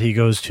him is that he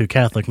goes to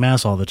Catholic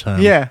Mass all the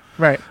time. Yeah,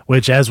 right.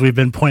 Which, as we've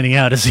been pointing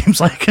out, it seems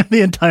like in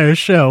the entire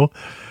show,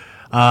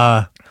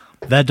 that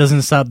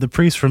doesn't stop the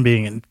priest from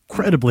being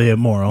incredibly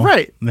immoral.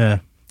 Right. Yeah.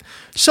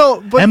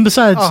 So, but, and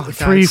besides,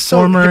 three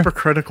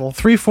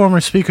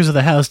former speakers of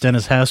the House,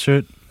 Dennis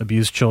Hastert,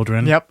 abused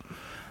children. Yep.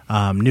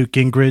 Newt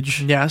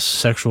Gingrich, yes,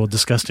 sexual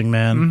disgusting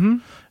man. Mm-hmm.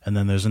 And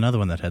then there's another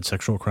one that had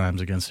sexual crimes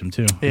against him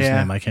too. Whose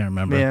name I can't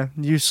remember. Yeah,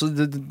 it's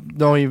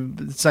not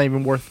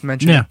even worth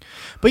mentioning. Yeah,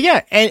 but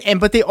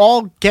but they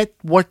all get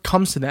what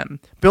comes to them.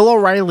 Bill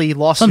O'Reilly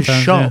lost his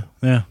show.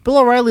 Yeah. Bill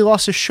O'Reilly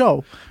lost his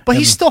show, but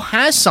he still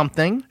has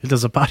something. He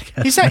does a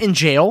podcast. He's not in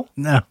jail.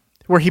 No,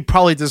 where he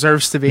probably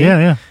deserves to be.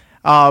 Yeah.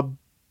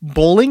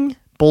 Bowling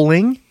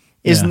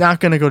is not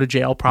going to go to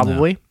jail.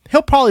 Probably. No.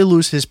 He'll probably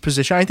lose his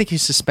position. I think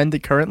he's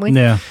suspended currently.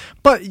 Yeah,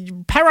 but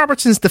Pat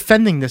Robertson's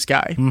defending this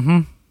guy. Mm-hmm.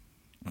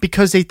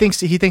 Because he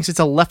thinks it's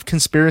a left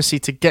conspiracy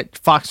to get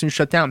Fox News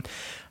shut down.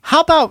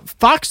 How about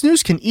Fox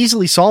News can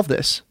easily solve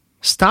this?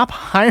 Stop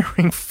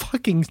hiring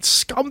fucking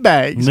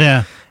scumbags.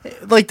 Yeah.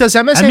 Like, does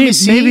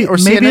MSNBC or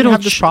CNN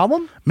have this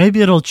problem? Maybe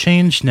it'll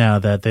change now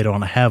that they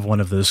don't have one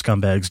of those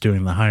scumbags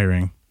doing the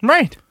hiring.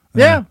 Right.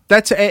 Yeah,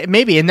 that's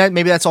maybe, and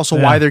maybe that's also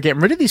why they're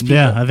getting rid of these people.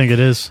 Yeah, I think it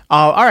is.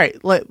 All right,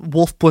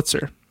 Wolf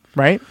Blitzer,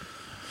 right?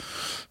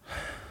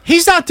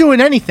 He's not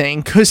doing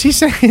anything because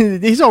he's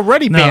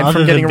already banned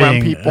from getting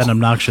around people. An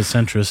obnoxious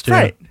centrist, yeah.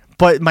 Right.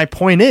 But my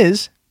point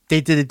is,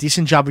 they did a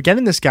decent job of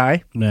getting this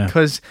guy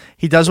because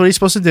he does what he's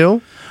supposed to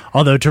do.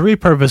 Although, to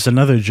repurpose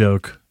another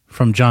joke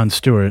from Jon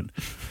Stewart,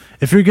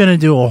 if you're going to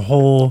do a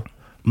whole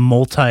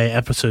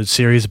multi-episode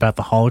series about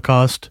the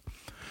Holocaust,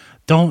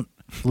 don't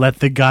let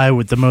the guy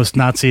with the most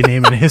Nazi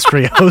name in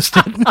history host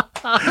it.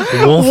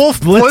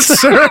 Wolf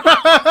Blitzer.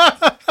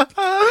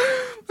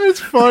 That's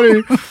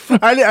funny.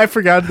 I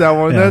forgot that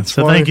one. That's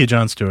so funny. Thank you,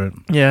 Jon Stewart.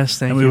 Yes,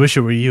 thank you. And we wish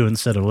it were you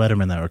instead of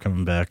Letterman that were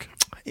coming back.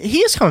 He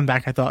is coming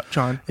back, I thought,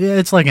 John. Yeah,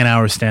 it's like an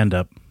hour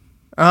stand-up.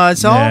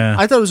 It's all?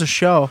 I thought it was a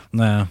show.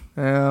 No.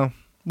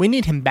 We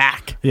need him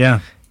back.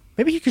 Yeah.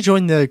 Maybe he could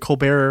join the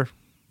Colbert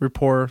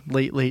Report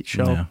late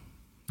show. Yeah.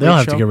 They'll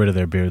have to get rid of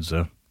their beards,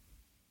 though.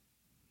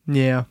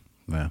 Yeah.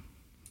 Yeah.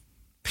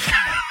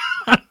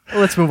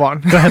 Let's move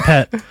on. Go ahead,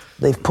 Pat.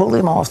 They've pulled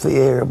him off the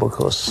air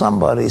because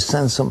somebody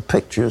sent some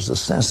pictures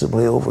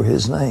ostensibly over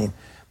his name.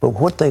 But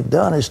what they've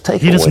done is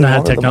take away doesn't know how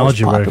one of the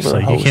technology most works,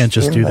 popular so you can't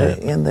just hosts do that.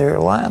 in their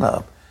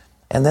lineup.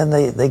 And then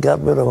they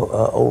got rid of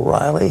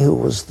O'Reilly, who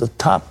was the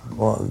top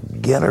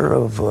getter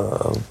of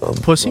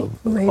pussy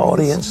of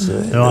audience.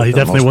 No, he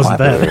definitely wasn't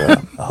that.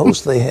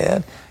 Host they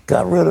had.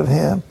 Got rid of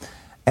him.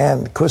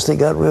 And, of course, they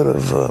got rid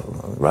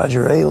of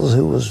Roger Ailes,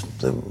 who was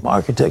the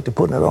architect of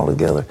putting it all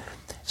together.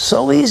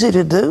 So easy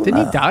to do.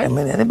 Didn't he die? I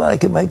mean, anybody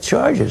can make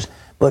charges.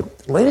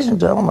 But, ladies and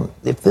gentlemen,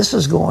 if this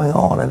is going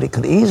on, and it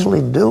could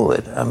easily do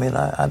it, I mean,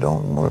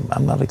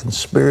 I'm not a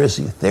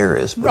conspiracy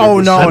theorist. But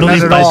I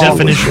believe by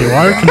definition you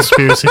are a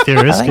conspiracy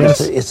theorist. I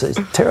think it's a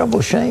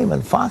terrible shame,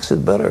 and Fox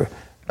had better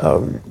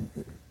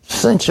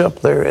cinch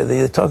up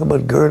they talk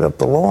about gird up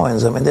the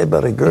loins. I mean, they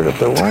better gird up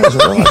their loins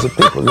and realize that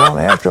people are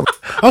going after them.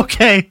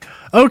 Okay.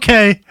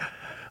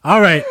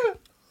 All right.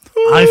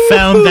 I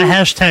found the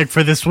hashtag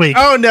for this week.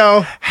 Oh,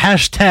 no.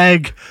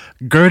 Hashtag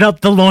gird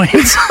up the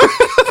loins.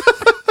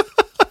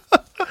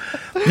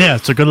 Yeah,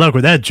 so good luck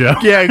with that, Joe.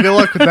 Yeah, good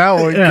luck with that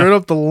one. Gird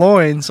up the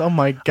loins. Oh,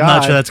 my God. I'm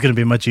not sure that's going to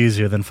be much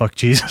easier than fuck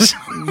Jesus.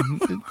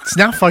 It's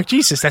not fuck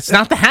Jesus. That's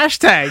not the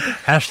hashtag.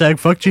 Hashtag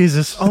fuck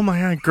Jesus. Oh, my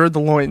God. Gird the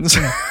loins.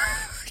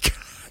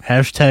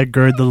 Hashtag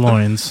gird the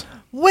loins.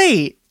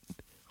 Wait.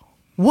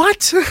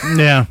 What?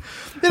 Yeah.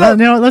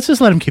 Let's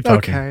just let him keep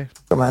talking. Okay.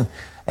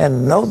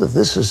 And know that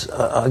this is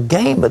a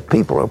game that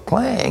people are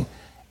playing.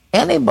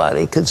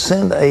 Anybody could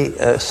send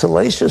a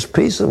salacious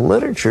piece of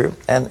literature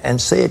and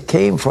say it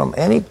came from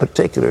any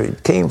particular.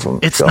 It came from.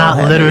 It's Sean not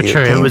Hannity,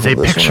 literature. It was a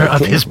picture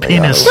of his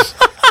penis.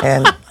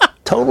 And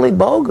totally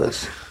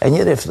bogus. And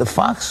yet, if the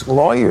Fox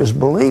lawyers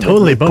believe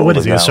totally, it, but what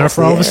is he, a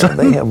surfer all of a sudden?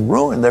 They have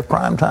ruined their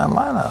primetime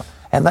lineup,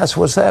 and that's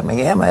what's happening.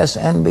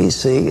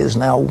 MSNBC is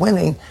now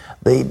winning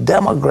the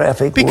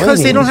demographic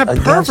because they don't have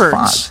against perverts.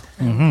 Fox.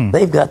 Mm-hmm.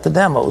 They've got the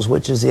demos,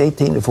 which is the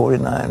 18 to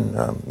 49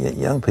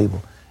 young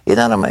people. Isn't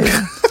that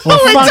amazing?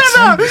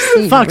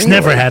 Well, Fox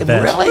never had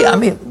that. Really? I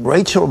mean,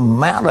 Rachel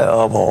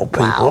Maddow, of all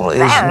people, is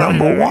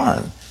number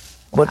one.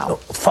 But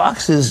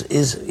Fox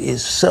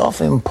is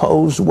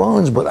self-imposed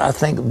wounds, but I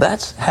think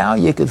that's how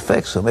you could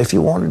fix them if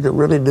you wanted to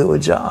really do a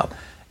job.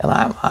 And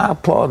I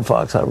applaud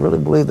Fox. I really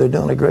believe they're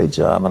doing a great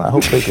job, and I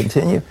hope they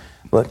continue.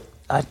 But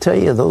I tell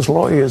you, those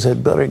lawyers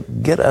had better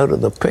get out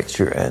of the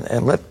picture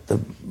and let the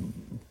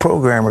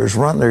programmers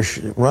run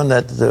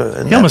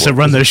that. He almost said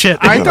run their shit.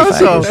 I thought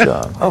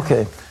so.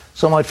 Okay,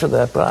 so much for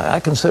that. But I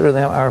consider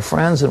them our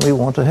friends, and we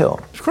want to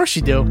help. Of course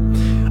you do.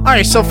 All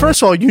right, so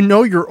first of all, you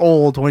know you're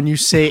old when you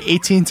say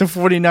 18 to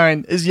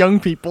 49 is young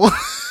people.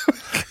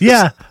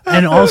 Yeah,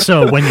 and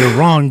also when you're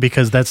wrong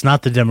because that's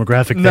not the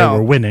demographic they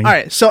were winning. All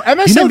right, so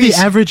MSNBC... You know the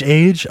average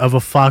age of a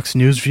Fox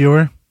News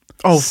viewer?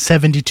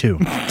 72.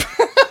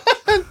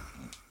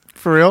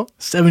 For real?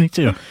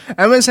 72.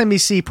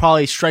 MSNBC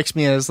probably strikes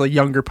me as the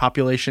younger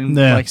population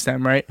likes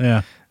them, right?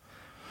 Yeah.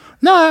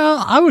 No,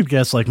 I would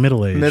guess like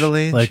middle age. Middle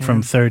age? Like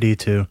from 30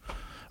 to...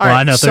 All well, right,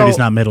 I know 30 is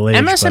not middle age.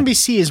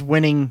 MSNBC is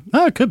winning...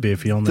 Oh, it could be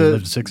if you only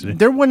lived 60.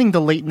 They're winning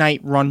the late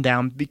night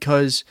rundown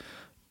because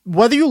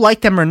whether you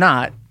like them or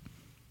not,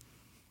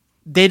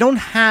 they don't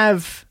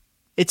have...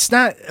 It's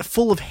not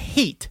full of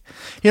hate.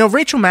 You know,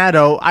 Rachel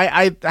Maddow,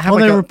 I have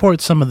they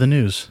report some of the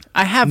news.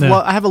 I have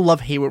a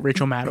love-hate with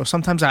Rachel Maddow.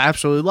 Sometimes I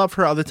absolutely love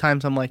her. Other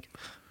times I'm like,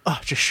 oh,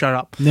 just shut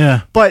up.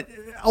 Yeah. But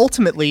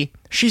ultimately,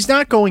 she's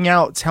not going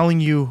out telling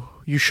you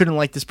shouldn't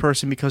like this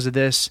person because of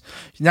this.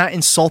 She's not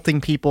insulting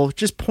people,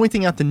 just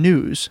pointing out the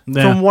news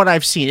from what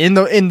I've seen, in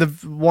the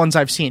ones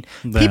I've seen.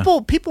 Yeah.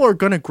 People are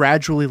going to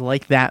gradually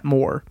like that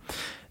more.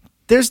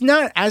 There's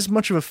not as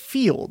much of a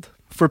field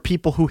for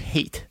people who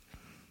hate.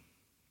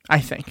 I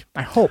think.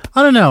 I hope.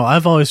 I don't know.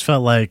 I've always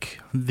felt like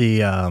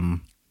the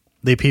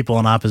people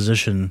in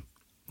opposition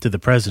to the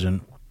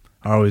president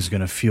are always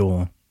going to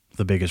fuel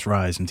the biggest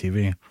rise in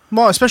TV.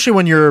 Well, especially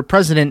when your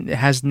president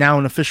has now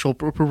an official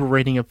approval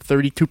rating of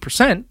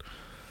 32%.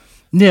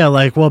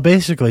 Yeah,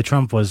 basically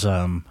Trump was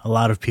a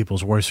lot of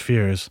people's worst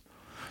fears.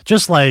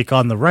 Just like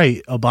on the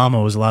right,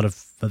 Obama was a lot of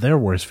their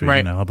worst fear,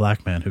 Right. a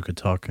black man who could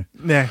talk to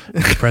Yeah,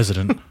 the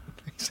president.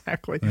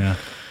 exactly. Yeah.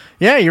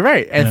 Yeah, you're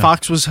right. And Yeah.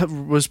 Fox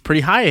was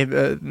pretty high.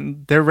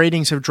 Their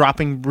ratings have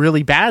dropping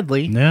really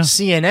badly. Yeah.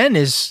 CNN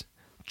is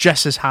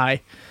just as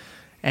high,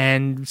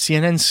 and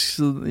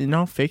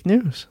CNN's fake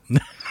news.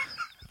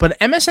 But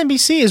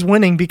MSNBC is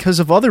winning because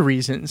of other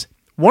reasons.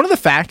 One of the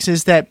facts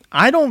is that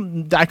I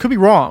could be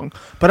wrong,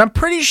 but I'm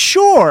pretty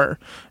sure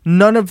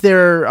none of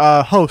their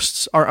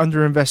hosts are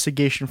under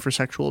investigation for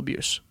sexual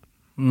abuse.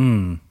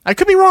 I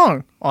could be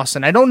wrong,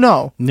 Austin. I don't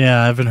know.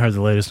 Yeah, I haven't heard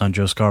the latest on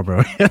Joe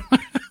Scarborough yet.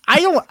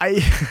 I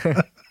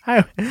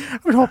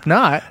would hope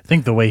not. I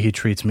think the way he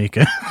treats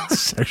Mika is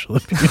sexual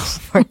abuse.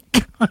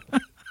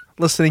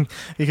 Listening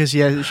because she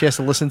has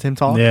to listen to him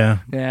talk. Yeah.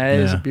 Yeah, it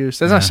is Yeah. abuse.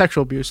 That's not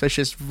sexual abuse. That's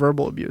just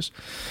verbal abuse.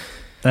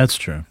 That's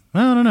true. I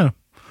don't know.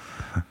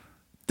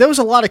 There was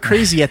a lot of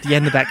crazy at the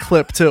end of that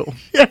clip too.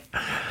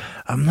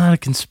 I'm not a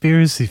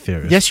conspiracy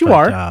theorist. Yes, you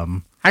but, are.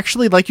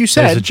 Actually, like you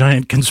There's a said,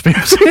 giant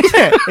conspiracy.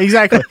 yeah,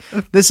 exactly.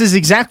 This is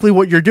exactly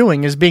what you're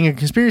doing, is being a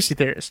conspiracy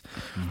theorist.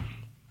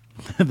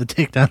 The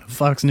takedown of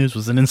Fox News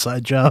was an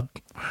inside job.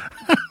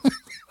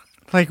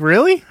 Like,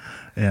 really?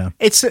 Yeah.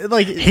 It's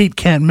like, Hate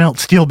can't melt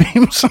steel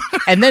beams.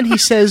 and then he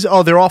says,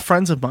 "Oh, they're all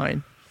friends of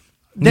mine."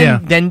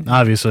 Then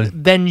obviously.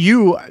 then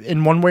you,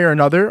 in one way or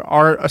another,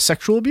 are a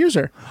sexual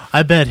abuser.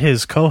 I bet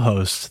his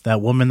co-host,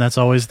 that woman that's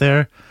always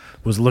there,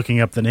 was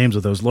looking up the names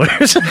of those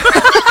lawyers.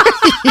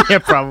 Yeah,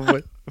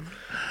 probably.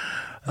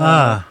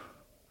 I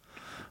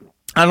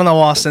don't know,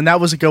 Austin. That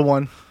was a good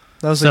one.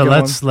 That was a So good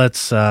let's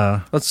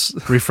one. Let's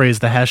rephrase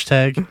the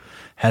hashtag.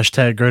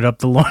 Hashtag gird up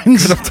the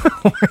loins.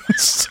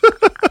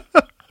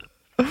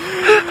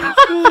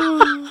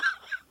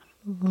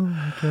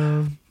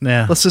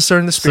 Yeah. let's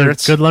discern the So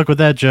spirits. good luck with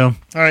that, Joe.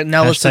 All right,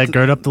 now let's Hashtag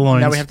gird up the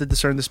loins. Now we have to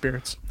discern the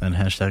spirits. And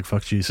hashtag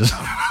fuck Jesus.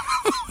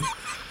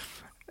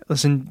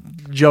 Listen,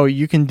 Joe,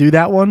 you can do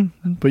that one,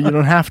 but you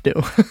don't have to.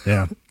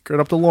 Yeah. Gird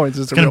up the loins.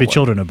 It's It's going to be one.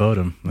 children of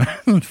Bodom.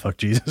 Fuck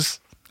Jesus.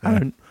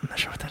 I'm not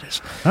sure what that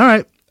is. All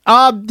right.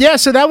 Yeah,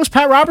 so that was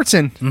Pat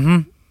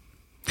Robertson.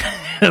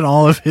 In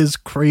all of his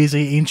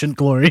crazy ancient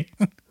glory.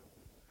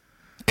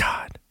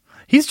 God.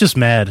 He's just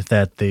mad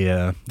that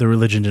the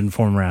religion didn't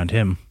form around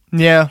him.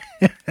 Yeah.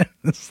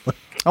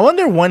 I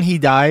wonder when he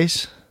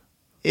dies,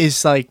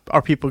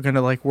 are people going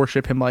to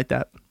worship him like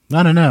that?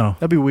 I don't know.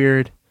 That'd be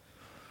weird.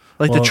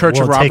 Like the Will- Church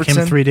will of it Robertson.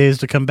 take him 3 days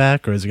to come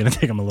back, or is it going to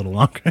take him a little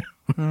longer?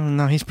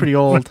 No, he's pretty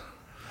old.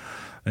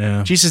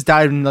 Yeah. Jesus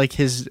died in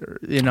his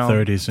 30s, yeah.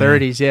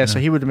 30s, yeah. So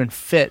he would have been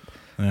fit.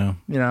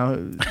 Yeah.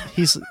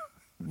 He's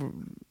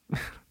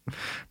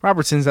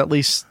Robertson's at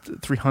least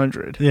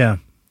 300. Yeah.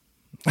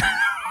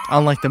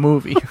 Unlike the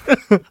movie.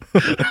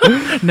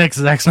 Next,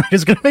 Zack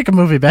Snyder's going to make a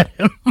movie about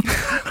him.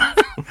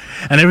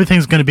 And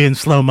everything's going to be in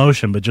slow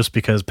motion, but just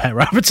because Pat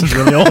Robertson's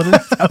really old and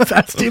how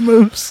fast he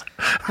moves.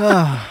 All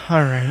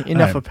right, enough All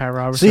right. of Pat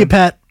Robertson. See you,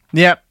 Pat.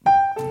 Yep.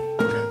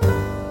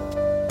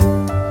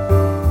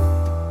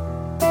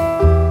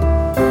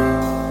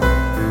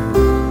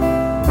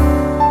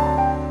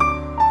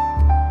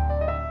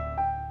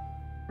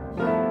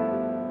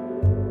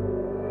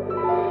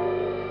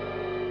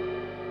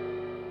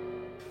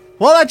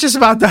 Well, that just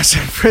about does it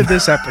for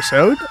this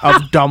episode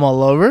of Dumb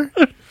All Over.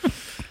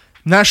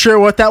 Not sure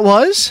what that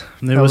was.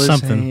 There That was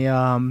something.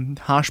 A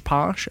hosh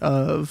posh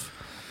of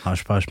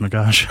Hosh posh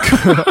magosh.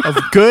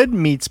 good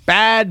meets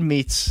bad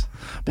meets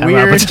Pat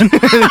weird Robertson.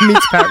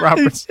 meets Pat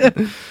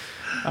Robertson.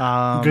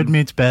 Good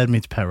meets bad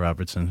meets Pat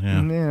Robertson.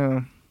 Yeah.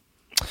 Yeah.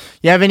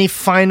 You have any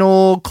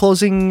final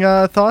closing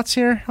thoughts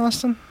here,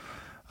 Austin?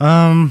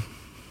 God,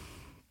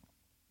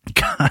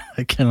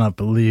 I cannot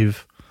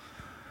believe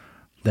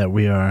that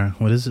we are,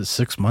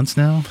 6 months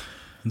now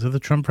into the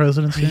Trump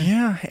presidency?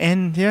 Yeah,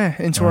 and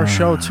into our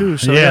show too.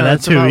 So yeah, that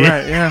that's too, about yeah.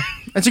 right. Yeah,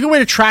 it's a good way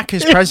to track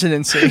his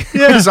presidency.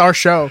 Is our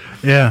show.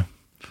 Yeah.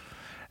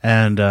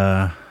 And,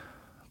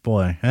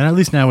 boy, and at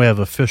least now we have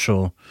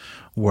official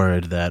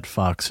word that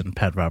Fox and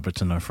Pat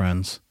Robertson are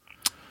friends.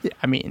 Yeah,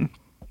 I mean,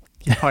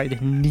 you probably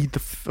didn't need the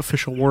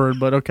official word,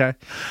 but okay.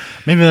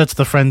 Maybe that's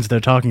the friends they're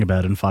talking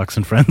about in Fox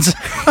and Friends.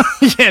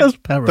 Yeah,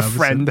 Pat the Robertson.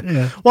 friend.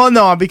 Yeah. Well,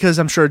 no, because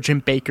I'm sure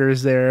Jim Baker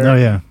is there. Oh,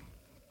 yeah.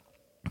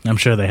 I'm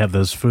sure they have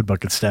those food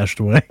buckets stashed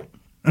away.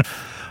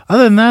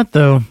 Other than that,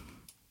 though,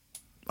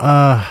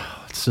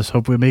 let's just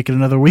hope we make it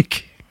another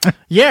week.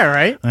 Yeah,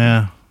 right?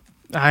 Yeah.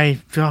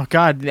 Oh,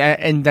 God.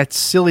 And that's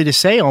silly to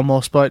say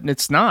almost, but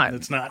it's not.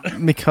 It's not.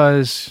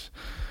 Because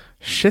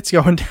shit's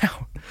going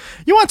down.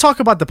 You want to talk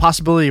about the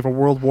possibility of a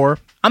world war?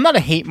 I'm not a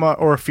hate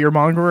or a fear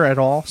monger at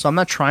all, so I'm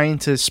not trying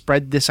to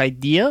spread this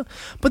idea.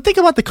 But think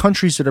about the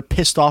countries that are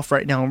pissed off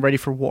right now and ready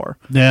for war.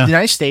 Yeah. The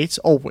United States,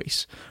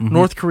 always.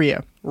 North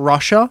Korea,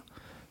 Russia,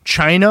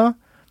 China,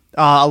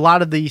 a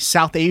lot of the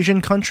South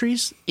Asian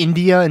countries,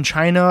 India and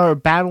China are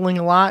battling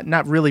a lot.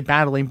 Not really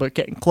battling, but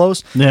getting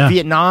close. Yeah.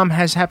 Vietnam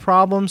has had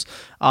problems.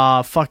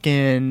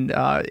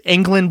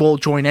 England will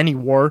join any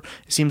war,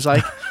 it seems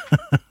like.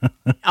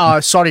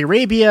 Saudi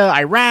Arabia,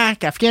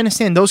 Iraq,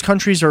 Afghanistan, those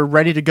countries are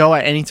ready to go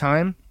at any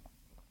time.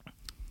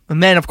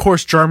 And then, of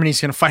course, Germany's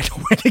going to find a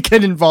way to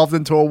get involved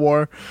into a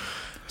war.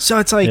 So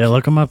it's like, Yeah,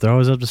 look them up. They're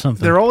always up to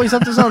something. they're always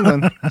up to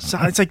something. So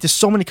it's like there's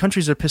so many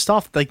countries that are pissed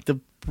off. Like the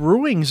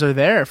brewings are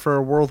there for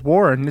a world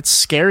war, and it's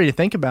scary to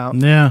think about.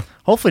 Yeah.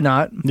 Hopefully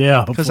not.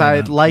 Yeah. Because hopefully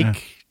I not.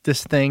 like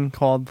this thing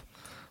called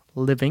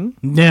living.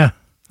 Yeah.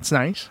 It's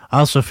nice. I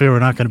also fear we're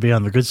not going to be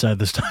on the good side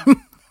this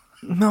time.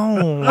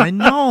 No, I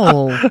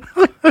know.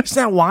 Isn't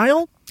that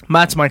wild?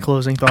 That's my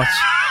closing thoughts.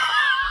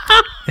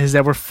 Is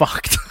that we're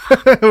fucked.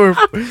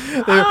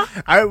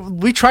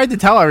 We tried to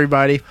tell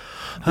everybody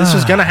this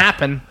was going to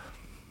happen.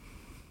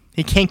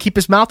 He can't keep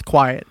his mouth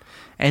quiet.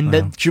 And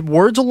that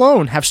words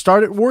alone have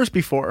started wars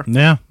before.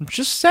 Yeah. I'm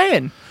just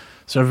saying.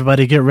 So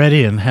everybody get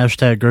ready and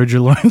hashtag gird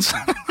your loins.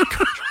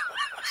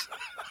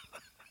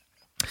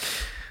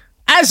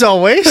 As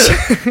always,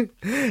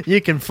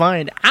 you can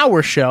find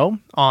our show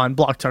on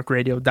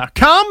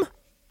blogtalkradio.com.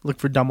 Look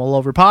for Dumb All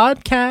Over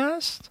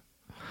Podcast.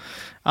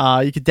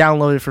 You can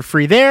download it for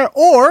free there,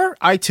 or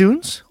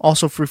iTunes,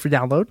 also free for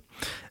download.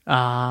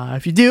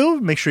 If you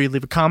do, make sure you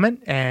leave a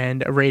comment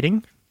and a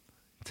rating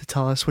to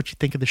tell us what you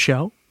think of the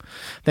show.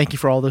 Thank you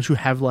for all those who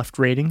have left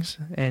ratings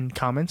and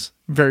comments.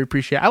 Very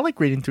appreciate it. I like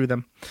reading through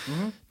them.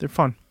 Mm-hmm. They're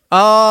fun.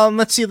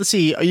 Let's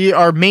see.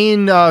 Our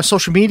main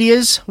social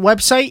medias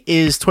website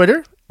is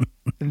Twitter.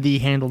 The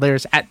handle there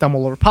is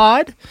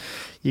 @DumbleOverPod.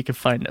 You can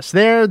find us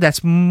there.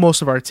 That's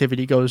most of our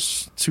activity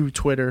goes to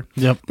Twitter.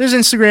 Yep. There's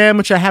Instagram,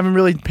 which I haven't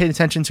really paid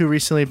attention to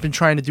recently. I've been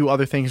trying to do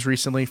other things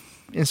recently.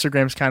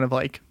 Instagram's kind of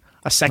like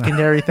a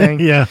secondary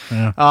thing. Yeah.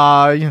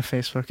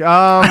 Facebook.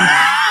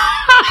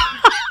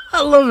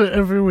 I love it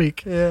every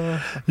week.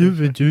 Yeah. You've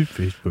been doing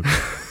Facebook.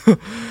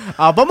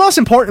 But most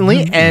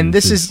importantly, and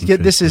this is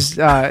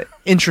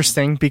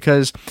interesting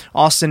because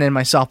Austin and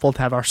myself both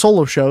have our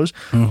solo shows.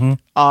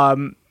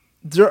 Mm-hmm.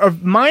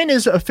 Mine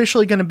is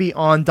officially going to be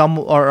on Dumb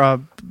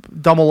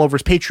All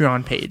Over's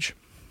Patreon page.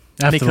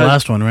 After the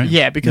last one, right?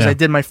 Yeah, because I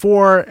did my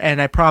 4,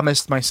 and I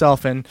promised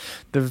myself and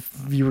the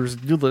viewers,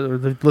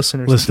 the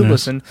listeners who do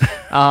listen,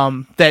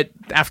 that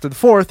after the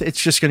 4th, it's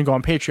just going to go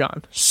on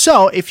Patreon.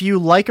 So if you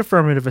like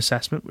Affirmative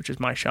Assessment, which is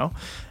my show,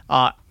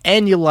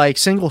 and you like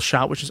Single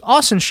Shot, which is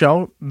Austin's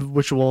show,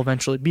 which will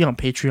eventually be on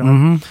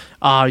Patreon,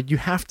 you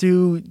have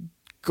to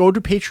go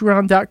to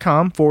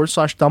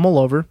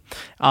patreon.com/dumbleover.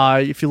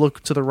 If you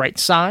look to the right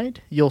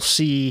side, you'll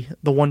see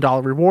the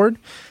 $1 reward.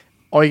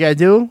 All you got to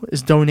do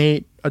is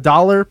donate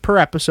 $1 per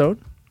episode,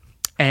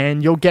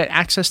 and you'll get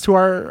access to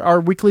our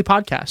weekly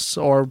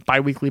podcasts or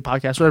bi-weekly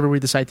podcasts, whatever we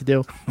decide to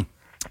do.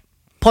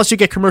 Plus, you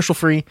get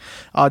commercial-free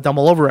Dumb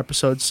All Over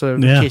episodes, so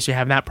in case you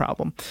have that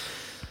problem.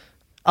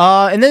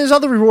 And then there's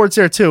other rewards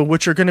there, too,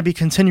 which are going to be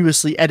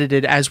continuously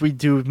edited as we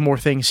do more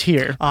things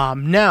here.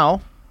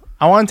 Now,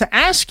 I wanted to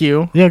ask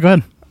you go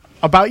ahead.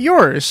 about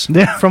yours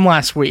from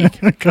last week.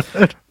 Go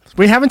ahead.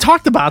 We haven't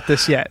talked about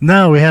this yet.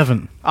 No, we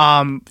haven't.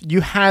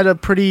 You had a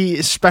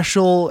pretty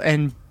special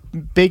and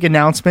big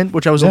announcement,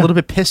 which I was a little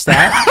bit pissed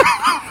at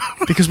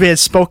because we had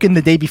spoken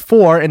the day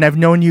before, and I've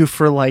known you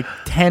for like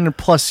 10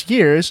 plus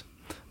years.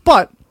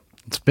 But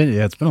it's been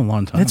a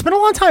long time. It's been a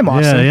long time,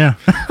 Austin. Yeah.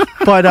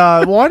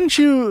 But why don't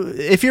you,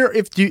 if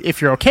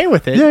you're okay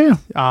with it,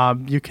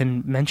 you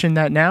can mention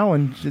that now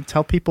and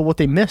tell people what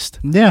they missed.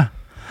 Yeah.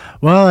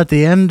 Well, at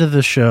the end of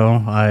the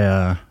show,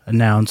 I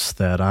announced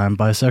that I'm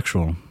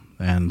bisexual,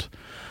 and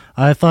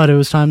I thought it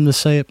was time to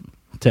say it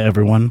to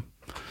everyone.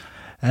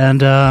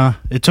 And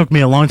it took me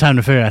a long time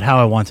to figure out how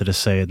I wanted to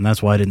say it, and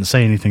that's why I didn't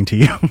say anything to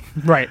you.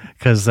 Right.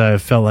 Because I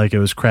felt like it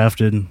was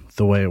crafted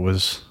the way it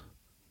was,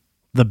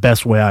 the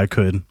best way I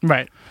could.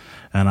 Right.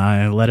 And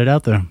I let it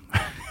out there.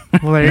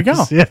 Well, there you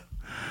go. Yeah.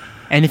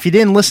 And if you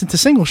didn't listen to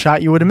Single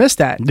Shot, you would have missed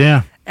that.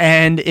 Yeah.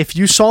 And if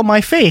you saw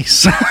my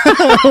face when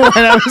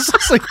I was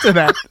listening to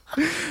that,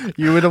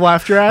 you would have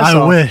laughed your ass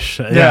off. I wish.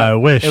 Yeah, I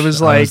wish. It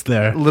was like I was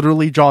there.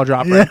 Literally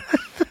jaw-dropping.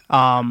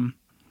 Yeah.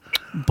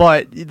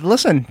 But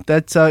listen,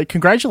 that's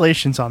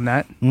congratulations on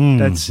that.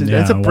 That's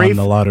a brave. Won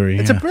the lottery.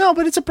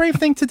 It's a brave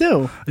thing to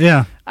do.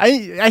 Yeah.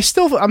 I'm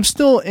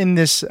still in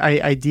this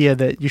idea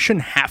that you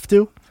shouldn't have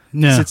to.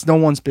 Yeah. It's no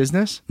one's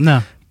business.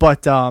 No.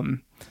 But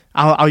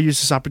I'll use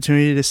this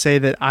opportunity to say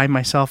that I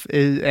myself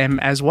am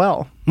as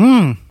well.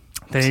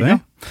 There you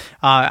go.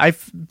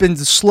 I've been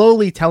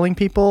slowly telling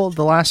people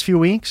the last few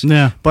weeks.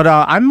 Yeah. But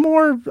I'm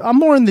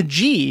more in the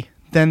G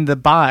than the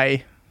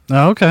bi.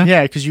 Oh, okay.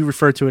 Yeah, because you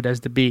refer to it as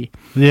the B.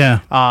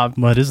 Yeah.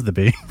 What is the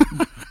B?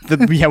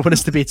 What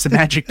is the B? It's the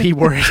magic P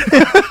word.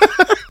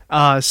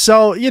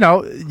 So,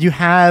 you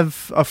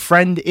have a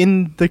friend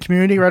in the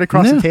community right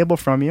across the table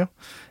from you.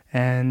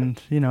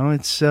 And,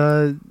 it's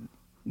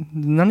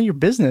none of your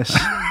business.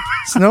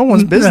 It's no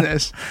one's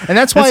business. And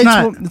that's why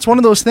it's one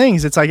of those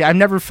things. It's like I've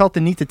never felt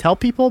the need to tell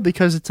people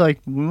because it's like,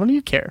 what do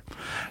you care?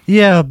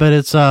 Yeah, but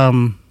it's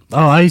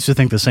I used to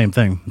think the same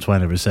thing. That's why I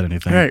never said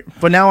anything. Right.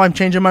 But now I'm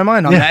changing my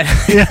mind on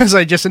that because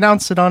I just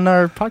announced it on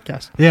our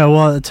podcast. Yeah,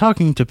 well,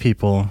 talking to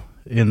people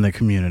in the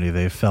community,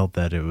 they felt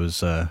that it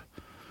was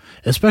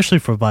especially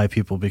for bi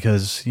people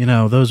because,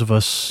 those of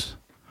us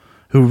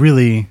who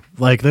really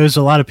there's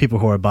a lot of people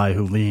who are bi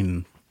who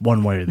lean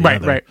one way or the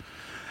other. Right.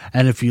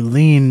 And if you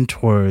lean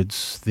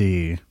towards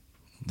the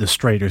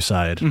straighter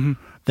side,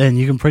 then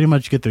you can pretty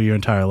much get through your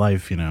entire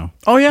life,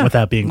 Oh, yeah.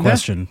 without being Yeah.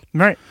 questioned.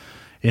 Right.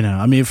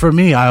 I mean, for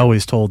me, I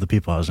always told the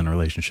people I was in a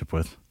relationship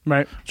with,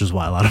 Right. which is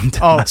why a lot of them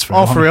didn't Oh, last for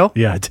oh, long. for real?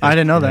 Yeah, I did. I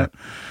didn't know Yeah. that.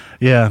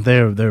 Yeah,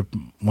 they're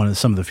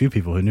some of the few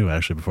people who knew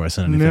actually before I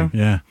said anything.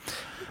 Yeah.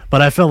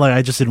 But I felt like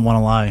I just didn't want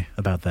to lie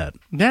about that.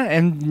 Yeah,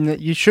 and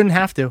you shouldn't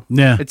have to.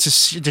 Yeah. It's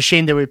a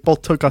shame that it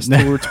both took us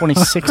till we were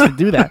 26 to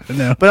do that.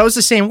 No. But I was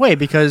the same way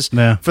because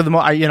Yeah. for the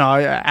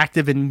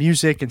active in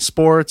music and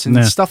sports and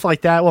Yeah. stuff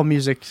like that. Well,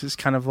 music is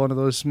kind of one of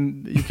those,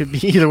 you could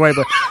be either way,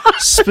 but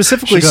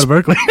specifically Should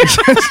go to Berkeley.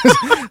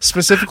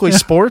 specifically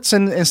sports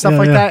and stuff Yeah,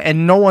 like yeah. that,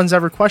 and no one's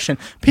ever questioned.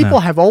 People No.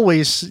 have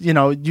always,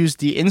 used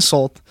the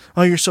insult,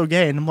 "Oh, you're so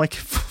gay," and I'm like,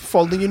 if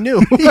only you knew.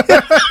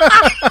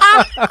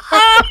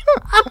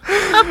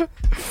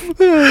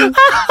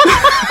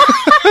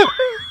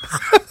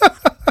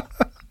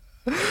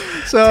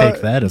 So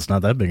Take that. It's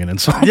not that big an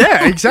insult.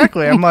 yeah,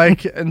 exactly. I'm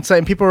like, and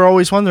people are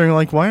always wondering,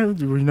 like, why were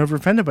you never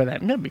offended by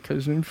that? Yeah,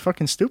 because you're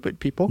fucking stupid,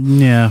 people.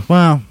 Yeah,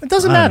 well, It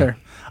doesn't I don't matter. know.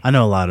 I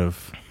know a lot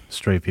of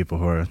straight people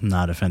who are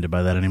not offended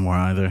by that anymore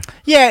either.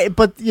 Yeah,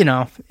 but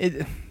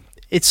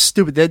it's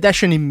stupid. That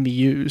shouldn't even be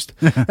used.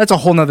 That's a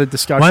whole nother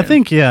discussion. Well, I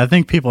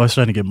think people are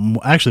starting to get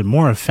actually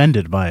more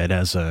offended by it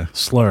as a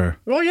slur.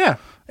 Well, yeah,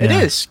 it Yeah.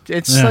 is.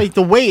 It's Yeah. like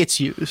the way it's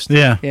used.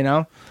 Yeah.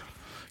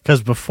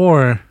 Because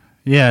before,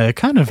 yeah, it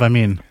kind of, I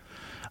mean,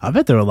 I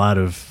bet there were a lot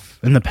of,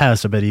 in the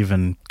past, I bet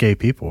even gay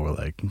people were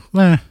like,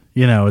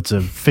 it's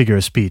a figure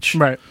of speech.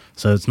 Right.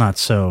 So it's not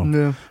so.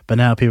 Yeah. But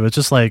now people, it's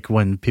just like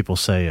when people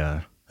say,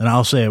 and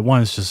I'll say it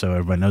once just so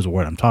everybody knows what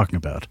word I'm talking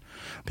about.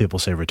 People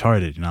say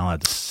retarded. You're not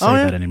allowed to say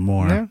that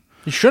anymore. Yeah.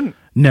 You shouldn't.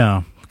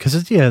 No,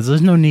 because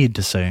there's no need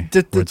to say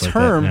The words like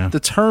term, that, yeah. the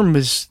term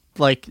is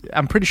like,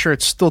 I'm pretty sure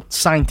it's still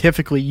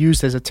scientifically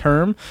used as a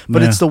term,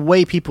 but Yeah. it's the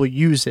way people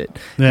use it,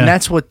 Yeah. and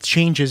that's what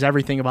changes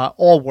everything about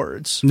all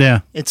words. Yeah.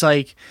 It's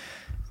like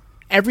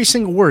every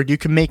single word you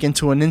can make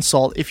into an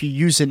insult if you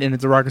use it in a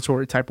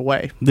derogatory type of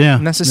way. Yeah.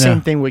 And that's the same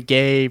thing with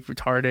gay,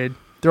 retarded.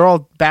 They're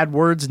all bad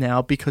words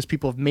now because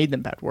people have made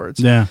them bad words.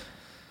 Yeah.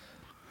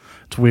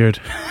 It's weird.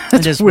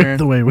 It is weird weird.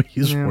 the way we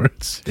use Yeah.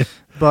 words. Yeah.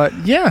 But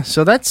yeah,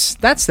 so that's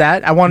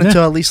that. I wanted Yeah. to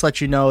at least let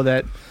you know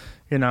that,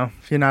 you're not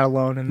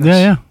alone in this.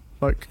 Yeah.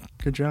 But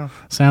good job.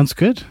 Sounds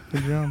good.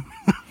 Good job.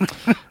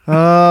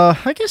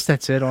 I guess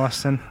that's it,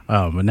 Austin.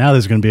 Oh, but now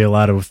there's going to be a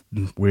lot of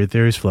weird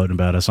theories floating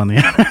about us on the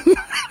internet.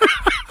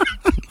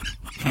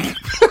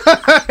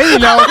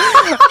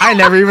 I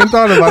never even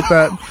thought about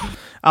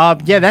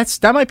that. Yeah,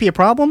 that might be a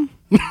problem.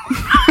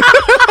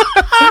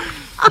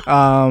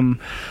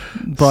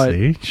 But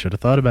See? Should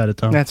have thought about it,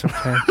 Tom. that's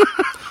okay.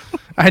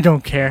 I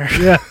don't care.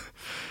 Yeah.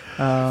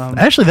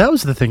 Actually, that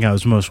was the thing I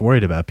was most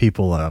worried about.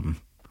 People,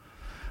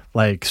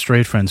 like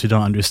straight friends who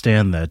don't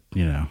understand that,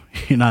 you're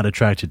not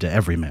attracted to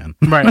every man.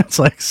 Right. It's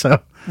like, so,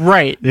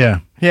 Right. yeah.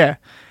 Yeah.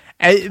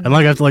 And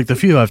like the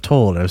few I've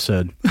told, I've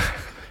said,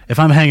 if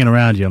I'm hanging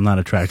around you, I'm not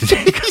attracted to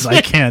you because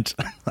I can't.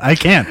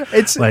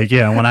 It's like,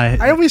 yeah, when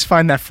I always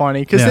find that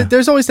funny because Yeah.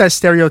 there's always that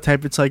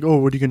stereotype. It's like, oh,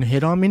 what are you going to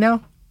hit on me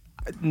now?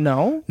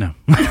 No. No.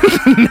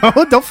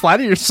 No, don't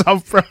flatter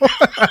yourself, bro.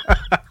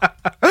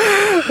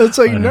 It's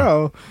like, I know.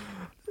 no.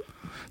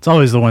 It's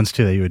always the ones,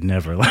 too, that you would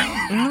never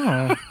like.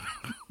 No.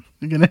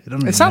 You're going to hit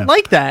them. It's not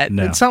like that.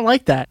 No. It's not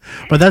like that.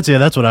 But that's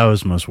what I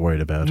was most worried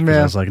about. 'Cause Yeah.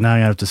 I was like, now I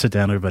have to sit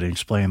down and everybody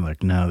explain,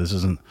 like, no, this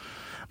isn't.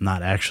 I'm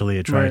not actually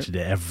attracted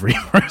to every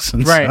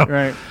person. Right, so,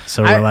 right.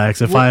 So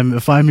relax. If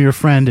I'm your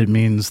friend, it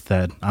means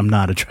that I'm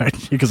not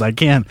attracted to you because I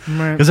can't.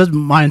 Right. Because that's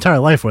my entire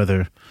life.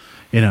 Whether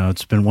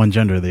it's been one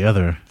gender or the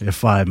other.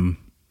 If I'm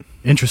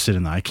interested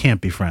in that, I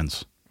can't be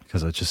friends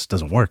because it just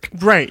doesn't work.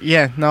 Right.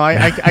 Yeah. No,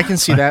 I can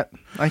see that.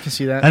 I can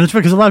see that. And it's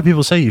because a lot of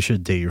people say you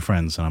should date your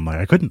friends, and I'm like,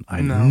 I couldn't.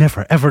 I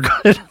never ever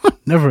got it.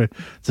 Never.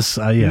 Just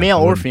yeah. Male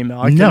or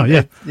female. No.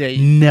 Yeah.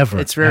 Never.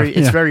 It's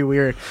very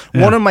weird.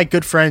 Yeah. One of my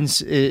good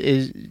friends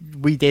is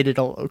we dated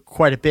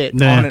quite a bit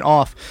Yeah. on and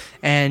off,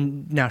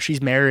 and now she's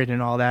married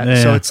and all that. Yeah,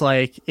 so yeah. it's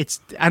like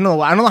I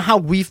don't know how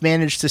we've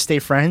managed to stay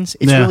friends.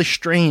 It's Yeah. really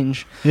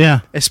strange.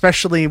 Yeah.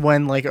 Especially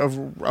when like a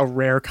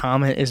rare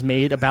comment is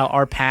made about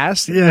our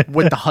past Yeah.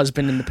 with the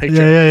husband in the picture.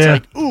 Yeah, yeah, it's yeah.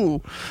 like,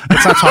 ooh,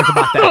 let's not talk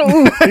about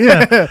that.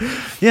 yeah.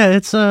 Yeah,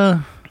 it's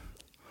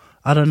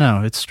I don't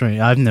know. It's strange.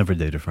 I've never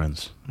dated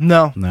friends.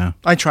 No. No.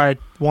 I tried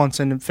once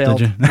and it failed.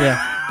 Did you?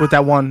 Yeah. With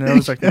that one. And I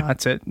was like, no,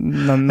 that's it.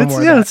 No more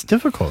of that. It's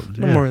difficult.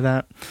 No more of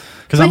that.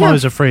 Because But I'm yeah.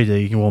 always afraid that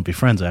you won't be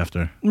friends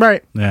after.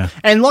 Right. Yeah.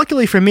 And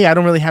luckily for me, I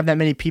don't really have that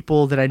many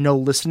people that I know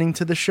listening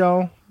to the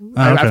show.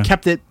 Okay. I've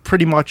kept it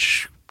pretty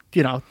much,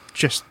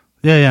 just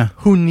Yeah.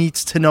 who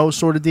needs to know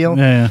sort of deal.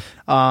 Yeah.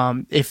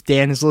 If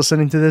Dan is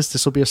listening to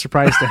this will be a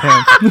surprise to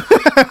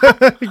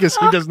him because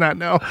he does not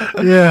know.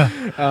 Yeah.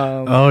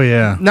 Oh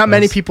yeah. Not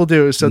many people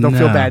do, so don't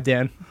feel No. bad,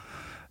 Dan.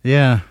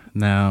 Yeah.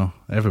 No,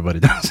 everybody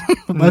does.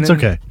 That's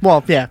okay.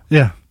 Well, yeah.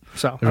 Yeah.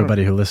 So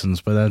Everybody who listens,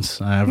 but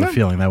I have a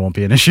feeling that won't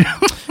be an issue.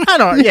 I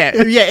don't.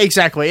 Yeah,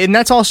 exactly. And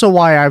that's also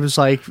why I was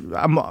like,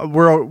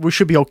 we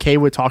should be okay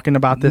with talking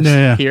about this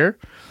Yeah. here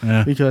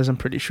Yeah. because I'm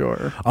pretty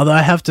sure. Although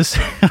I have to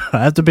say,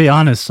 I have to be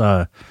honest.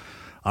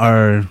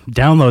 our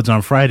downloads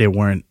on Friday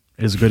weren't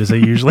as good as they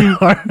usually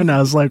are. And I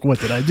was like, what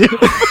did I do?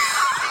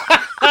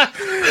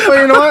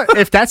 Well, you know what?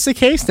 If that's the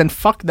case, then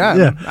fuck them.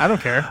 Yeah. I don't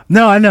care.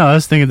 No, I know. I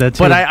was thinking that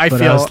too. But I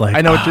feel, was like,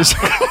 I know what you're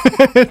saying.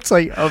 It's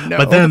like, oh no.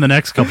 But then the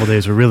next couple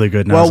days were really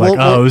good. And I was like,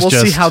 we'll it was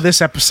just... see how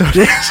this episode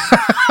is.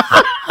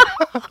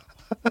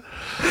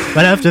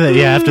 But after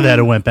that,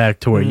 it went back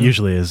to where it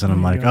usually is. And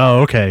I'm like,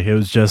 oh, okay. It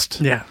was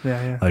just, yeah.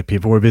 like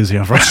people were busy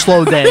on Friday.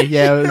 Slow day.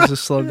 Yeah, it was a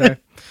slow day.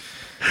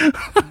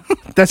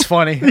 That's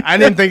funny. I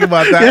didn't think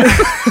about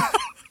that.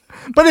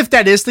 But if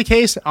that is the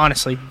case,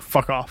 honestly,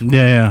 fuck off.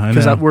 Yeah, I know.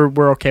 Because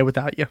we're okay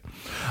without you.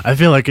 I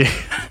feel like it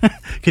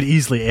could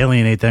easily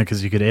alienate them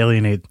because you could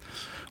alienate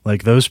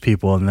like those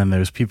people, and then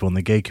there's people in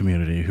the gay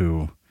community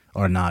who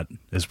are not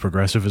as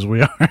progressive as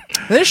we are.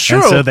 That is true.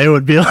 And so they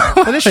would be like,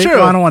 that is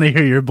true. I don't want to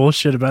hear your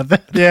bullshit about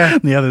that. Yeah.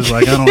 And the other's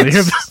like, I don't want to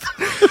hear this.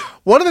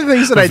 One of the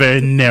things that very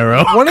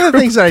narrow. One of the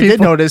things that I did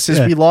notice is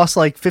Yeah. we lost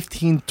like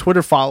 15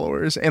 Twitter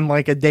followers in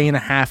like a day and a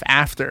half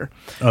after.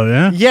 Oh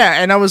yeah.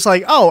 Yeah, and I was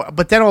like, oh,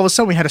 but then all of a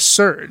sudden we had a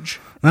surge.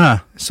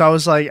 So I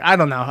was like, I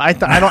don't know. I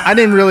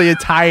didn't really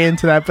tie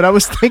into that, but I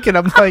was thinking,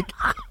 I'm like,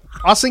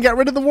 Austin got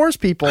rid of the worst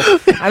people,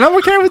 and I'm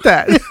okay with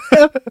that.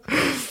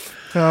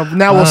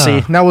 Now we'll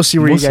see. Now we'll see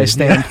where you guys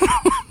stand. Yeah.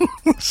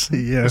 We'll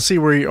see. Yeah. We'll see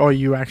where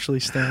you actually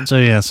stand. So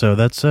yeah. So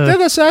that's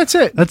that's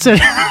it. That's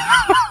it.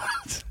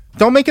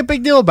 Don't make a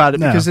big deal about it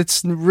No. because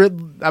it's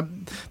the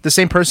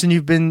same person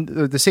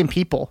the same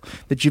people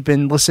that you've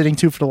been listening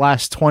to for the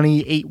last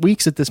 28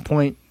 weeks at this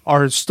point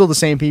are still the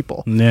same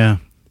people. Yeah.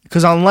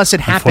 Because unless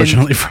it happened,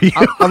 Unfortunately for you.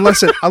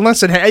 unless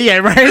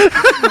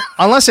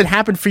it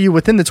happened for you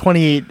within the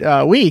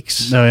 28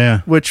 weeks. Oh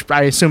yeah. Which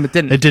I assume it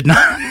didn't. It did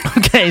not.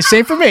 Okay,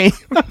 same for me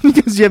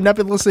because you have not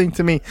been listening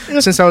to me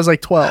since I was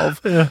like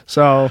 12. Yeah.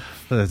 So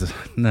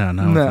No.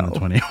 Within the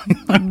 20.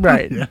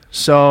 right. Yeah.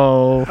 So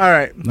all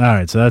right. All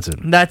right. So that's it.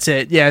 That's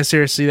it. Yeah,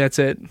 seriously, that's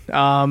it.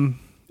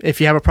 If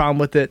you have a problem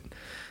with it,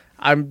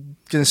 I'm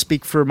gonna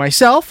speak for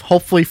myself.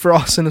 Hopefully for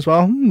Austin as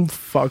well.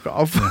 Fuck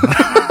off.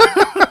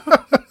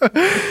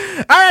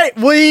 All right,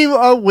 we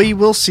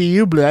will see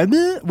you. Blah,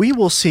 blah. We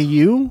will see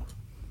you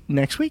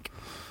next week.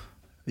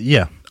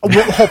 Yeah.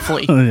 Well,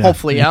 hopefully,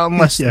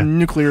 unless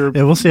nuclear.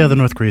 Yeah, we'll see how the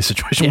North Korea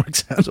situation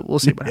works out. So we'll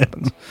see what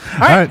happens. All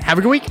right, have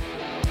a good week.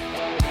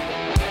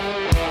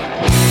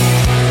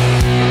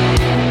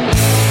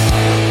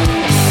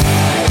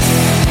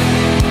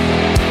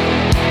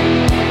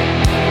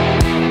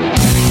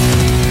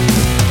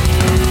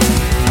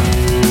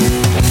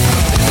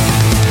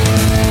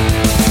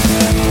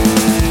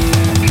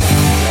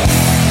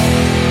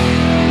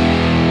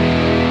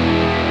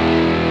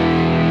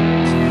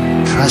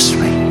 Trust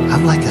me,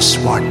 I'm like a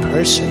smart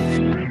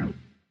person.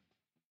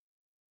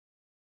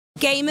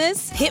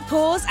 Gamers, hit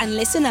pause and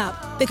listen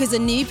up, because a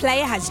new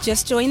player has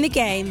just joined the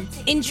game.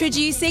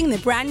 Introducing the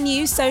brand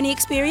new Sony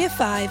Xperia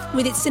 5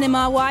 with its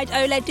cinema-wide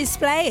OLED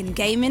display and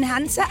Game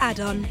Enhancer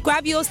add-on.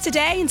 Grab yours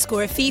today and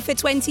score a FIFA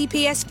 20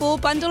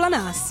 PS4 bundle on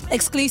us,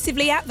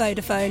 exclusively at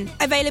Vodafone.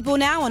 Available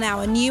now on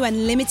our new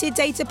and limited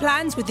data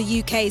plans with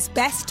the UK's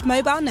best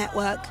mobile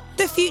network.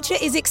 The future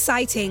is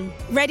exciting.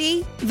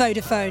 Ready?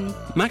 Vodafone.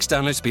 Max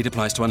download speed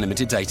applies to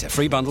unlimited data.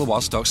 Free bundle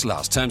while stocks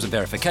last. Terms and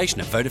verification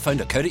at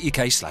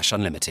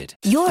vodafone.co.uk/unlimited.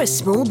 You're a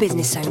small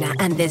business owner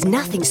and there's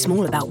nothing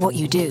small about what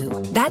you do.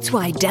 That's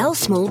why Dell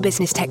Small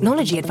Business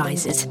Technology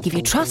Advisors give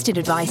you trusted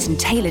advice and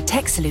tailored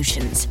tech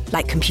solutions,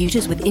 like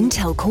computers with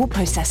Intel Core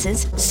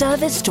processors,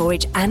 servers,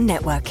 storage and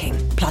networking,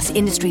 plus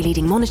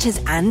industry-leading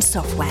monitors and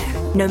software.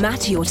 No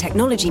matter your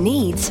technology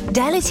needs,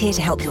 Dell is here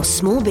to help your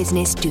small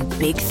business do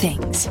big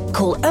things.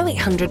 Call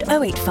 0800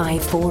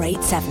 085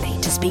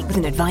 4878 to speak with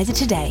an advisor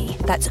today.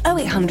 That's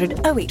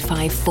 0800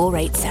 085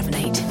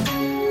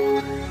 4878.